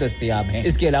फैक्ट्री से दस्तयाब हैं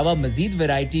इसके अलावा मजीद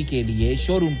वैरायटी के लिए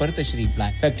शोरूम पर तशरीफ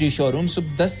लाएं फैक्ट्री शोरूम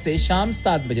सुबह 10 से शाम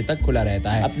 7 बजे तक खुला रहता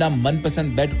है अपना मनपसंद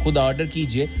बेड खुद ऑर्डर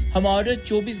कीजिए हम ऑर्डर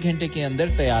 24 घंटे के अंदर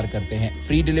तैयार करते हैं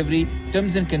free delivery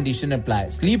terms and condition apply.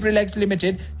 Sleep Relax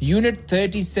Limited, Unit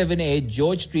 37A,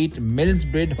 George Street,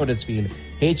 Millsbridge, Huddersfield,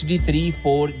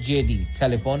 HD34JD.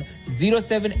 Telephone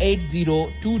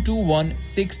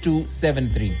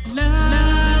 0780-221-6273.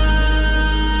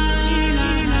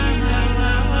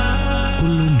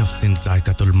 Kullu नफ्सिन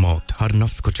जायकातुल मौत हर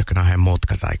नफ्स को चखना है मौत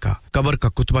का जायका कब्र का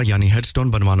कुतबा यानी हेडस्टोन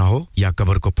बनवाना हो या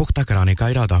कब्र को पुख्ता कराने का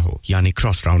इरादा हो यानी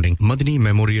cross rounding Madani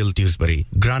memorial Dewsbury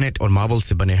granite और मार्बल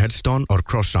से बने हेडस्टोन और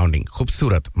क्रॉस राउंडिंग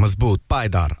खूबसूरत मजबूत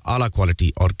पायदार आला क्वालिटी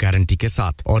और गारंटी के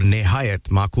साथ और निहायत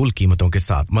माकूल कीमतों के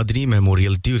साथ मदनी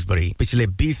मेमोरियल ड्यूसबरी पिछले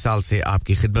 20 साल से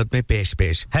आपकी खिदमत में पेश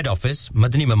head office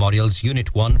Madani memorials unit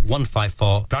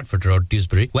 1154 Bradford road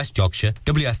Dewsbury West Yorkshire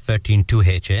WF13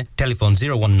 2HA telephone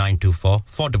 01924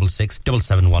 466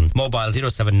 771 mobile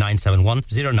 07971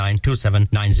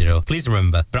 092790 please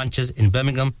remember branches in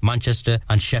Birmingham Manchester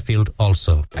and Sheffield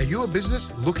also Are you a business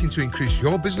looking to increase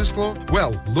your business flow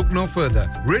well look no further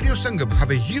Radio Sangam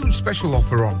have a huge special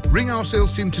offer on ring our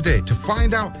sales team today to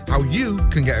find out how you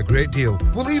can get a great deal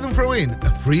we'll even throw in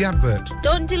a free advert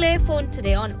Don't delay phone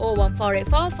today on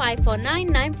 01484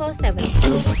 549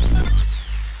 947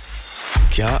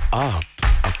 क्या आप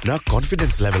अपना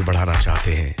confidence level बढ़ाना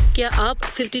चाहते हैं क्या आप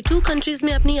 52 countries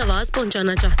में अपनी आवाज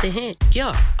पहुंचाना चाहते हैं क्या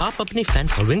आप अपनी फैन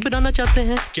फॉलोइंग बनाना चाहते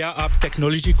हैं क्या आप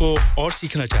टेक्नोलॉजी को और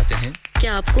सीखना चाहते हैं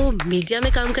क्या आपको मीडिया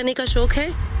में काम करने का शौक है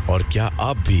और क्या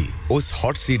आप भी उस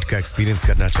हॉट सीट का एक्सपीरियंस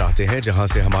करना चाहते हैं जहां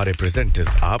से हमारे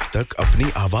प्रेजेंटर्स आप तक अपनी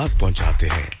आवाज पहुंचाते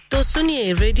हैं तो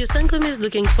सुनिए radio Sangam is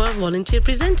looking for volunteer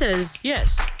presenters yes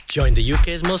join the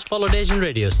UK's most followed Asian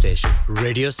radio station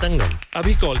Radio Sangam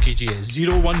अभी कॉल कीजिए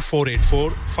 01484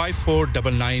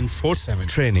 549947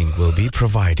 training will be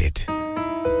provided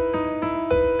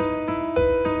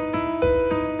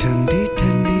ठंडी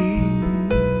ठंडी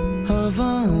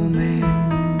हवाओं में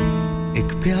एक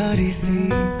प्यारी सी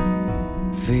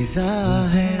फिजा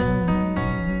है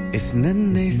इस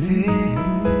नन्हे से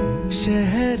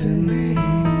शहर में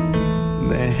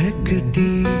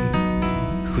महकती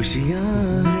खुशियां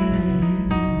हैं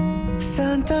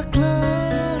Santa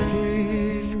Claus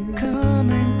is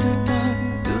coming to town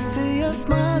to see a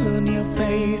smile on your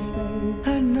face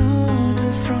I know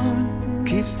the front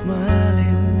keeps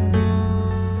smiling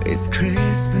It's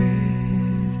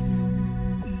Christmas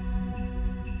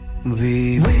We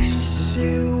wish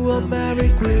you a Merry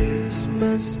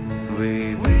Christmas We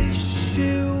wish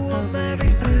you a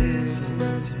Merry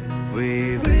Christmas We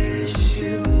wish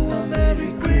you a Merry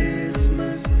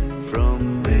Christmas from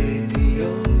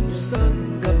Radio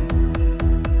Sangam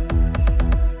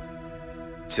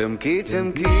चमकी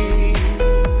चमकी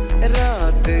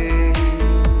रातें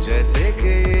जैसे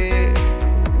कि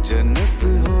जन्नत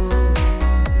हो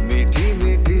मीठी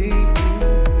मीठी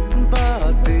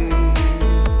बातें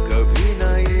कभी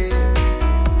ना ये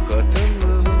खत्म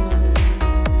हो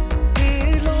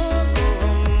दिलों को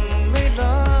हम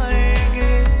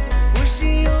मिलाएंगे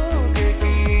खुशियों के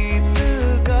गीत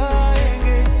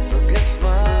गाएंगे So get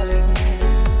smiling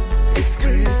It's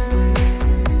Christmas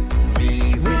We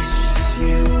wish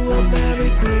you a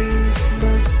Merry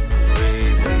Christmas We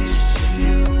wish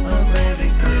you a Merry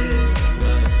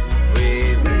Christmas We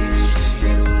wish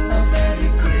you a Merry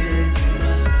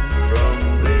Christmas from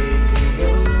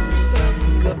Radio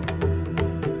Sangam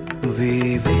We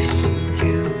wish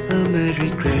you a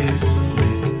Merry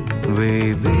Christmas We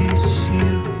wish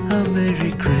you a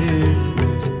Merry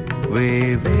Christmas We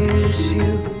wish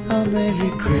you a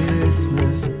Merry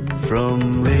Christmas from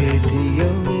Radio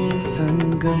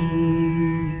Sangam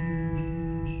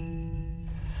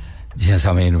Yes,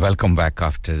 I mean, welcome back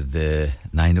after the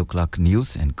 9 o'clock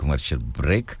news and commercial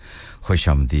break.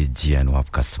 खुशामदीद जी आनो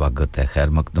आपका स्वागत है खैर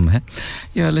मकदम है.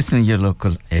 You are listening your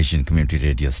local Asian community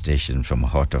radio station from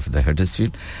heart of the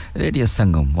Huddersfield, Radio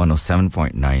Sangam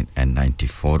 107.9 and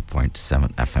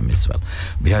 94.7 FM as well.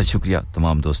 बेहद शुक्रिया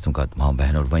तमाम दोस्तों का, तमाम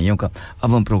बहन और भाइयों का.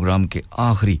 अब हम प्रोग्राम के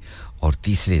आखिरी और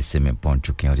तीसरे हिस्से में पहुंच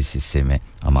चुके हैं और इस हिस्से में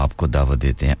हम आपको दावत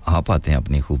देते हैं. आप आते हैं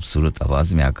अपनी खूबसूरत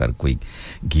आवाज में आकर कोई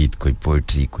गीत, कोई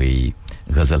पोएट्री, कोई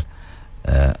गजल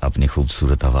अपनी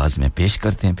खूबसूरत आवाज में पेश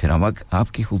करते हैं. फिर हम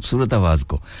आपकी खूबसूरत आवाज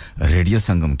को रेडियो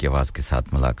संगम की आवाज के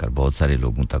साथ मिलाकर बहुत सारे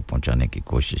लोगों तक पहुंचाने की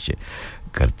कोशिश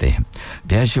करते हैं.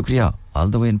 बहुत शुक्रिया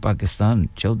all the way in Pakistan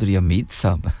Chaudhry Amid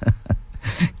साहब.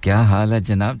 क्या हाल है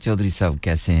जनाब चौधरी साहब,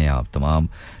 कैसे हैं आप? तमाम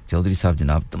चौधरी साहब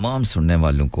जनाब तमाम सुनने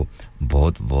वालों को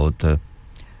बहुत बहुत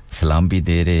सलाम भी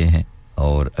दे रहे हैं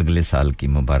और अगले साल की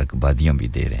मुबारकबादियां भी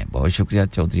दे रहे हैं. बहुत शुक्रिया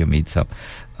चौधरी अमीद साहब,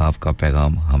 आपका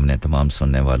पैगाम हमने तमाम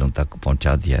सुनने वालों तक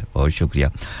पहुंचा दिया है. बहुत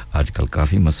शुक्रिया. आजकल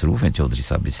काफ़ी मसरूफ़ हैं चौधरी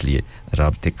साहब, इसलिए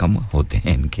राब्ते कम होते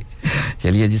हैं इनके.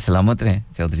 चलिए जी, सलामत रहें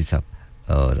चौधरी साहब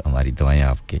और हमारी दुआएं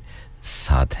आपके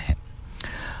साथ हैं.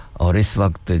 और इस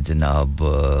वक्त जनाब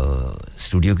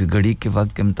स्टूडियो की घड़ी के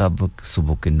वक्त के मुताबिक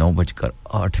सुबह के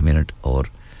 9:08 और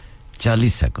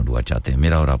 40 सेकंड हुआ चाहते हैं.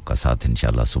 मेरा और आपका साथ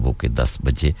इंशाल्लाह सुबह के 10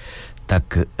 बजे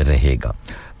तक रहेगा.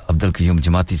 अब्दुल कयूम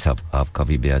जमाती साहब, आपका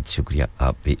भी बेहद शुक्रिया,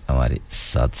 आप भी हमारे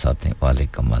साथ हैं.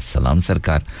 वालेकुम अस्सलाम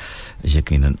सरकार.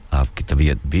 यकीनन आपकी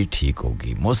तबीयत भी ठीक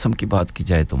होगी. मौसम की बात की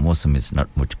जाए तो मौसम is not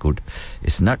much good.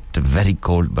 It's not very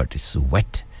cold but its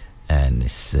weight and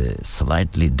it's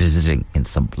slightly drizzling in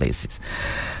some places.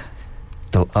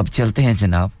 तो अब चलते हैं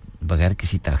जनाब बगैर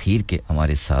किसी ताखीर के.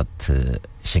 हमारे साथ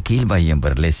शकील भाई हैं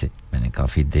बरले से. मैंने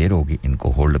काफ़ी देर होगी इनको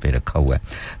होल्ड पे रखा हुआ है,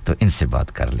 तो इनसे बात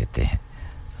कर लेते हैं.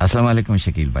 अस्सलाम वालेकुम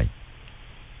शकील भाई.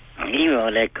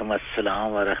 वालेकुम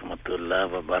अस्सलाम व रहमतुल्लाह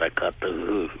व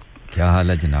बरकातहू. क्या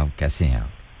हाल है जनाब, कैसे हैं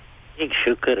आप? ठीक,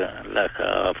 शुक्र अल्लाह का,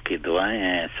 आपकी दुआएं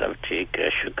हैं, सब ठीक है,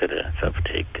 शुक्र है, सब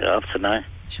ठीक है. आप सुनाएं.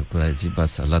 शुक्र है जी,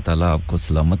 बस अल्लाह ताला आपको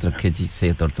सलामत रखे जी,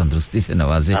 सेहत और तंदुरुस्ती से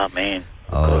नवाजे. आमीन.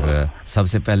 और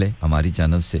सबसे पहले हमारी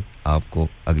जानब से आपको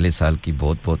अगले साल की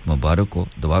बहुत-बहुत मुबारक हो.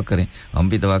 दुआ करें, हम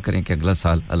भी दुआ करें कि अगला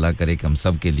साल अल्लाह करे कि हम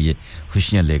सब के लिए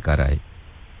खुशियां लेकर आए.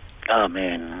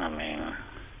 आमीन आमीन.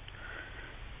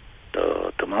 तो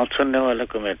तमाम सुनने वालों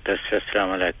को मेरी तरफ से अस्सलाम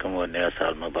वालेकुम और नया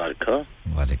साल मुबारक हो.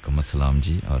 वालेकुम अस्सलाम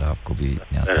जी, और आपको भी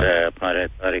नया साल. हमारे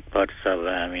तारिक भट्ट साहब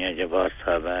हैं, मियां जब्बार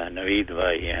साहब हैं, नवीद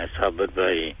भाई हैं, साबिर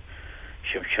भाई,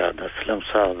 शमशाद असलम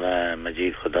साहब हैं,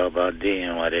 मजीद खुदाबादी हैं,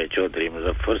 हमारे चौधरी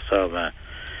मुजफ्फर साहब हैं,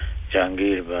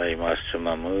 जहांगीर भाई, मास्टर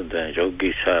महमूद हैं,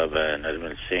 जोगी साहब हैं,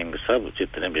 नरमिल सिंह, सब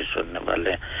जितने भी सुनने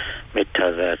वाले, मिठा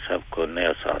जहर, सबको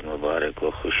नया साल मुबारक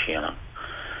हो, खुशियाँ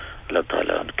अल्लाह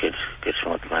ताला उनकी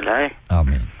किस्मत में लाए.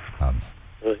 आमीन आमीन.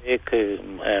 तो एक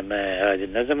मैं आज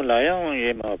नज़म लाया हूँ,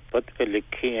 ये मोहब्बत पे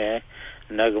लिखी है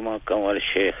नगमा कंवर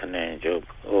शेख ने, जो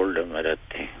ओल्ड में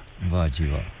रहते हैं. वाह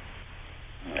जी वाह.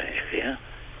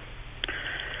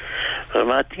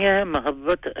 फरमाती हैं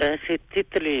मोहब्बत ऐसी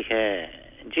तितली है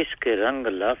जिसके रंग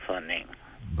लाफाने.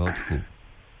 बहुत खूब.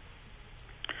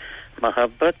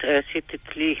 मोहब्बत ऐसी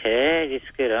तितली है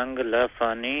जिसके रंग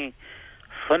लाफानी,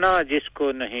 फना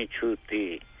जिसको नहीं छूती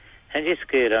है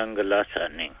जिसके रंग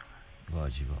लासानी. वाह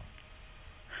जी वाह.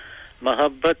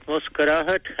 मोहब्बत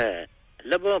मुस्कुराहट है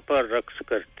लबों पर रक्स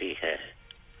करती है,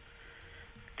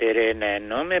 तेरे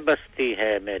नैनों में बसती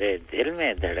है मेरे दिल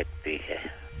में धड़कती है.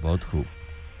 बहुत खूब.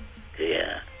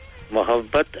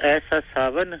 मोहब्बत ऐसा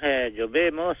सावन है जो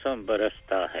बेमौसम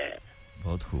बरसता है.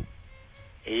 बहुत खूब.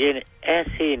 ये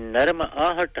ऐसी नरम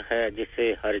आहट है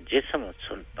जिसे हर जिस्म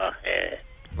सुनता है.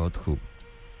 बहुत खूब.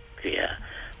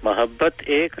 मोहब्बत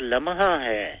एक लम्हा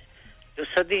है जो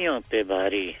सदियों पे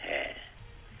भारी है,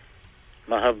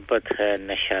 मोहब्बत है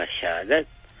नशा शादत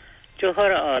जो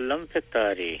हर आलम पे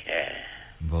तारी है.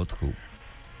 बहुत खूब.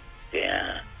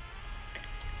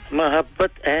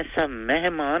 मोहब्बत ऐसा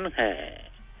मेहमान है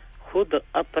खुद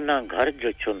अपना घर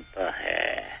जो चुनता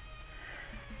है,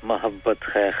 मोहब्बत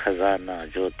है खजाना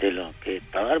जो दिलों के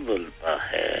तार बुलता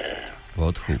है.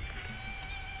 बहुत खूब.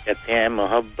 कहते हैं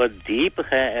मोहब्बत दीप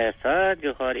है ऐसा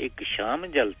जो हर एक शाम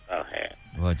जलता है.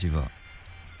 वाह जी वाह.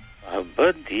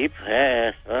 मोहब्बत दीप है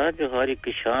ऐसा जो हर एक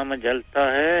शाम जलता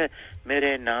है,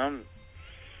 मेरे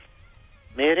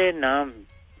नाम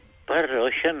पर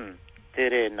रोशन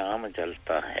तेरे नाम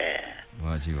जलता है.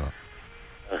 वाह जी वाह.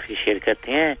 शेर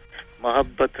कहते हैं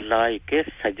मोहब्बत लाई के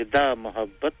सजदा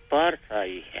मोहब्बत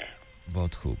पारसाई है.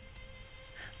 बहुत खूब.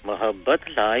 मोहब्बत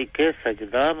लाई के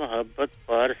सजदा मोहब्बत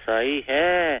पारसाई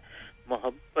है,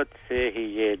 मोहब्बत से ही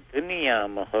ये दुनिया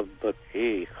मोहब्बत ही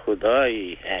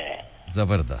खुदाई है.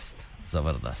 जबरदस्त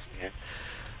जबरदस्त.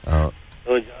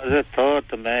 तो इजाजत हो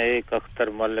तो मैं एक अख्तर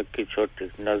मलिक की छोटी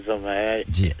नज़म है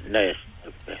जी नए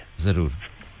साल पे जरूर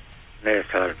नए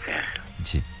साल पे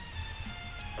जी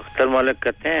अख्तर मलिक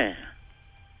कहते हैं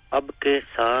अब के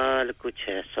साल कुछ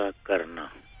ऐसा करना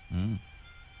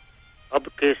अब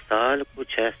के साल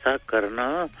कुछ ऐसा करना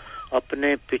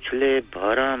अपने पिछले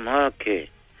 12 माह के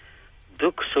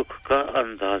दुख सुख का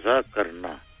अंदाजा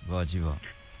करना वाह जी वाह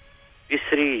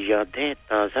पिछली यादें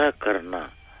ताजा करना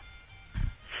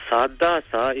सादा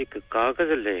सा एक कागज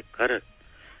लेकर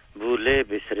भूले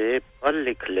बिसरे पल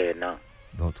लिख लेना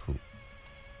बहुत खूब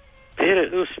फिर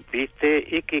उस बीते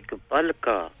एक पल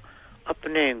का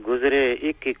अपने गुजरे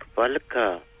एक पल का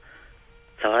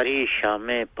सारी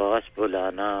शामें पास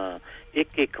बुलाना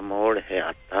एक मोड़ है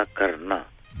अता करना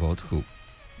बहुत खूब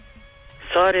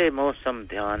सारे मौसम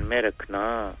ध्यान में रखना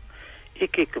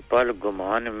एक पल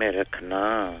गुमान में रखना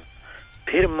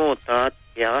फिर मोहतात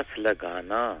प्यास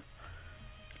लगाना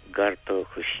घर तो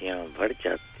खुशियां बढ़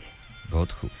जाती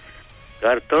बहुत खूब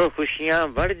घर तो खुशियां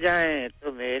बढ़ जाएं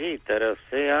तो मेरी तरफ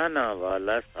से आना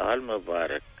वाला साल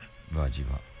मुबारक वाह जी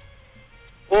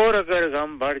वाह और अगर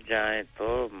गम बढ़ जाएं तो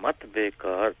मत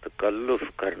बेकार तकल्लुफ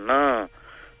करना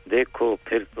देखो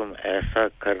फिर तुम ऐसा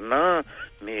करना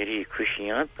मेरी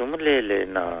खुशियां तुम ले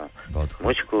लेना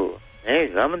मुझको नहीं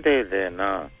गम दे देना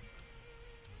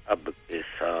अब के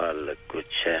साल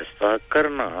कुछ ऐसा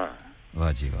करना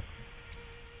वाह जी वाह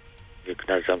एक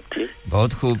नज़म थी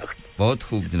बहुत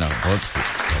खूब जनाब बहुत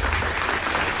खूब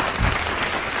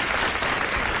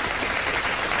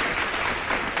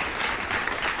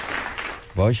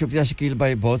बहुत शुक्रिया शकील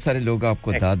भाई बहुत सारे लोग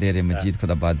आपको दाद दे रहे हैं मजीद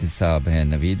खुदाबादी साहब हैं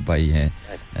नवीद भाई हैं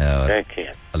और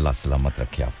अल्लाह सलामत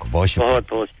रखे आपको बहुत शुक्रिया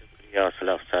बहुत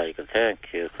शुक्रिया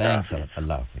थैंक यू थैंक्स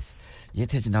अल्लाह हाफिज ये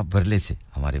थे जनाब बरले से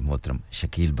हमारे मोहतरम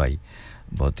शकील भाई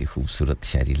बहुत ही खूबसूरत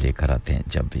शायरी लेकर आते हैं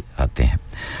जब भी आते हैं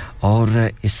और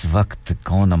इस वक्त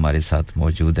कौन हमारे साथ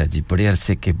मौजूद है जी बड़े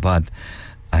अरसे के बाद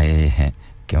आए हैं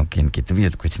क्योंकि इनकी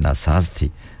तबीयत कुछ नासाज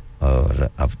थी और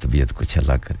अब तबीयत कुछ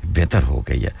अल्लाह करे बेहतर हो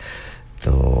गई है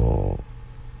तो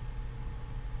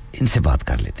इनसे बात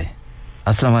कर लेते हैं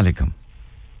अस्सलाम वालेकुम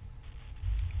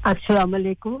अस्सलाम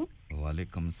वालेकुम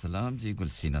वालेकुम सलाम जी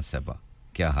गुलसीना साहबा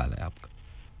क्या हाल है आपका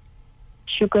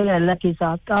शुक्र है अल्लाह की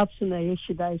ज़ात का आप सुनाइए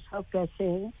शिदाई साहब कैसे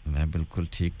हैं मैं बिल्कुल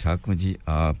ठीक ठाक हूं जी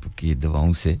आपकी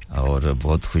दुआओं से और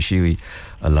बहुत खुशी हुई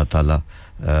अल्लाह ताला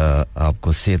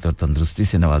आपको सेहत और तंदुरुस्ती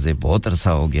से नवाजे बहुत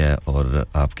अरसा हो गया है और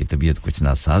आपकी तबीयत कुछ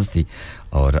नासाज थी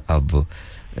और अब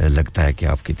लगता है कि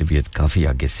आपकी तबीयत काफ़ी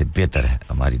आगे से बेहतर है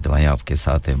हमारी दुआएं आपके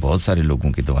साथ हैं बहुत सारे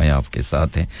लोगों की दुआएं आपके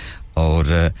साथ हैं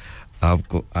और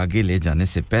आपको आगे ले जाने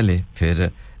से पहले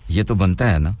फिर ये तो बनता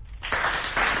है ना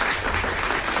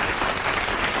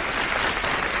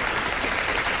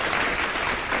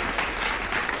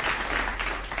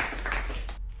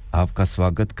आपका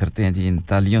स्वागत करते हैं जी इन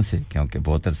तालियों से क्योंकि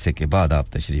बहुत अरसे के बाद आप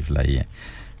तशरीफ लाई हैं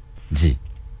जी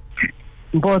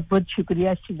बहुत-बहुत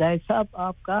शुक्रिया शिदाई साहब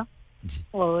आपका जी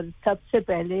और सबसे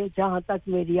पहले जहां तक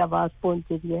मेरी आवाज पहुंच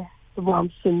रही है तमाम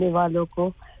सुनने वालों को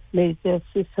मेरी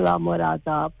तरफ से सलाम और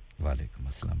आदाब वालेकुम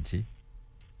अस्सलाम जी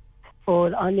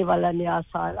और आने वाला नया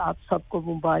साल आप सबको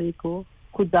मुबारक हो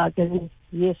खुदा करे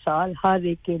ये साल हर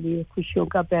एक के लिए खुशियों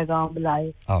का पैगाम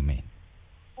लाए आमीन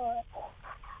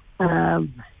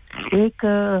एक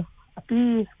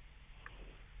अभी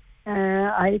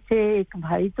आए थे एक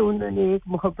भाई तो उन्होंने एक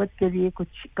मोहब्बत के लिए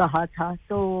कुछ कहा था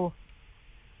तो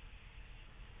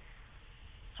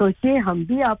सोचिए हम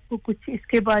भी आपको कुछ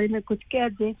इसके बारे में कुछ कह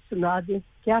दें सुना दें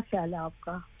क्या ख्याल है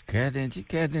आपका कह दें जी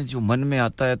कह दें जो मन में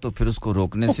आता है तो फिर उसको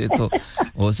रोकने से तो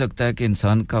हो सकता है कि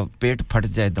इंसान का पेट फट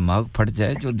जाए दिमाग फट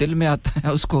जाए जो दिल में आता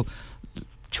है उसको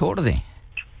छोड़ दें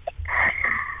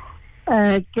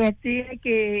कहते हैं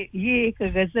कि ये एक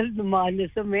गजल नुमा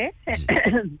नज़्म है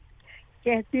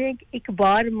कहते हैं कि एक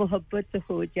बार मोहब्बत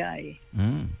हो जाए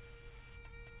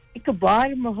एक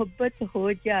बार मोहब्बत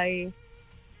हो जाए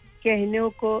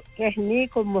कहने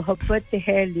को मोहब्बत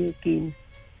है लेकिन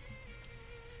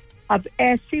अब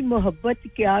ऐसी मोहब्बत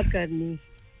क्या करनी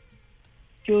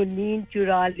जो नींद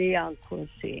चुरा ले आंखों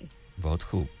से बहुत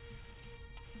खूब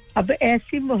अब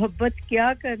ऐसी मोहब्बत क्या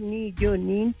करनी जो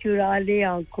नींद चुरा ले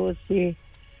आंखों से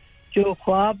जो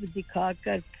ख्वाब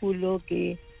दिखाकर फूलों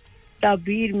के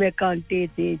ताबीर में कांटे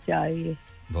दे जाए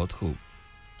बहुत खूब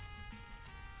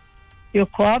जो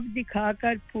ख्वाब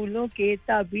दिखाकर फूलों के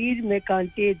ताबीर में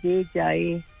कांटे दे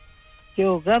जाए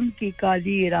जो गम की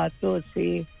काली रातों से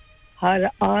हर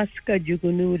आस का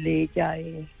जुगनू ले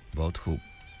जाए बहुत खूब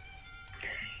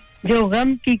जो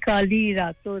गम की काली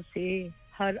रातों से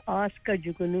हर आस का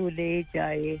जुगनू ले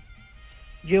जाए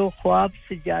जो ख्वाब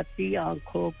सजाती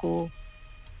आंखों को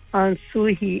आंसू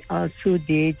ही आंसू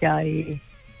दे जाए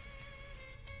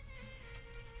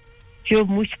जो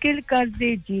मुश्किल कर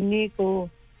दे जीने को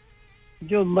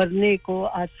जो मरने को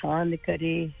आसान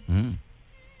करे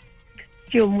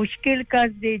जो मुश्किल कर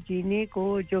दे जीने को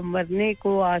जो मरने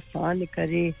को आसान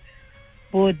करे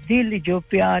वो दिल जो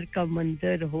प्यार का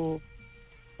मंदिर हो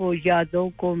वो यादों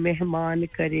को मेहमान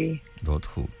करे बहुत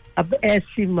खूब अब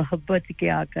ऐसी मोहब्बत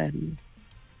क्या करनी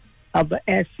अब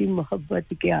ऐसी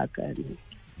मोहब्बत क्या करनी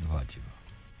वाह जी वाह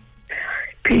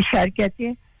फिर शायर कहते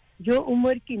हैं जो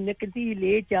उम्र की नकदी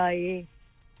ले जाए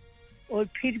और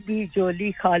फिर भी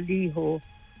झोली खाली हो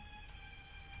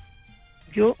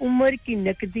जो उम्र की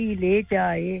नकदी ले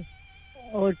जाए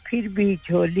और फिर भी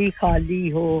झोली खाली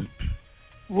हो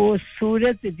वो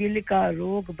सूरत दिल का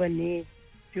रोग बने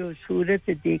जो सूरत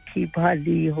देखी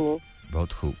भाली हो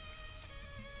बहुत खूब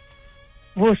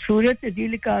वो सूरत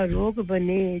दिल का रोग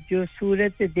बने जो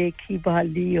सूरत देखी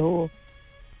भाली हो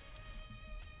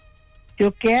जो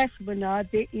कैस बना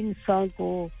दे इंसान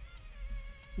को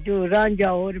जो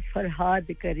रांझा और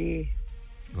फरहाद करे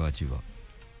वाह जी वाह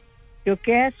जो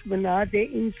कैस बना दे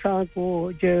इंसान को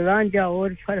जो रांझा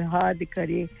और फरहाद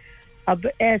करे अब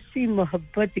ऐसी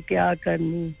मोहब्बत क्या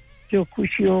करनी जो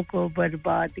खुशियों को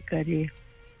बर्बाद करे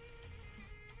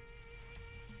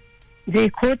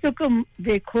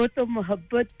देखो तो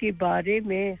मोहब्बत के बारे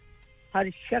में हर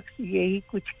शख्स यही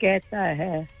कुछ कहता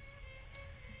है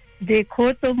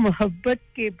देखो तो मोहब्बत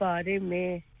के बारे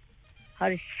में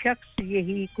हर शख्स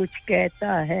यही कुछ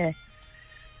कहता है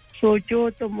सोचो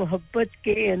तो मोहब्बत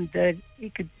के अंदर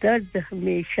एक दर्द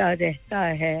हमेशा रहता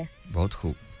है बहुत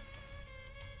खूब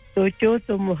सोचो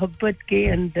तो मोहब्बत के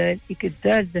अंदर एक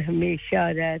दर्द हमेशा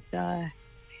रहता है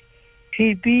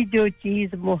फिर भी जो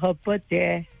चीज मोहब्बत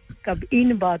है कब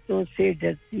इन बातों से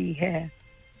डरती है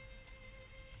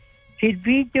फिर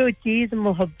भी जो चीज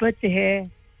मोहब्बत है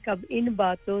कब इन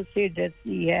बातों से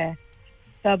डरती है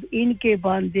कब इनके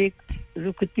बांधे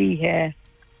रुकती है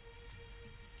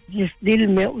जिस दिल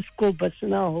में उसको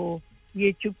बसना हो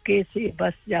ये चुपके से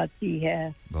बस जाती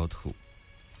है बहुत खूब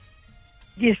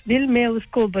जिस दिल में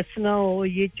उसको बसना हो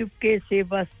ये चुपके से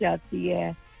बस जाती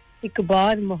है एक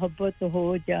बार मोहब्बत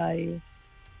हो जाए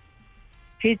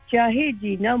फिर चाहे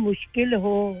जीना मुश्किल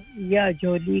हो या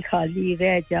झोली खाली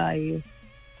रह जाए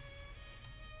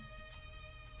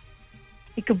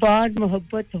एक बार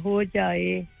मोहब्बत हो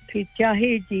जाए फिर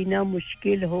चाहे जीना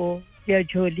मुश्किल हो या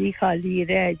झोली खाली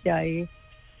रह जाए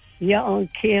या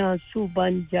आंखें आंसू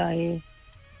बन जाएं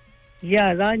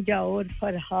या रांझा और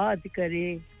फरहाद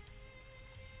करे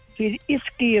फिर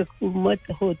इसकी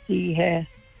हुकूमत होती है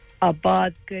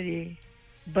आबाद करे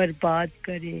बर्बाद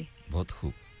करे बहुत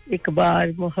खूब एक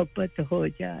बार मोहब्बत हो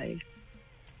जाए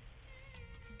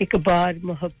एक बार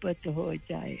मोहब्बत हो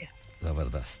जाए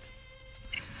जबरदस्त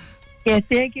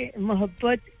कहते हैं कि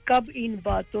मोहब्बत कब इन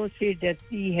बातों से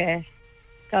डरती है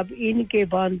कब इनके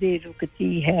बांधे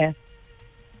रुकती है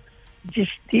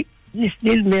जिस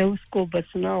दिल में उसको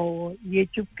बसना हो ये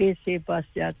चुपके से बस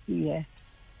जाती है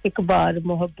एक बार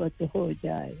मोहब्बत हो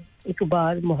जाए एक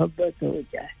बार मोहब्बत हो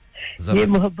जाए ये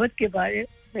मोहब्बत के बारे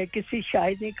में किसी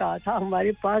शायर ने कहा था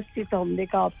हमारे पास थी तो हमने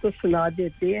कहा आपको सुना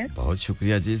देते हैं बहुत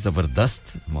शुक्रिया जी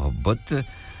जबरदस्त मोहब्बत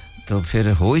तो फिर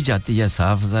हो ही जाती है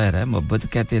साफ जाहिर है मोहब्बत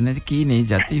कहते हैं कि नहीं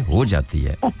जाती हो जाती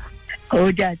है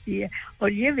हो जाती है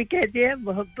और ये भी कहते हैं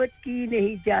मोहब्बत की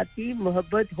नहीं जाती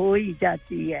मोहब्बत हो ही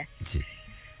जाती है जी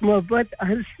मोहब्बत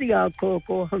हंसती आंखों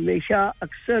को हमेशा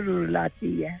अक्सर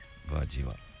रुलाती है वाह जी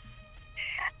वाह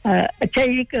अच्छा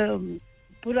एक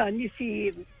पुरानी सी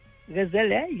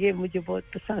गजल है ये मुझे बहुत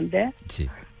पसंद है जी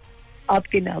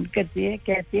आपके नाम करते हैं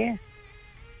कहते हैं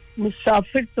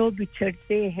मुसाफिर तो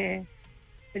बिछड़ते हैं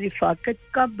रिफाकत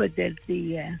कब बदलती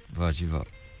है वाह जी वाह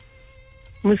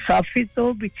मुसाफिर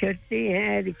तो बिछड़ते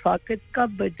हैं रिफाकत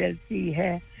कब बदलती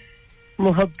है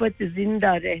मोहब्बत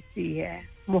जिंदा रहती है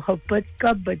मोहब्बत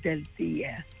कब बदलती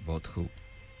है बहुत खूब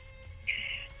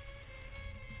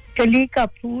कली का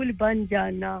फूल बन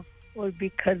जाना और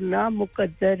बिखरना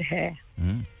मुकद्दर है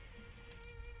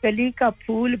कली का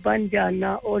फूल बन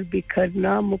जाना और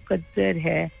बिखरना मुकद्दर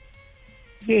है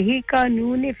यही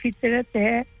कानून फितरत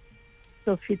है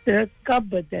तो फितरत कब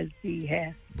बदलती है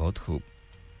बहुत खूब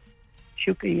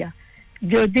शुक्रिया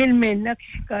जो दिल में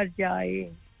नक्श कर जाए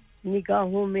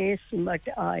निगाहों में सिमट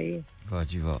आए वाह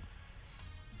जी वाह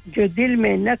जो दिल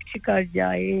में नक्श कर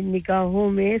जाए निगाहों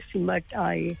में सिमट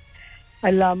आए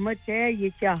अलामत है ये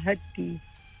चाहत की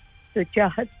तो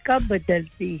चाहत कब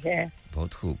बदलती है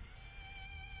बहुत खूब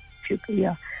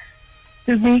शुक्रिया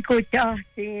तुम्ही को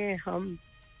चाहते हैं हम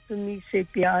तुम्ही से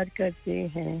प्यार करते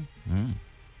हैं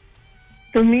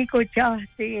तुम्ही को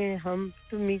चाहते हैं हम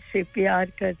तुम्ही से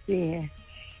प्यार करते हैं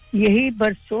यही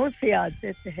बरसों से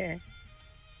आदत है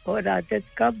और आदत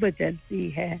कब बदलती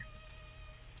है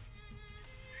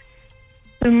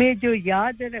तुम्हें जो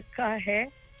याद रखा है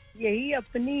यही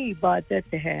अपनी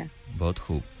इबादत है बहुत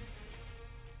खूब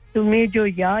तुम्हें जो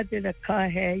याद रखा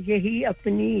है यही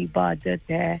अपनी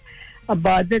इबादत है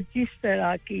इबादत जिस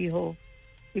तरह की हो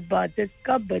इबादत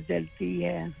कब बदलती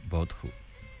है बहुत खूब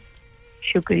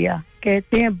शुक्रिया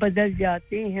कहते हैं बदल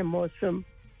जाते हैं मौसम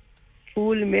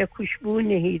फूल में खुशबू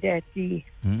नहीं रहती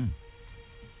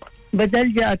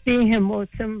बदल जाते हैं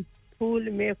मौसम फूल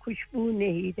में खुशबू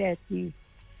नहीं रहती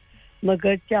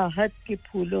मगर चाहत के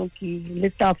फूलों की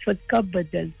लताफत कब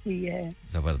बदलती है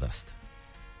जबरदस्त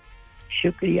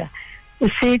शुक्रिया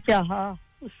उसे चाहा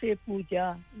उसे पूजा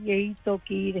यही तो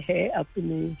कीर है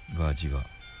अपनी वाह जी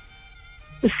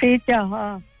वाह उसे चाहा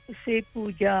उसे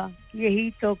पूजा यही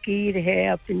तो कीर है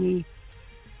अपनी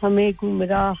हमें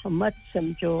गुमराह मत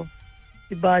समझो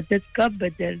इबादत कब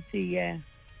बदलती है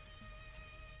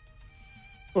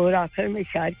और आखिर में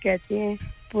शायर कहते हैं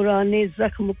पुराने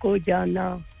जख्म को जाना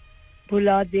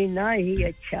भुला देना ही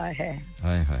अच्छा है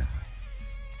हाय हाय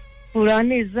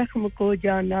पुराने जख्म को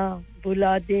जाना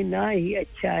भुला देना ही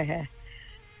अच्छा है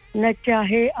न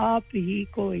चाहे आप ही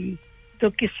कोई तो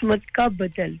किस्मत कब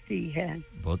बदलती है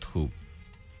बहुत खूब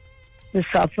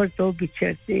मुसाफिर तो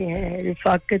बिछड़ते हैं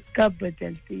रफाकत कब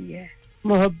बदलती है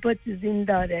मोहब्बत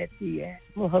जिंदा रहती है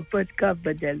मोहब्बत कब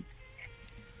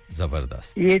बदलती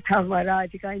जबरदस्त ये था हमारा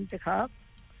आज का इंतखाब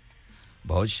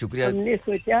बहुत शुक्रिया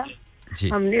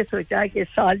हमने सोचा कि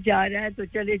साल जा रहा है तो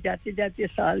चले जाते जाते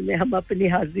साल में हम अपनी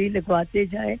हाजिरी लगवाते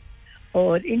जाएं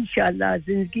और इंशाल्लाह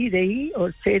जिंदगी रही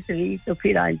और सेहत रही तो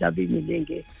फिर आइंदा भी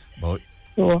मिलेंगे बहुत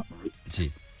तो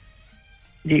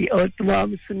जी और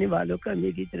तमाम सुनने वालों का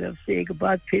मेरी तरफ से एक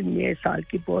बार फिर नए साल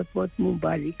की बहुत-बहुत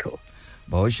मुबारक हो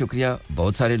बहुत शुक्रिया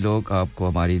बहुत सारे लोग आपको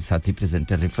हमारी साथी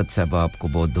प्रेजेंटर रिफत साहब आपको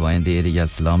बहुत दुआएं दे रही है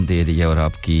सलाम दे रही है और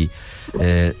आपकी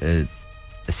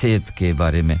सेहत के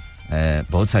बारे में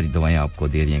बहुत सारी दुआएं आपको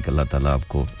दे रही हैं कि अल्लाह ताला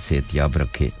आपको सेहतयाब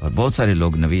रखे और बहुत सारे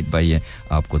लोग नवीद भाई हैं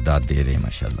आपको दाद दे रहे हैं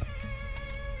माशाल्लाह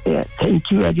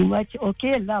thank you very much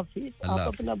okay अल्लाह हाफिज आप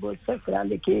अपना बहुत सा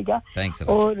ख्याल रखिएगा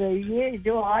और ये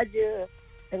जो आज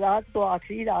रात तो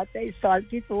आखिरी रात है इस साल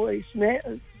की तो इसमें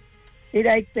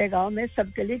मेरा एक पैगाम है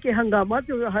सबके लिए कि हंगामा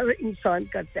तो हर इंसान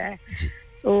करता है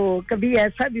तो कभी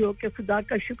ऐसा भी हो कि खुदा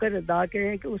का शुक्र अदा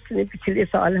करें कि उसने पिछले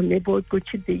साल हमें बहुत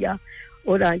कुछ दिया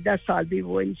और आइंदा साल भी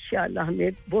वो इंशाल्लाह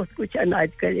हमें बहुत कुछ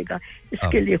अनायत करेगा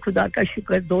इसके लिए खुदा का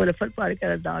शुक्र दो नफर पढ़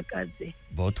कर अदा कर दे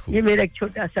बहुत खूब ये मेरा एक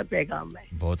छोटा सा पैगाम है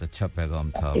बहुत अच्छा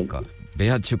पैगाम था आपका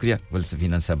बेहद शुक्रिया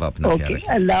गुलसफीना साहब अपना ख्याल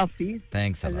रखें अल्लाह हाफिज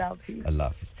थैंक्स अल्लाह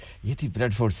हाफिज ये थी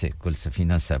ब्रेडफोर्ड से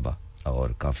गुलसफीना साहब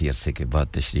और काफी अरसे के बाद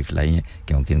तशरीफ लाई हैं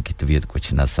क्योंकि इनकी तबीयत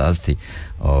कुछ नासाज थी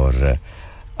और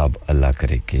अब अल्लाह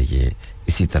करे कि ये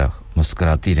इसी तरह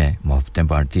मुस्कुराती रहें मोहब्बतें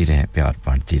बांटती रहें प्यार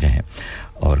बांटती रहें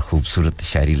और खूबसूरत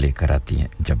शायरी लेकर आती हैं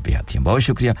जब भी आती हैं बहुत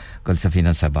शुक्रिया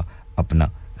गुलसफीना साहब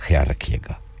अपना ख्याल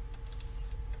रखिएगा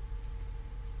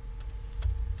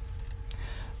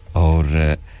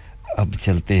और अब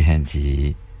चलते हैं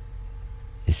जी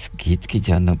इस गीत की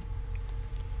जानब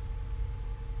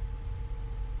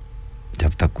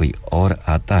जब तक कोई और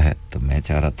आता है तो मैं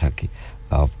चाह रहा था कि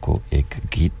आपको एक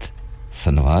गीत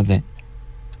सुनवा दें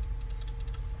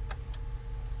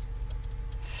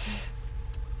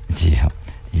जी हाँ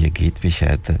ये गीत भी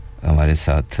शायद हमारे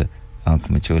साथ आंख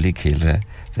में चोली खेल रहा है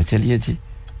तो चलिए जी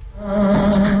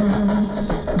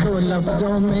दो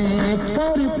लफ्जों में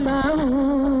करता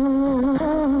हूँ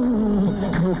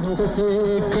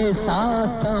से के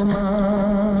साथ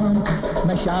तमाम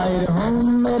मैं शायर हूँ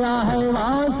मेरा है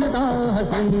वास्ता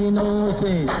हसीनों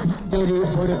से तेरी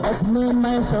फुरकत में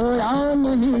मैं सोया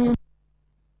नहीं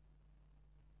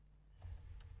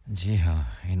जी हाँ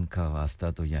इनका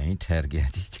वास्ता तो यहीं ठहर गया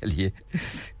जी चलिए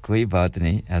कोई बात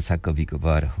नहीं ऐसा कभी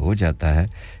कभार हो जाता है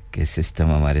कि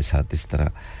सिस्टम हमारे साथ इस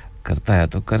तरह करता है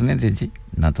तो करने दे जी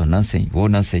ना तो ना सही वो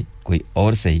ना सही कोई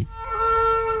और सही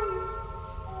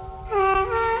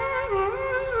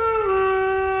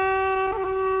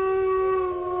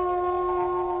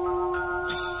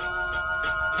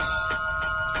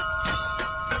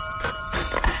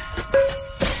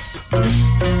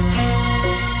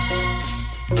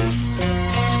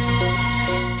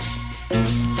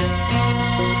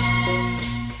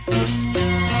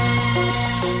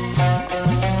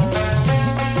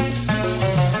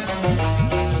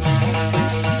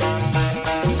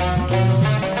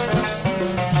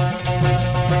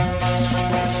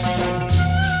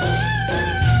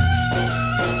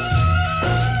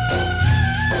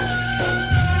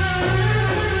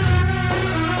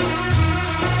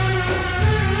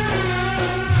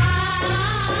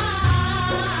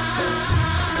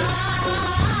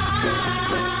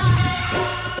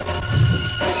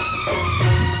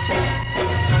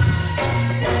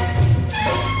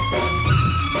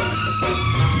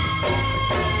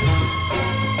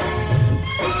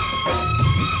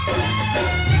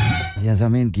या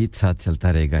ज़मीन गीत साथ चलता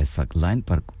रहेगा इस वक्त लाइन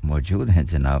पर मौजूद हैं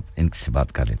जनाब इनसे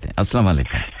बात कर लेते हैं अस्सलाम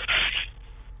वालेकुम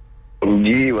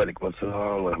जी वालेकुम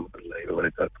अस्सलाम व रहमतुल्लाहि व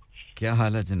बरकातहू क्या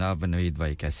हाल है जनाब नवीद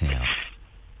भाई कैसे हैं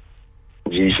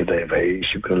आप जी शदय भाई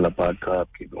शुक्र अल्लाह पाक का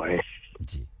आपकी दुआएं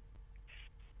जी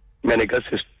मैंने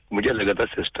कहा मुझे लगा था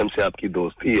सिस्टम से आपकी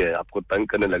दोस्ती है आपको तंग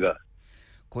करने लगा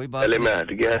कोई बात पहले मैं हट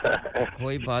गया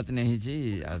कोई बात नहीं जी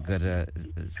अगर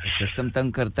सिस्टम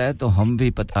तंग करता है तो हम भी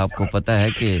आपको पता है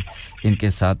कि इनके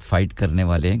साथ फाइट करने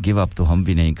वाले हैं गिव अप तो हम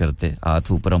भी नहीं करते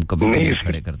हाथ ऊपर हम कभी नहीं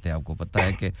खड़े करते आपको पता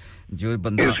है कि जो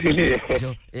बंदा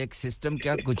जो एक सिस्टम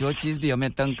क्या जो चीज भी हमें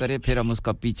तंग करे फिर हम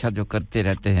उसका पीछा जो करते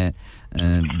रहते हैं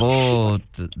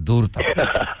बहुत दूर तक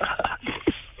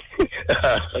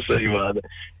सही बात है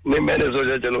नहीं मैंने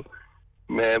सोचा चलो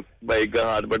मैं भाई का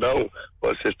हाथ बढ़ाऊं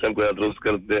और सिस्टम को दुरुस्त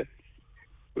कर दे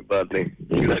कोई बात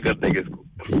नहीं सीधा करते हैं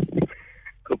किसको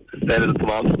तो पहले तो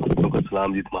तमाम दोस्तों को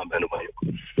सलाम जी तमाम बहनों भाइयों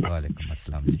को वालेकुम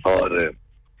अस्सलाम जी और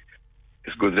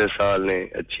इस गुज़रे साल ने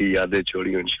अच्छी यादें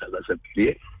छोड़ी इंशाल्लाह सबके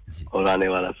लिए और आने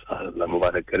वाला साल अल्लाह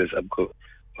मुबारक करे सबको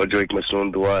और जो एक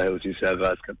मसनून दुआ है उसी से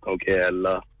आगाज करता हूं कि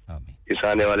अल्लाह इस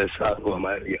आने वाले साल को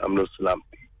हमारे लिए अमन और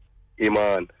सलामती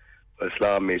ईमान और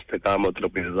इस्लाम में इस्तिकामत और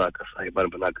अपनी रज़ा का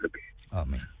साहिबान बना कर दे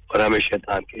आमीन और हमें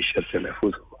शैतान के शर से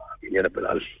महफूज हो आमीन या रब्बल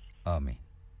आलमीन आमीन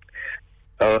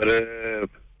और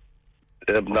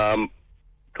अब नाम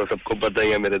तो सबको पता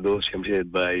ही है मेरे दोस्त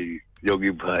शमशेद भाई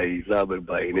योगी भाई जाबिर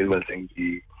भाई निर्मल सिंह जी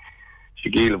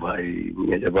शकील भाई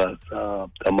मियां जब्बार साहब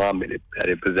तमाम मेरे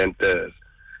प्यारे प्रेजेंटर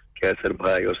कैसर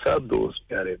भाई और सब दोस्त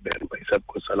प्यारे बहन भाई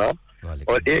सबको सलाम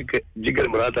और एक जिगर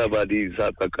मुरादाबादी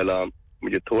साहब का कलाम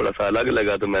मुझे थोड़ा सा अलग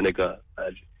लगा तो मैंने कहा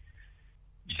आज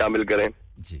शामिल करें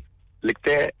जी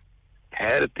लिखते हैं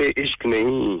हैरते इश्क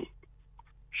नहीं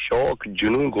शौक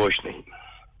जुनून गोश नहीं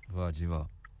वाह जी वाह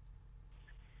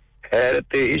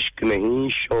हैरते इश्क नहीं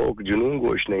शौक जुनून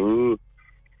गोश नहीं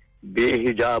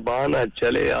बेहिजाबाना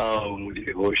चले आओ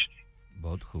मुझे होश नहीं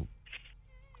बहुत खूब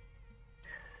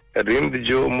रिंद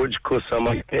जो मुझको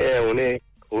समझते हैं उन्हें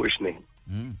होश नहीं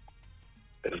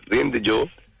रिंद जो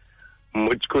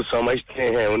मुझको समझते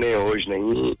हैं उन्हें होश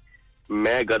नहीं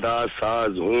मैं गदा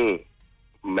साज हूँ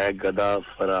मैं गदा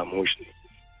फरामोश नहीं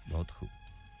बहुत खूब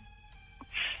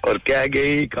और कह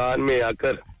गई कान में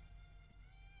आकर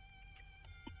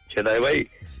शदाई भाई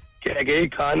कह गई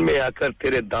कान में आकर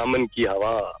तेरे दामन की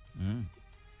हवा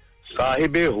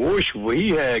साहिबे होश वही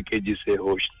है कि जिसे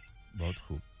होश नहीं बहुत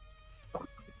खूब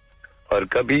और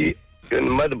कभी उन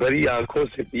मद भरी आंखों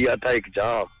से पिया था एक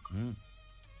जाम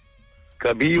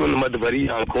कभी उन मद भरी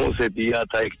आंखों से पिया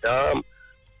था एक जाम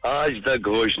आज तक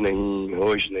होश नहीं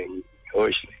होश नहीं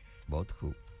होश नहीं बहुत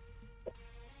खूब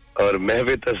और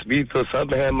महवे तस्बीह तो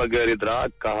सब है मगर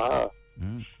इदराक कहाँ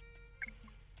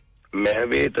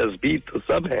महवे तस्बीह तो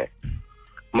सब है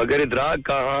मगर इदराक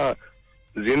कहाँ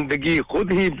जिंदगी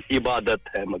खुद ही इबादत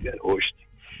है मगर होश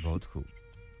नहीं बहुत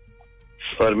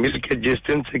खूब और मिलके जिस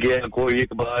दिन से गया कोई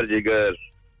एक बार जिगर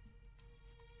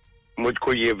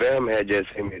मुझको ये वहम है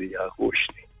जैसे मेरी आगोश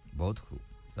नहीं बहुत खूब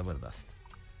जबरदस्त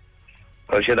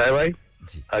और शदाई भाई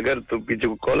अगर तो पीछे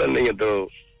को कॉलर नहीं है तो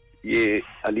ये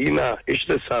अलीना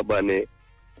इश्रत साहबा ने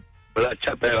बड़ा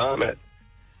अच्छा पैगाम है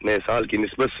नए साल की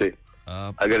निस्बत से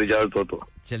अगर इजाजत हो तो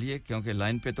चलिए क्योंकि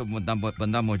लाइन पे तो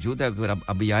बंदा मौजूद है अगर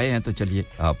अभी आए हैं तो चलिए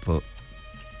आप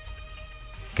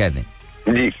कह दें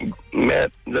जी मैं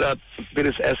जरा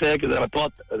फिर ऐसे है कि जरा तो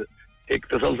एक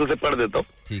तसल्सल से पढ़ देता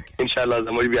हूँ इंशाल्लाह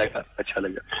समझ भी आएगा अच्छा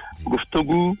लगेगा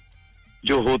गुफ्तगू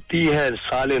जो होती है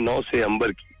साले 9 से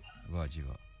अंबर की वाह जी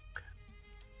वाह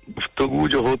गुफ्तगू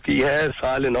जो होती है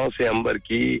साल 9 से अंबर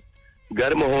की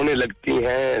गर्म होने लगती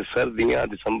हैं सर्दियां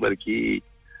दिसंबर की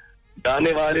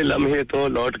जाने वाले लम्हे तो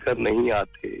लौट कर नहीं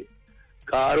आते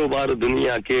कारोबार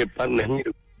दुनिया के पर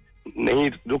नहीं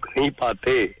रुक नहीं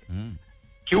पाते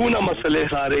क्यों ना मसले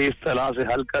सारे इस तरह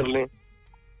से हल कर लें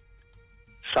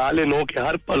साले 9 के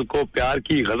हर पल को प्यार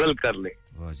की गजल कर लें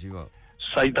वाह जी वाह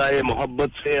सजदाए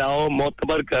मोहब्बत से आओ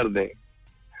मोतबर कर दें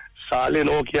साले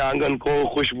 9 के आंगन को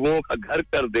खुशबुओं का घर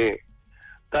कर दें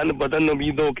तन बदन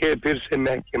उम्मीदों के फिर से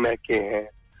महके महके हैं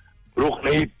रुख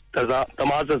नहीं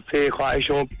तमाज़त से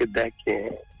ख्वाहिशों के दहके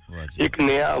हैं एक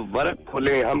नया वर्क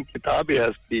खोले हम किताब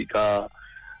हस्ती का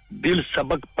दिल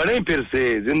सबक पढ़े फिर से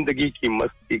जिंदगी की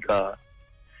मस्ती का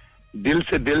दिल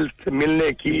से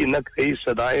मिलने की नक रही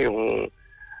सदाएं हों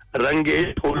रंगे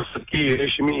फूल की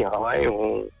रेशमी हवाएं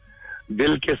हों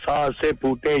दिल के सांस से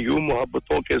फूटे यूं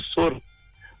मोहब्बतों के सुर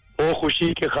हो खुशी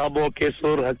के ख्वाबों के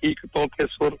सुर हकीकतों के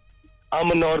सुर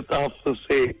अमन और तहफ्फुज़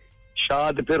से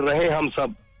शाद फिर रहे हम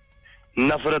सब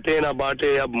नफरतें न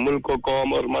बांटे अब मुल्क को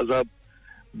कौम और मजहब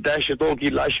दहशतों की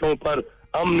लाशों पर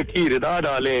अमन की रिदा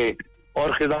डालें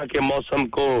और खिदा के मौसम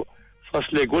को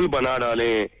फसले गुल बना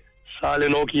डालें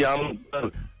सालिनों की आमद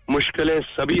पर मुश्किलें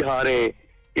सभी हारें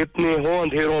इतने हो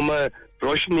अंधेरों में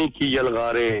रोशनी की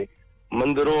यलगारें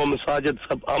मंदिरों मसाजिद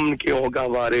सब अमन के हो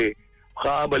गहवारे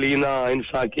ख्वाब अलीना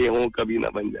इंसान के हों कभी ना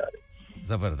बन जाए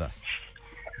जबरदस्त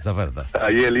जबरदस्त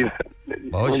ये अलीना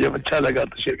मुझे अच्छा लगा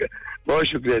तो शेर बहुत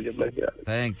शुक्रिया जी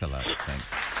थैंक्स अ लॉट थैंक्स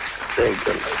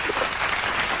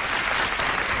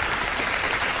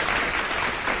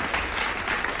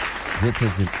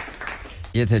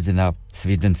ये थे जनाब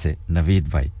स्वीडन से नवीद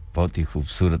भाई बहुत ही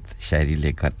खूबसूरत शायरी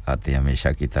लेकर आते हैं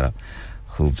हमेशा की तरह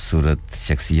खूबसूरत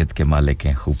शख्सियत के मालिक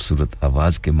हैं खूबसूरत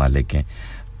आवाज के मालिक हैं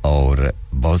और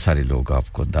बहुत सारे लोग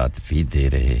आपको दाद भी दे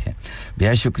रहे हैं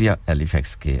बेहद शुक्रिया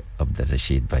एलिफैक्स के अब्दुल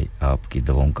रशीद भाई आपकी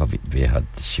दुआओं का भी बेहद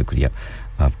शुक्रिया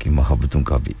आपकी मोहब्बतों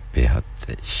का भी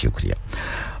बेहद शुक्रिया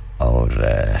और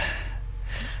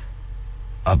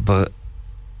अब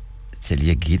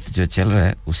चलिए गीत जो चल रहा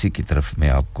है उसी की तरफ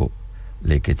मैं आपको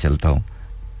लेके चलता हूं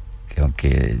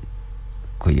क्योंकि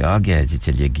कोई आ गया है जी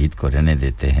चलिए गीत को रहने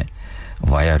देते हैं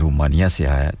वाया रोमानिया से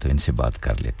आया तो इनसे बात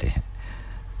कर लेते हैं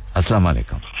अस्सलाम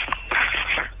वालेकुम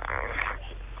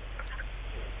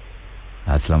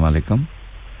अस्सलाम वालेकुम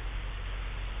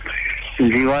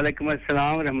जी वालेकुम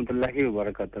अस्सलाम रहमतुल्लाहि व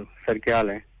बरकातहू सर क्या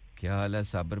हाल है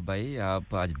साबिर भाई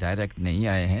आप आज डायरेक्ट नहीं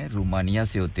आए हैं रोमानिया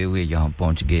से होते हुए यहां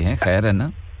पहुंच गए हैं खैर है ना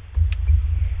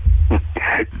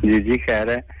जी खैर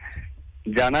है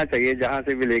जाना चाहिए जहां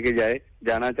से भी लेके जाए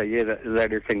जाना चाहिए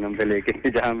रेडियो सिंगम पे लेके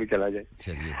जहां भी चला जाए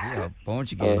चलिए जी आप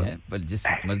पहुंच गए हैं पर जिस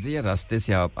मर्जी या रास्ते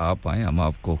से आप आए हम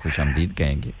आपको खुशामदीद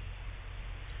कहेंगे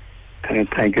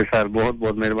थैंक यू सर बहुत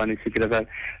बहुत मेहरबानी शुक्रिया सर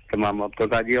तमाम आप तो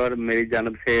काजी और मेरी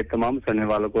जानब से तमाम सुनने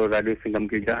वालों को रेडियो सिंगम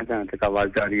की जहां जहां तक आवाज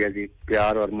जा रही है जी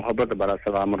प्यार और मोहब्बत भरा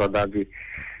सलाम और आदाब जी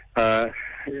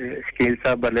शकील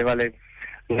साहब बल्ले वाले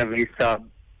नवीद साहब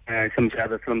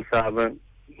शमशाद असलम साहब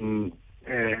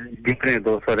जितने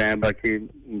दोस्त रहे हैं बाकी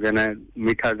जना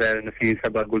मीठा जहर नसीम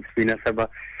साहब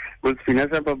गुलसफीना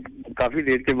साहब काफी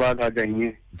देर के बाद आ जाई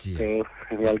हैं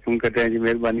तो वेलकम करते हैं जी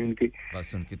मेहरबानी उनकी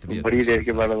बस उनकी तबीयत बड़ी देर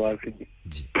के बाद आवाज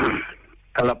जी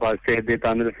अल्लाह पाक से दे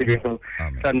तंदुरुस्ती दे तो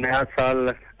सर नया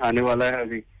साल आने वाला है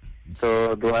अभी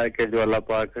तो दुआ है कि जो अल्लाह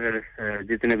पाक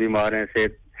जितने बीमार हैं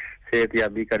सेहत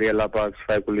याबी करे अल्लाह पाक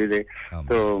शिफा कुली दे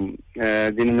तो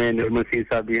जिनमें निर्मल सिंह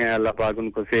साहब भी हैं अल्लाह पाक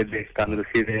उनको सेहत दे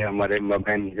तंदुरुस्ती दे हमारे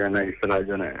बहन जो है ना इस तरह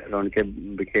जो है रौनके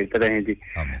बिखेरते रहे जी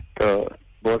तो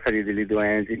बहुत सारी दिली दुआएं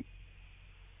हैं जी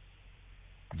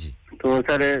तो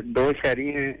सर दो शायरी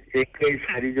हैं एक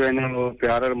शायरी जो है ना वो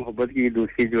प्यार और मोहब्बत की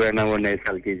दूसरी जो है ना वो नए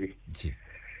साल की जी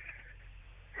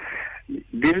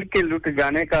दिल के लुट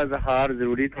जाने का इजहार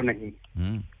जरूरी तो नहीं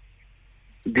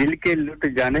दिल के लुट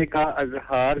जाने का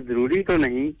इजहार जरूरी तो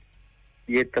नहीं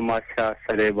ये तमाशा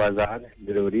सरे बाजार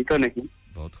जरूरी तो नहीं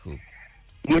बहुत खूब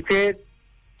मुझे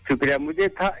शुक्रिया मुझे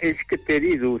था इश्क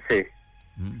तेरी रूह से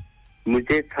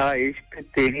मुझे था इश्क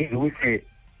तेरी रूह से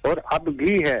और अब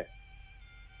भी है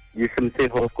जिस्म से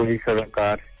हो कोई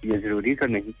सरोकार ये जरूरी तो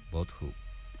नहीं बहुत खूब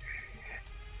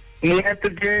मैं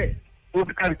तुझे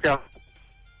टूट कर चाहूं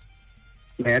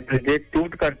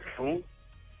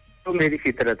तो मेरी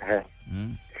फितरत है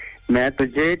मैं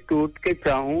तुझे टूट के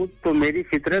चाहूं तो मेरी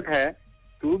फितरत है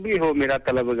तू भी हो मेरा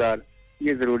तलबगार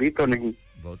ये जरूरी तो नहीं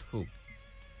बहुत खूब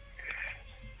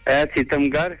ऐ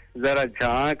सितमगर जरा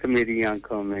झांक मेरी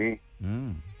आंखों में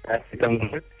ऐ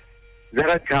सितमगर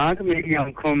जरा झांक मेरी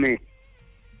आंखों में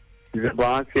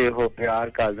ज़बान से हो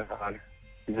प्यार का इज़हार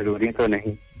जरूरी तो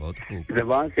नहीं बहुत खूब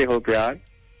ज़बान से हो प्यार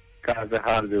का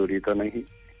इज़हार जरूरी तो नहीं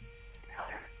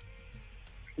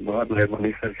बहुत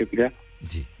मेहरबानी सर शुक्रिया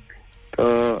जी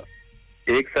तो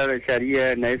एक सर शायरी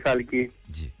है नए साल की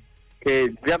जी कि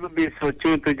जब भी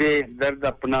सोचूं तुझे दर्द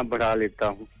अपना बढ़ा लेता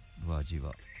हूँ वाह जी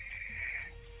वाह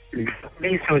जब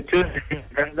भी सोचूं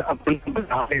दर्द अपना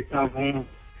बढ़ा लेता हूँ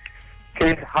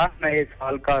कि हर नए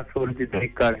साल का सूरज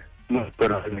देखकर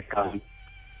मुस्कुरा लेता हूँ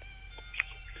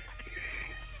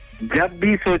जब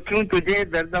भी सोचूं तुझे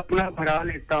दर्द अपना बढ़ा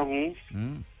लेता हूँ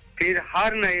फिर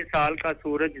हर नए साल का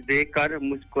सूरज देखकर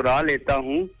मुस्कुरा लेता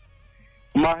हूँ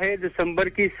माहे दिसंबर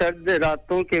की सर्द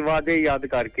रातों के वादे याद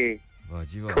करके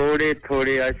थोड़े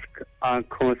थोड़े अश्क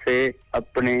आंखों से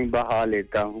अपने बहा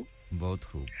लेता हूँ बहुत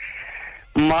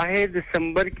खूब माहे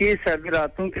दिसंबर की सर्द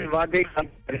रातों के वादे याद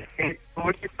करके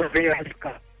थोड़े थोड़े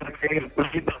अश्क से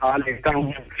अपने बहा लेता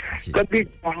हूँ कभी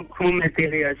आंखों में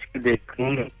तेरे अश्क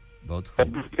देखूंगा बहुत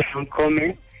खूब आंखों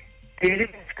में तेरे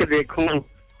अश्क देखूं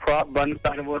ख्वाब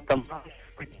बनकर वो तमाम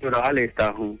कुछ चुरा लेता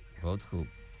हूँ बहुत खूब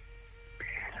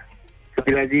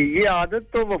जी ये आदत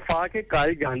तो वफा के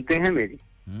कायल जानते हैं मेरी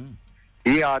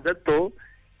ये आदत तो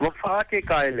वफा के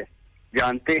कायल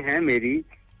जानते हैं मेरी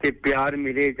कि प्यार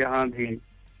मिले जहां भी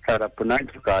सर अपना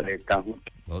झुका लेता हूँ।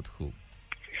 बहुत खूब।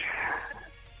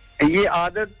 ये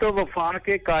आदत तो वफा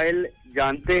के कायल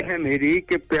जानते हैं मेरी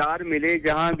कि प्यार मिले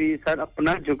जहाँ भी सर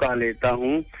अपना झुका लेता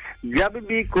हूँ। जब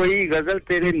भी कोई गजल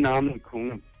तेरे नाम लिखूं,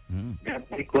 जब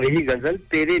भी कोई गजल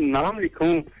तेरे नाम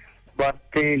लिखूं,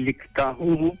 बातें लिखता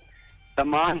हूँ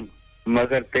तमाम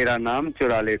मगर तेरा नाम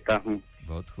चुरा लेता हूँ।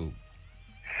 बहुत खूब।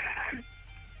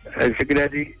 शुक्रिया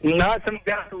जी। ना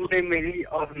समझा तूने मेरी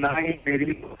और ना ही मेरी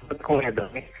मोहब्बत को है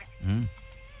दाने।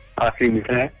 आखिरी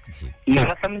मिसरा है। ना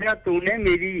समझा तूने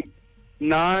मेरी,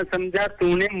 ना समझा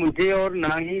तूने मुझे और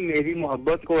ना ही मेरी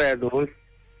मोहब्बत को है दोस्त।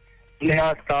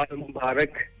 नया साल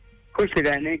मुबारक खुश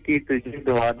रहने की तुझे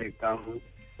दुआ देता हूँ।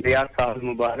 नया साल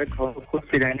मुबारक हो,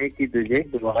 खुश रहने की तुझे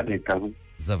दुआ देता हूँ।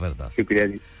 जबरदस्त। शुक्रिया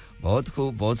जी। बहुत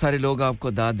खूब। बहुत सारे लोग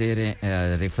आपको दाद दे रहे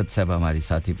हैं। रिफत साहब हमारी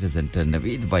साथी प्रेजेंटर,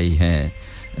 नवीद भाई हैं,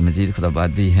 मजीद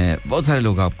खुदाबादी हैं, बहुत सारे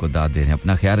लोग आपको दाद दे रहे हैं।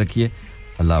 अपना ख्याल रखिए,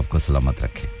 अल्लाह आपको सलामत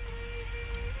रखे।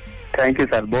 थैंक यू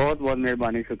सर, बहुत बहुत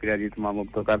मेहरबानी। शुक्रिया जी। तमाम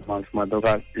वक्तों का, तमाम समातों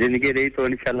का। जिंदगी रही तो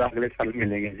इंशाल्लाह अगले साल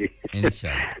मिलेंगे जी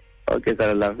इंशाल्लाह। ओके सर,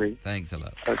 अल्लाह हाफिज़। थैंक्स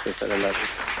अल्लाह। ओके सर, अल्लाह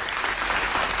हाफिज़।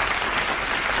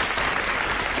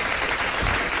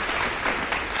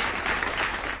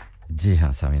 जी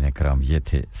हाँ सामीन इकराम, ये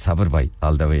थे साबर भाई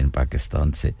all the way in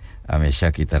Pakistan से। हमेशा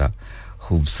की तरह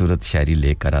खूबसूरत शायरी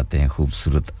लेकर आते हैं,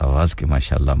 खूबसूरत आवाज़ के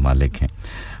माशाल्लाह मालिक हैं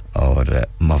और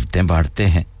मफ्तें बांटते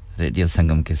हैं रेडियो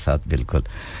संगम के साथ, बिल्कुल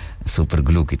सुपर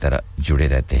ग्लू की तरह जुड़े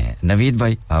रहते हैं। नवीद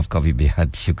भाई आपका भी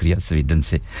बेहद शुक्रिया स्वीडन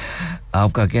से।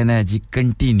 आपका कहना है जी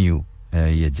कंटिन्यू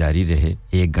ये जारी रहे,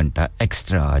 1 घंटा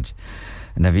एक्स्ट्रा आज।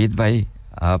 नवीद भाई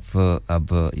आप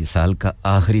अब इस साल का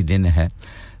आखिरी दिन है,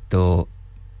 तो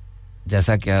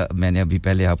जैसा क्या मैंने अभी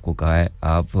पहले आपको कहा है,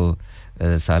 आप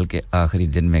साल के आखिरी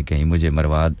दिन में कहीं मुझे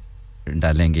मरवा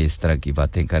डालेंगे इस तरह की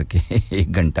बातें करके।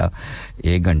 1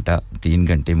 घंटा 3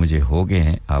 घंटे मुझे हो गए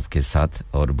हैं आपके साथ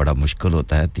और बड़ा मुश्किल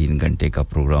होता है 3 घंटे का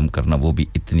प्रोग्राम करना, वो भी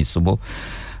इतनी सुबह।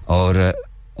 और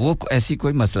वो ऐसी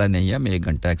कोई मसला नहीं है, मैं 1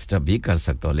 घंटा एक्स्ट्रा भी कर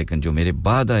सकता हूँ, लेकिन जो मेरे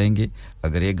बाद आएंगे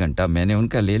अगर 1 घंटा मैंने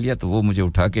उनका ले लिया तो वो मुझे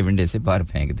उठा के विंडो से बाहर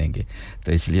फेंक देंगे।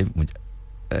 तो इसलिए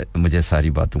मुझे सारी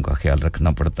बातों का ख्याल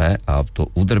रखना पड़ता है। आप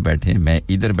तो उधर बैठे हैं, मैं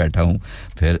इधर बैठा हूं,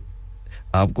 फिर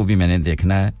आपको भी मैंने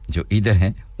देखना है, जो इधर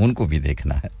हैं उनको भी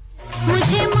देखना है।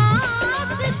 मुझे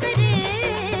माफ करे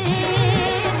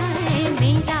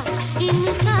मेरा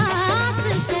इंसाफ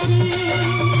करे,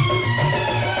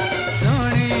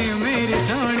 सोनी मेरी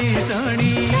सोनी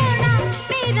सोनी सोना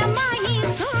मेरा माही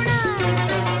सोना।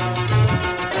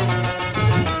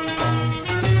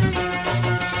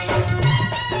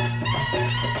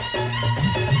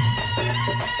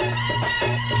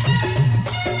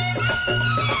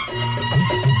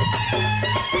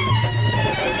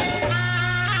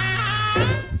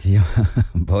 जी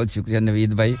बहुत शुक्रिया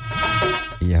नवीद भाई,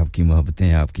 ये आपकी मोहब्बतें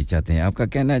हैं, आपकी चाहते हैं। आपका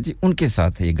कहना है जी उनके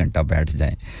साथ 1 घंटा बैठ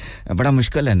जाएं, बड़ा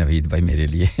मुश्किल है नवीद भाई मेरे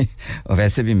लिए। और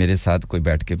वैसे भी मेरे साथ कोई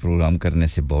बैठ के प्रोग्राम करने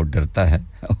से बहुत डरता है,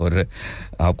 और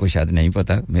आपको शायद नहीं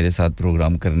पता मेरे साथ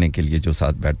प्रोग्राम करने के लिए जो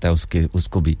साथ बैठता है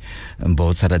उसको भी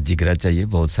बहुत सारा जिगरा चाहिए,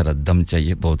 बहुत सारा दम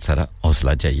चाहिए, बहुत सारा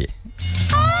हौसला चाहिए।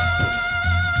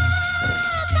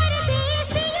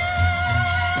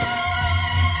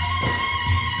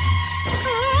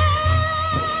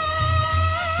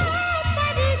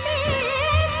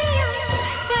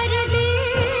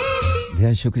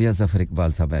 बेहद शुक्रिया ज़फ़र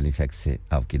इकबाल साहब हैलिफैक्स से,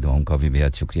 आपकी दुआओं का भी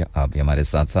बेहद शुक्रिया। आप भी हमारे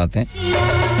साथ साथ हैं।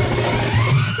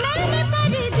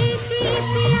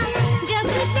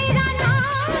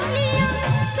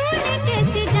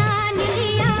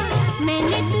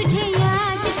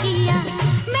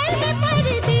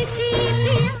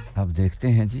 अब देखते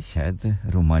हैं जी, शायद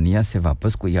रोमानिया से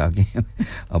वापस कोई आ गए।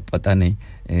 अब पता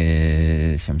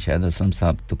नहीं, शमशाद असलम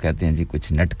साहब तो कहते हैं जी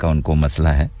कुछ नेट का उनको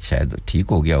मसला है, शायद ठीक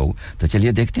हो गया हो। तो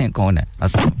चलिए देखते हैं कौन है।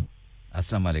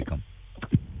 अस्सलाम वालेकुम।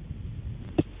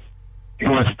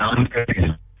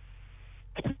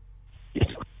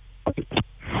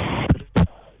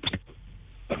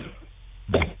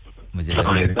 मुझे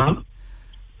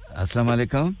अस्सलाम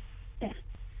वालेकुम।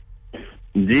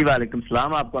 जी वालेकुम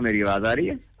सलाम। आपको मेरी आवाज आ रही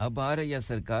है? अब आ रही है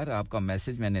सरकार। आपका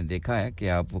मैसेज मैंने देखा है कि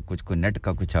आप कुछ को नेट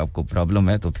का कुछ आपको प्रॉब्लम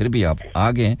है, तो फिर भी आप आ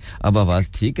गए। अब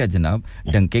आवाज ठीक है जनाब,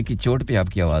 डंके की चोट पे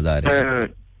आपकी आवाज आ रही है।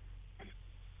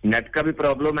 नेट का भी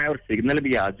प्रॉब्लम है और सिग्नल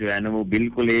भी आज जो है ना वो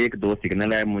बिल्कुल 1-2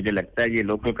 सिग्नल है। मुझे लगता है ये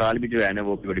लोकल कॉल भी जो है ना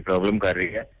वो भी बड़ी प्रॉब्लम कर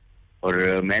रही है,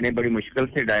 और मैंने बड़ी मुश्किल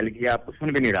से डायल किया, आपको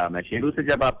सुन भी नहीं रहा। मैं शुरू से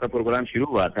जब आपका प्रोग्राम शुरू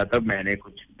हुआ था तब मैंने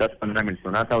कुछ 10-15 मिनट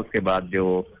सुना था, उसके बाद जो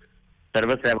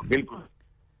सर्विस है वो बिल्कुल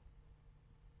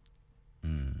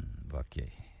वाकई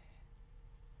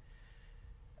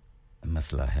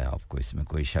मसला है, आपको इसमें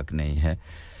कोई शक नहीं है।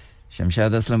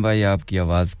 शमशाद असलम भाई आपकी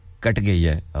आवाज़ कट गई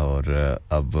है और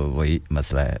अब वही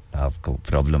मसला है आपको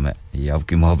प्रॉब्लम है ये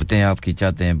आपकी मोहब्बतें आपकी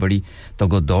चाहते हैं बड़ी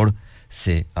तगो दौड़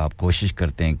से आप कोशिश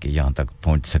करते हैं कि यहां तक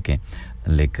पहुंच सकें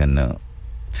लेकिन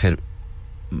फिर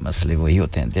मसले वही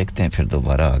होते हैं देखते हैं फिर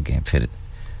दोबारा आगे फिर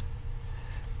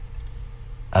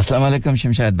अस्सलाम वालेकुम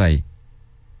शमशाद भाई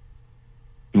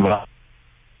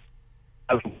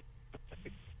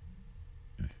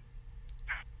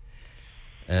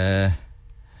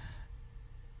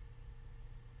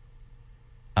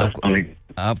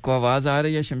आपको आवाज आ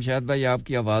रही है शमशाद भाई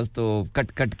आपकी आवाज तो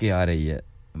कट कट के आ रही है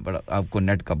बड़ा आपको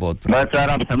नेट का बहुत बस सर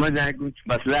आप समझ जाए कुछ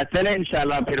मसला चले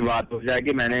इंशाल्लाह फिर बात हो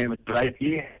जाएगी मैंने ट्राई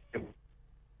की है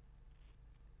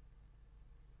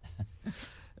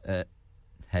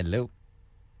हेलो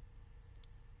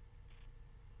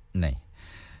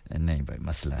नहीं भाई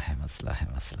मसला है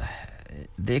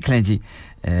देख लें जी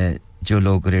जो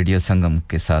लोग रेडियो संगम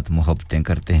के साथ मोहब्बतें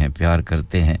करते हैं प्यार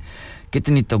करते हैं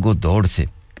कितनी तगो दौड़ से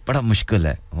बड़ा मुश्किल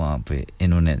है वहां पे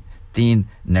इन्होंने 3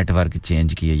 नेटवर्क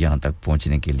चेंज किए यहां तक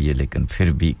पहुंचने के लिए लेकिन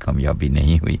फिर भी कामयाबी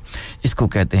नहीं हुई इसको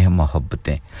कहते हैं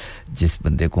मोहब्बतें जिस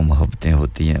बंदे को मोहब्बतें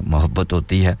होती हैं मोहब्बत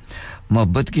होती है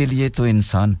मोहब्बत के लिए तो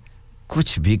इंसान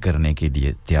कुछ भी करने के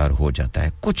लिए तैयार हो जाता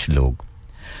है कुछ लोग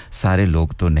सारे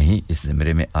लोग तो नहीं इस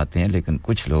ज़िम्मे में आते हैं लेकिन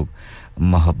कुछ लोग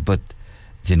मोहब्बत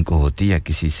जिनको होती है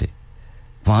किसी से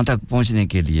वहां तक पहुंचने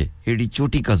के लिए एड़ी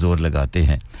चोटी का जोर लगाते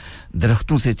हैं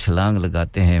दरख्तों से छलांग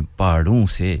लगाते हैं पहाड़ों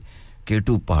से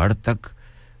केटू पहाड़ तक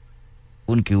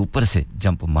उनके ऊपर से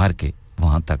जंप मार के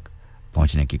वहां तक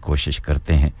पहुंचने की कोशिश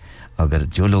करते हैं अगर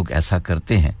जो लोग ऐसा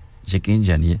करते हैं यकीन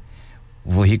जानिए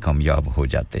वही कामयाब हो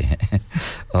जाते हैं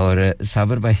और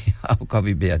साबर भाई आपका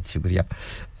भी बेहद शुक्रिया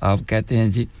आप कहते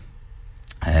हैं जी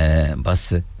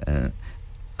बस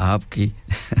आपकी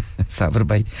साबर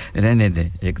भाई रहने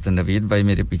दें एक तो नवीद भाई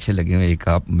मेरे पीछे लगे हुए एक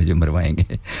आप मुझे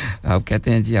मरवाएंगे आप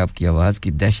कहते हैं जी आपकी आवाज़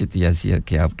की दहशत ऐसी है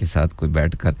कि आपके साथ कोई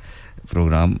बैठकर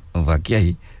प्रोग्राम वाकई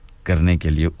ही करने के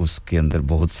लिए उसके अंदर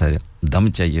बहुत सारे दम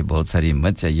चाहिए बहुत सारी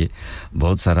हिम्मत चाहिए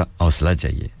बहुत सारा हौसला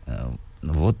चाहिए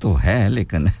वो तो है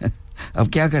लेकिन अब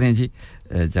क्या करें जी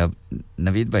जब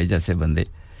नवीद भाई जैसे बंदे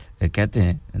कहते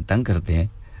हैं तंग करते हैं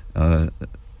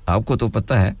आपको तो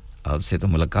पता है आपसे तो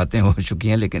मुलाकातें हो चुकी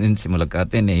हैं लेकिन इनसे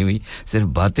मुलाकातें नहीं हुई सिर्फ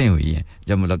बातें हुई हैं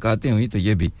जब मुलाकातें हुई तो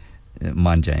ये भी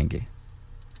मान जाएंगे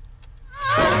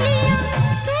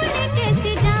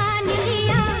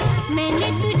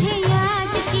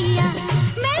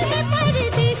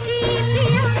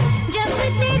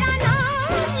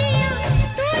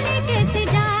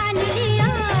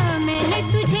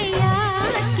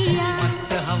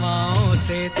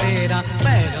तेरा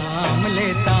पैगाम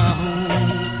लेता हूँ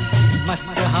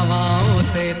मस्त हवाओं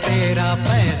से तेरा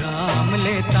पैगाम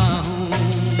लेता हूँ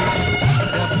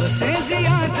रब से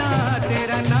ज़्यादा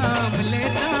तेरा नाम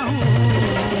लेता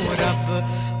हूँ रब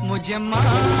मुझे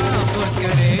माफ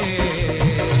करे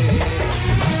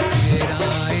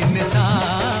मेरा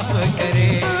इंसाफ करे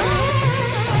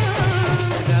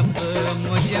रब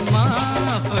मुझे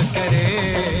माफ करे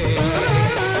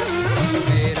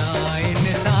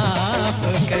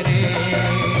करे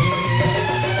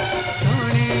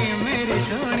सोनी मेरी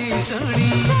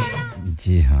सोनी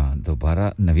जी हाँ दोबारा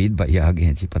नवीद भाई आ गए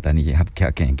हैं जी पता नहीं ये आप क्या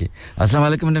कहेंगे अस्सलाम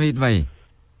वालेकुम नवीद भाई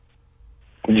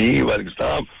जी वालेकुम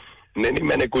सलाम नहीं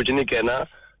मैंने कुछ नहीं कहना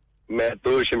मैं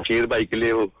तो शमशेर भाई के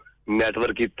लिए वो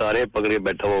नेटवर्क की तारें पकड़े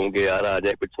बैठा हुआ हूँ कि यार आ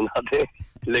जाए कुछ सुना दे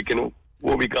लेकिन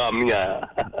वो भी काम नहीं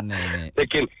आया नहीं।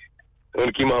 लेकिन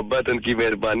उनकी मोहब्बत उनकी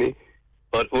मेहरबानी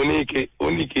और उन्हीं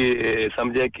की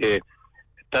समझे कि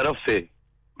तरफ से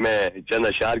मैं चंद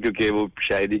अशार क्योंकि वो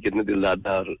शायरी कितने दिलदार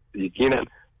और यकीनन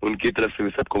उनकी तरफ से भी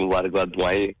सबको मुबारकबाद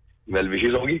दुआएं वेल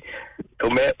विशेस होगी तो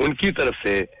मैं उनकी तरफ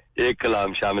से एक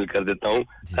कलाम शामिल कर देता हूं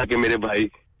ताकि मेरे भाई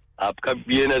आपका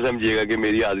ये ना समझिएगा कि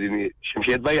मेरी हाजिरी नहीं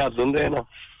शमशेद भाई आप सुन रहे हैं ना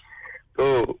तो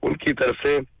उनकी तरफ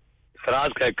से फराज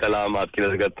का एक कलाम आपकी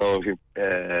नजर करता हूँ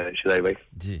शदाई भाई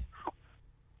जी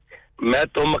मैं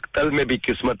तो मक्तल में भी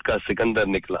किस्मत का सिकंदर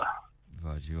निकला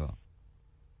वाह जी वाह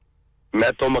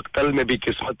मैं तो मक्तल में भी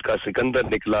किस्मत का सिकंदर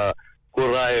निकला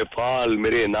कुर्राए फाल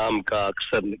मेरे नाम का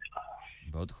अक्सर निकला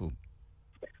बहुत खूब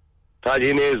था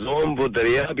जिन्हें ज़ोम वो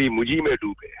दरिया भी मुझी में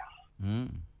डूबे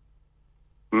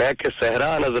मैं के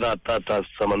सहरा नजर आता था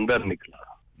समंदर निकला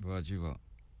वाह जी वाह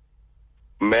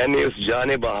मैंने उस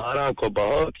जाने बहारा को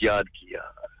बहुत याद किया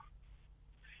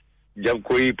जब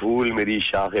कोई फूल मेरी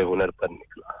शाखे हुनर पर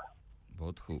निकला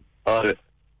बहुत खूब और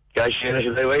क्या शेर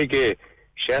है भाई के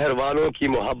शहर वालों की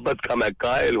मोहब्बत का मैं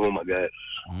कायल हूं मगर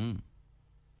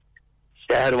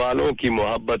शहर वालों की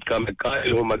मोहब्बत का मैं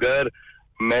कायल हूं मगर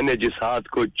मैंने जिस हाथ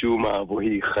को चूमा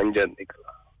वही खंजर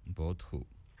निकला बहुत खूब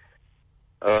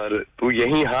और तू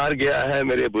यहीं हार गया है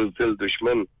मेरे बुज़दिल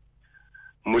दुश्मन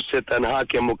मुझसे तन्हा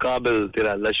के मुकाबिल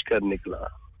तेरा लश्कर निकला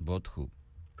बहुत खूब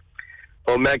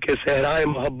और मैं के सहराए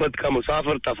मोहब्बत का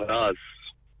मुसाफिर तफराज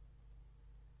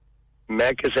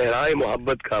मैं के सहराए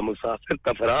मोहब्बत का मुसाफिर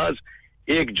तफराज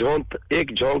एक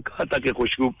झोंका तक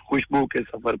खुशबू के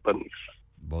सफर पर निकला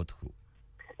बहुत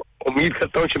खूब उम्मीद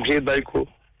करता हूं शमशेद भाई को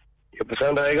ये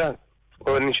पसंद आएगा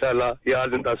और इंशाल्लाह यार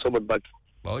जिंदा सोबत बाकी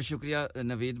बहुत शुक्रिया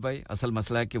नवीद भाई असल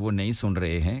मसला है कि वो नहीं सुन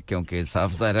रहे हैं क्योंकि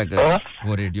साफ ज़ाहिर है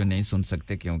वो रेडियो नहीं सुन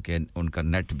सकते क्योंकि उनका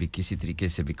नेट भी किसी तरीके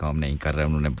से भी काम नहीं कर रहा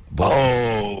है उन्होंने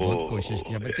बहुत कोशिश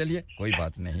किया पर चलिए कोई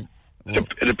बात नहीं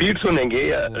रिपीट सुनेंगे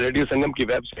या रेडियो संगम की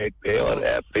वेबसाइट पे और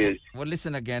ऐप पे वो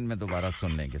लिसन अगेन में दोबारा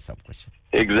सुन लेंगे सब कुछ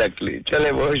एग्जैक्टली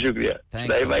चलें बहुत शुक्रिया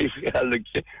भाई भाई ख्याल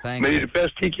रखिए मेरी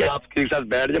रिक्वेस्ट थी कि आपके साथ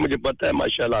बैठ जाए मुझे पता है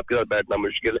माशाल्लाह आपके साथ बैठना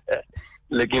मुश्किल है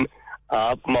लेकिन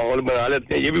आप माहौल बना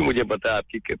लेते हैं ये भी मुझे पता है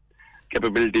आपकी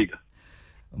कैपेबिलिटी का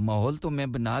माहौल तो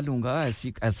मैं बना लूंगा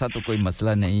ऐसा तो कोई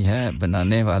मसला नहीं है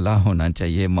बनाने वाला होना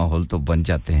चाहिए माहौल तो बन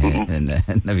जाते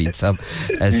हैं नवीद साहब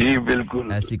जी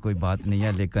बिल्कुल ऐसी कोई बात नहीं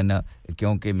है लेकिन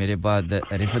क्योंकि मेरे बाद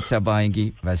रिफत साहब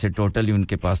आएंगी वैसे टोटली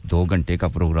उनके पास 2 घंटे का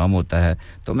प्रोग्राम होता है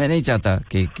तो मैं नहीं चाहता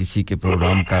कि किसी के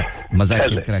प्रोग्राम का मजाक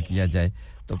किरकिरा किया जाए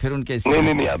तो फिर उनके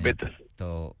नहीं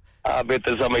आप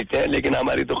बेहतर समझते हैं लेकिन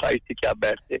हमारी तो ख्वाहिश थी कि आप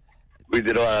बैठते कोई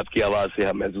देर आपकी आवाज से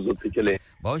हम महसूस होते चले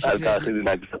बहुत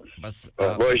शुक्रिया बस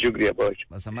बहुत शुक्रिया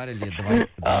बस हमारे लिए दुआएं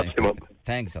आपसे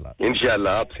थैंक्स अल्लाह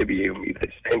इंशाल्लाह आपसे भी ये उम्मीद है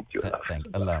थैंक यू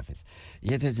अल्लाह हाफिज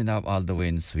ये थे जनाब all the way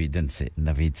in Sweden से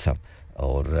नवीद साहब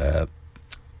और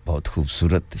बहुत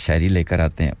खूबसूरत शायरी लेकर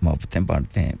आते हैं मोहब्बतें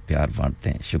बांटते हैं प्यार बांटते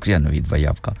हैं शुक्रिया नवीद भाई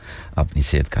आपका अपनी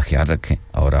सेहत का ख्याल रखें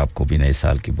और आपको भी नए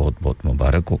साल की बहुत बहुत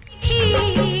मुबारक हो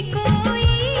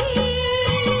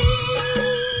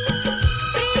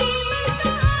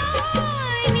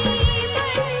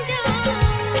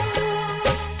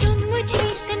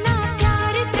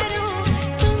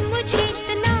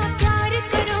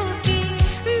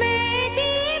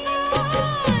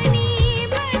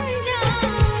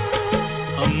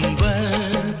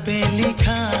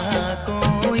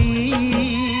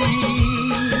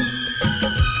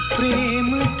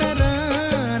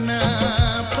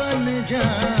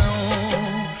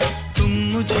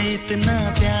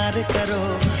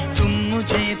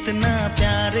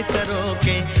करो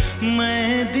कि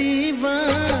मैं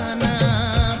दीवाना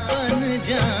बन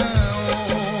जाऊं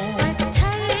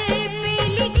पत्थर पे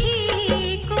लिखी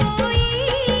कोई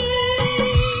प्रेम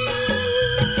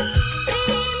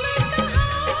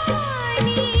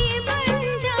कहानी बन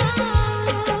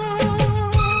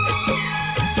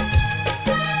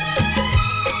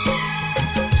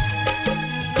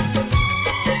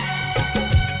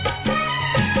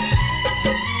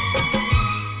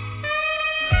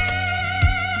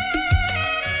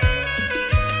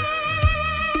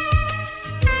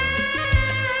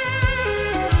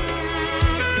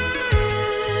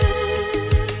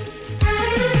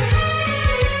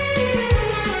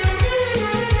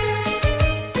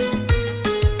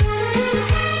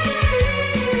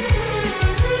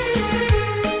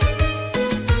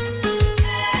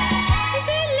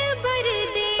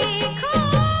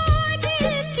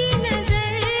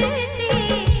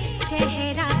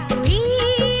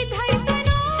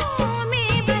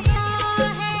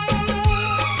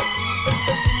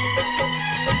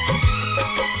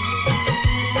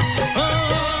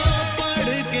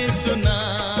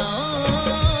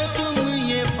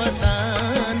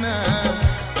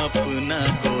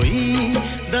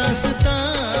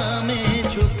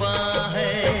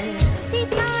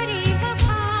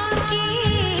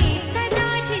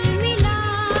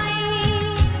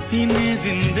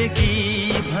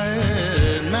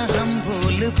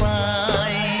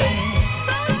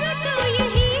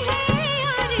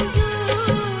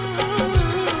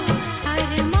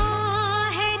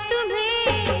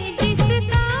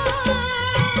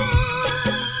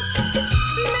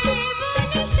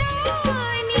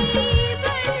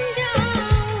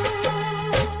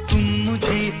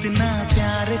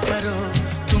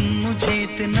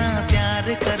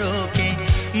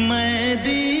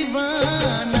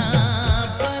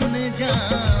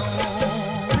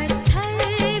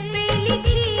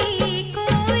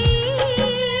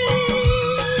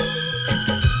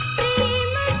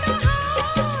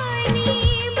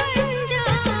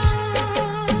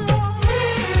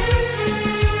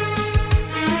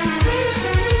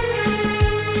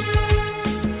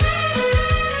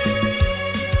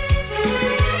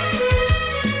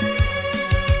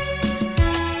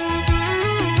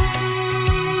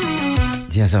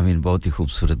ज़मीन बहुत ही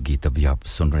खूबसूरत गीत अभी आप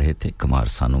सुन रहे थे कुमार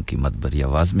सानू की मदबरी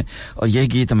आवाज में और यह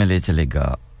गीत हमें ले चलेगा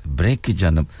ब्रेक की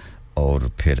जानब और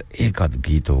फिर एक आध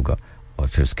गीत होगा और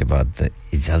फिर उसके बाद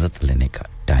इजाजत लेने का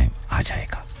टाइम आ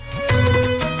जाएगा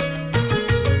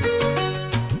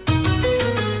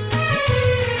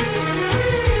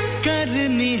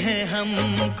करनी है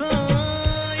हमको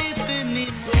इतनी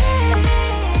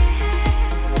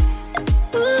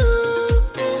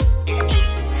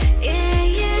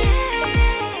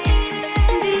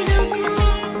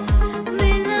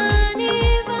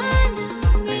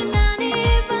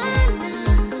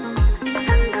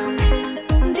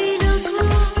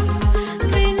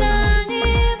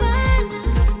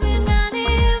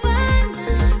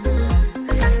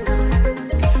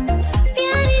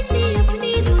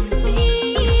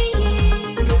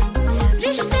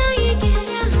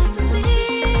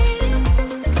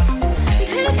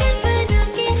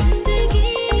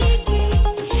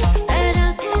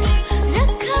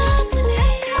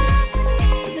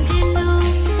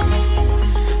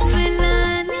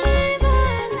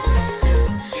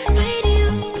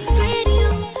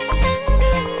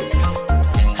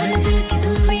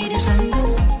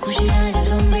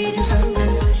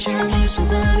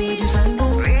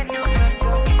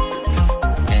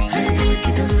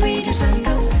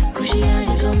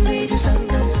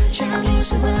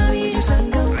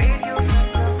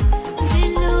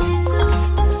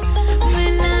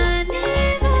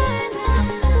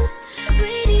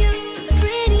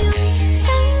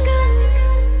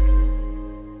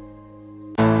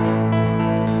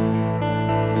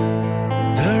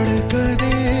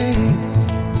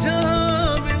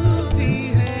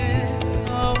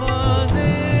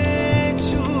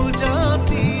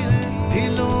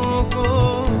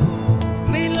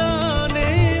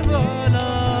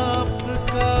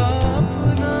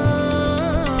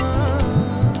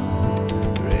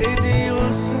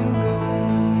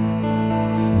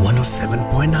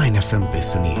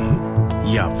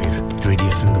या फिर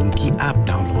रेडियो संगम की ऐप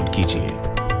डाउनलोड कीजिए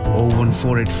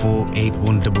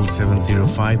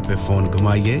 01484817705 पे फोन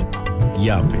घुमाइए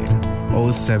या फिर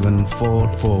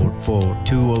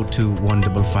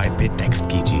 07444202155 पे टेक्स्ट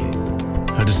कीजिए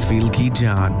हडर्सफील्ड की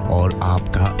जान और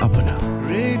आपका अपना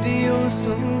radio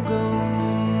Sangam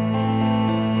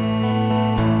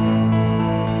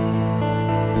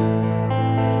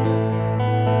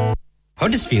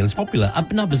Huddersfield's popular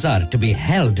Apna Bazaar to be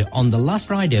held on the last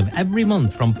Friday of every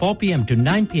month from 4 p.m. to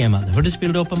 9 p.m. at the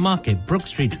Huddersfield Open Market, Brook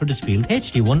Street, Huddersfield,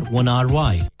 HD1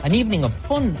 1RY. An evening of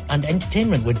fun and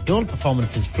entertainment with dual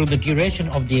performances through the duration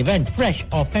of the event. Fresh,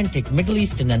 authentic Middle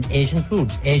Eastern and Asian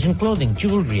foods, Asian clothing,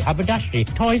 jewellery, haberdashery,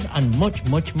 toys and much,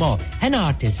 much more. Henna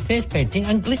artists, face painting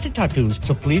and glitter tattoos.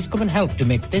 So please come and help to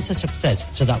make this a success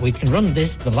so that we can run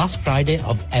this the last Friday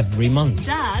of every month.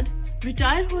 Dad,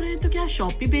 retire हो रहे हैं तो क्या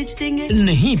shop भी बेच देंगे?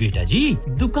 नहीं बेटा जी,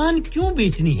 दुकान क्यों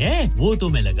बेचनी है? वो तो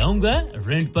मैं लगाऊंगा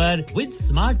रेंट पर with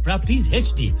smart properties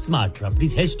HD. Smart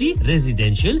properties HD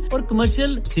residential और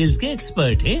कमर्शियल सेल्स के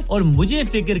एक्सपर्ट हैं और मुझे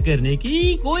फिक्र करने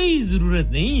की कोई जरूरत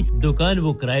नहीं। दुकान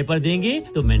वो किराए पर देंगे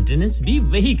तो मेंटेनेंस भी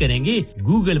वही करेंगे।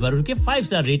 गूगल पर उनके 5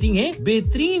 स्टार रेटिंग है,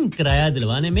 बेहतरीन किराया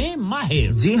दिलवाने में माहिर।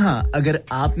 जी हां, अगर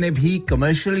आपने भी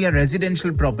कमर्शियल या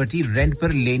रेजिडेंशियल प्रॉपर्टी रेंट पर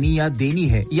लेनी या देनी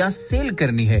है या सेल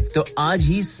करनी है तो आज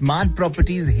ही स्मार्ट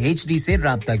प्रॉपर्टीज एचडी से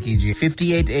राब्ता कीजिए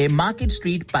 58A market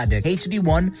street paddock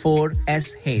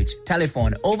HD14SH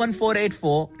telephone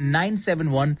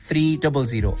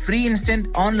 01484971300 free instant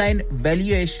online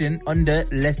valuation under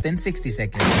less than 60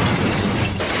 seconds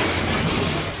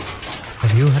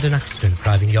Have you had an accident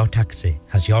driving your taxi?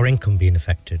 Has your income been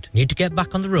affected? Need to get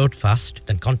back on the road fast?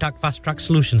 Then contact Fast Track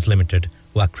Solutions Limited,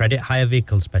 who are credit hire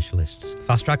vehicle specialists.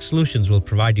 Fast Track Solutions will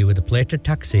provide you with a plated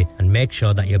taxi and make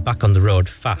sure that you're back on the road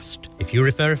fast. If you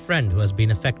refer a friend who has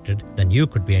been affected, then you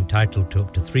could be entitled to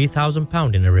up to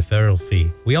 £3,000 in a referral fee.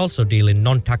 We also deal in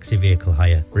non-taxi vehicle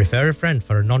hire. Refer a friend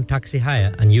for a non-taxi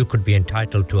hire and you could be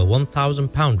entitled to a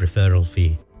 £1,000 referral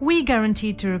fee. We guarantee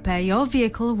to repair your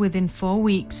vehicle within 4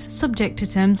 weeks, subject to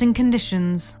terms and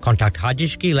conditions. Contact Haji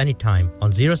Shakil anytime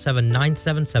on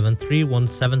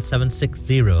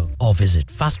 07977317760 or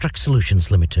visit Fast Track Solutions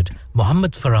Limited,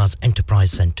 Mohammed Faraz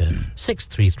Enterprise Centre,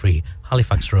 633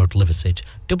 Halifax Road, Liversedge,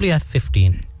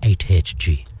 WF15 8HG.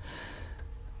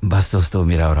 बस दोस्तों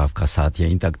मेरा और आपका साथ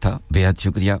यहीं तक था बेहद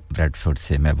शुक्रिया ब्रैडफोर्ड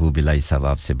से महबूब इलाही साहब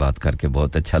आपसे बात करके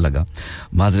बहुत अच्छा लगा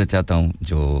माजरत चाहता हूं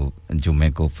जो जुम्मे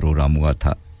को प्रोग्राम हुआ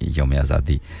था यौम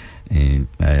आज़ादी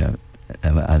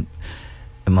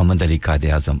मोहम्मद अली कायद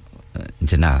आज़म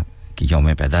जना की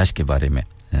यौम पैदाइश के बारे में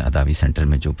अदावी सेंटर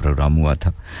में जो प्रोग्राम हुआ था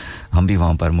हम भी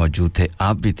वहां पर मौजूद थे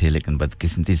आप भी थे लेकिन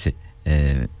बदकिस्मती से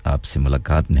आपसे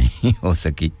मुलाकात नहीं हो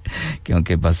सकी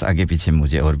क्योंकि बस आगे पीछे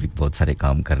मुझे और भी बहुत सारे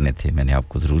काम करने थे मैंने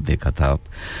आपको जरूर देखा था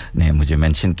आपने मुझे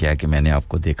मेंशन किया कि मैंने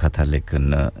आपको देखा था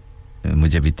लेकिन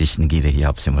मुझे भी तशनगी रही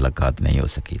आपसे मुलाकात नहीं हो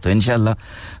सकी तो इंशाल्लाह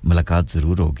मुलाकात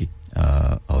जरूर होगी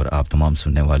और आप तमाम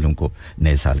सुनने वालों को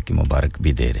नए साल की मुबारक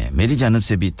भी दे रहे हैं मेरी जानिब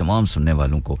से भी तमाम सुनने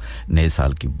वालों को नए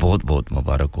साल की बहुत-बहुत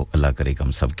मुबारक हो अल्लाह करे कि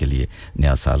हम सब के लिए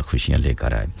नया साल खुशियां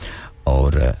लेकर आए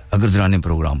और अगर दौरान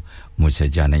प्रोग्राम मुझसे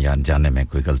जाने या अनजाने में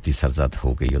कोई गलती सरजद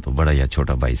हो गई हो तो बड़ा या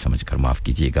छोटा भाई समझकर माफ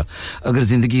कीजिएगा अगर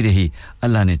जिंदगी रही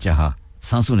अल्लाह ने चाहा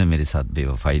सांसों ने मेरे साथ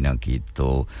बेवफाई ना की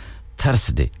तो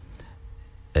थर्सडे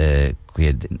कोई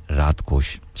रात को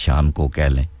शाम को कह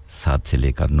लें 7 से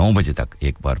लेकर 9 बजे तक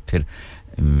एक बार फिर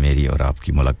मेरी और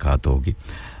आपकी मुलाकात होगी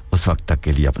उस वक्त तक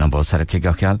के लिए अपना बहुत सा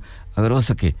रखिएगा ख्याल अगर हो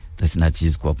सके तो इस नई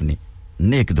चीज को अपनी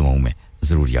नेक दुआओं में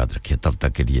जरूर याद रखिए तब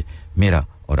तक के लिए मेरा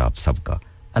और आप सबका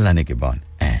अल्लाह ने के बान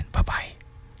and bye bye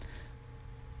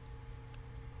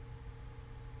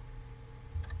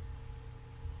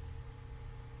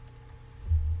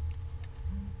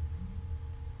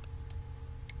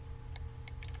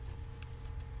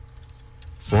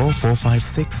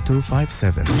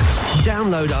 4456257.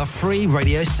 Download our free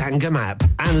Radio Sangam app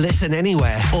and listen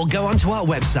anywhere or go onto our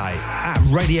website at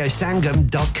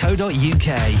radiosangam.co.uk.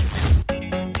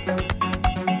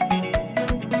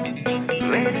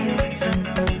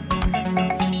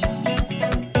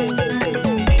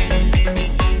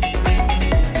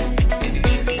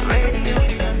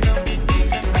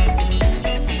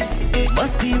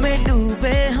 मस्ती में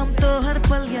डूबे हम तो हर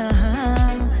पल यहाँ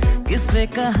किससे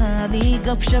कहानी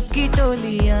गपशप की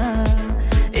टोलियां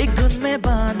एक धुन में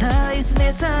बांधा इसने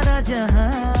सारा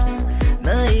जहां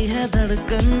नई है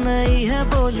धड़कन नई है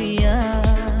बोलियां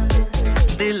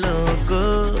दिलों को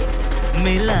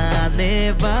मिलाने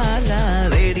वाला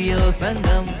रेडियो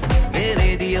संगम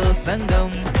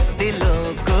दिलों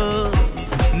को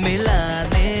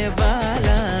मिलाने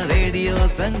वाला रेडियो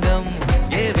संगम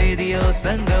ये रेडियो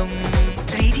संगम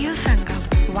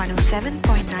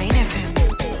 107.9 FM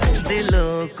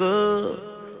दिलों को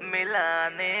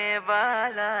मिलाने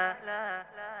वाला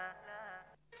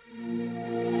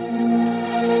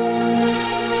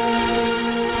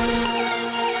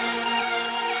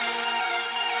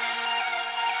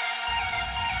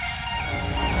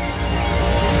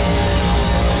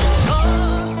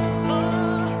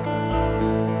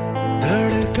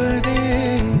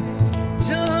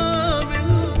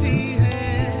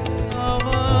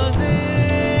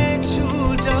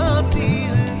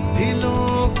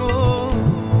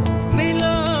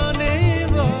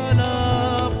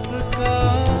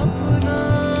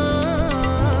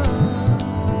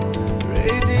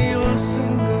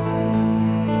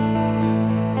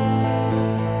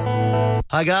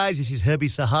Hi guys, this is Herbie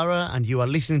Sahara and you are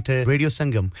listening to Radio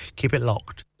Sangam. Keep it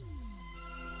locked.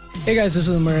 Hey guys, this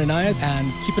is Umar Inayat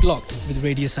and keep it locked with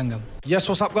Radio Sangam. Yes,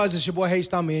 what's up guys? It's your boy H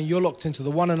Shadye and you're locked into the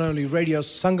one and only Radio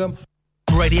Sangam.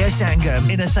 Radio Sangam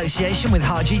in association with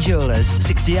Haji Jewellers,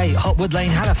 68 Hotwood Lane,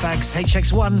 Halifax,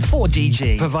 HX1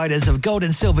 4DG. Providers of gold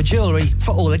and silver jewellery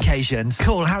for all occasions.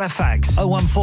 Call Halifax 014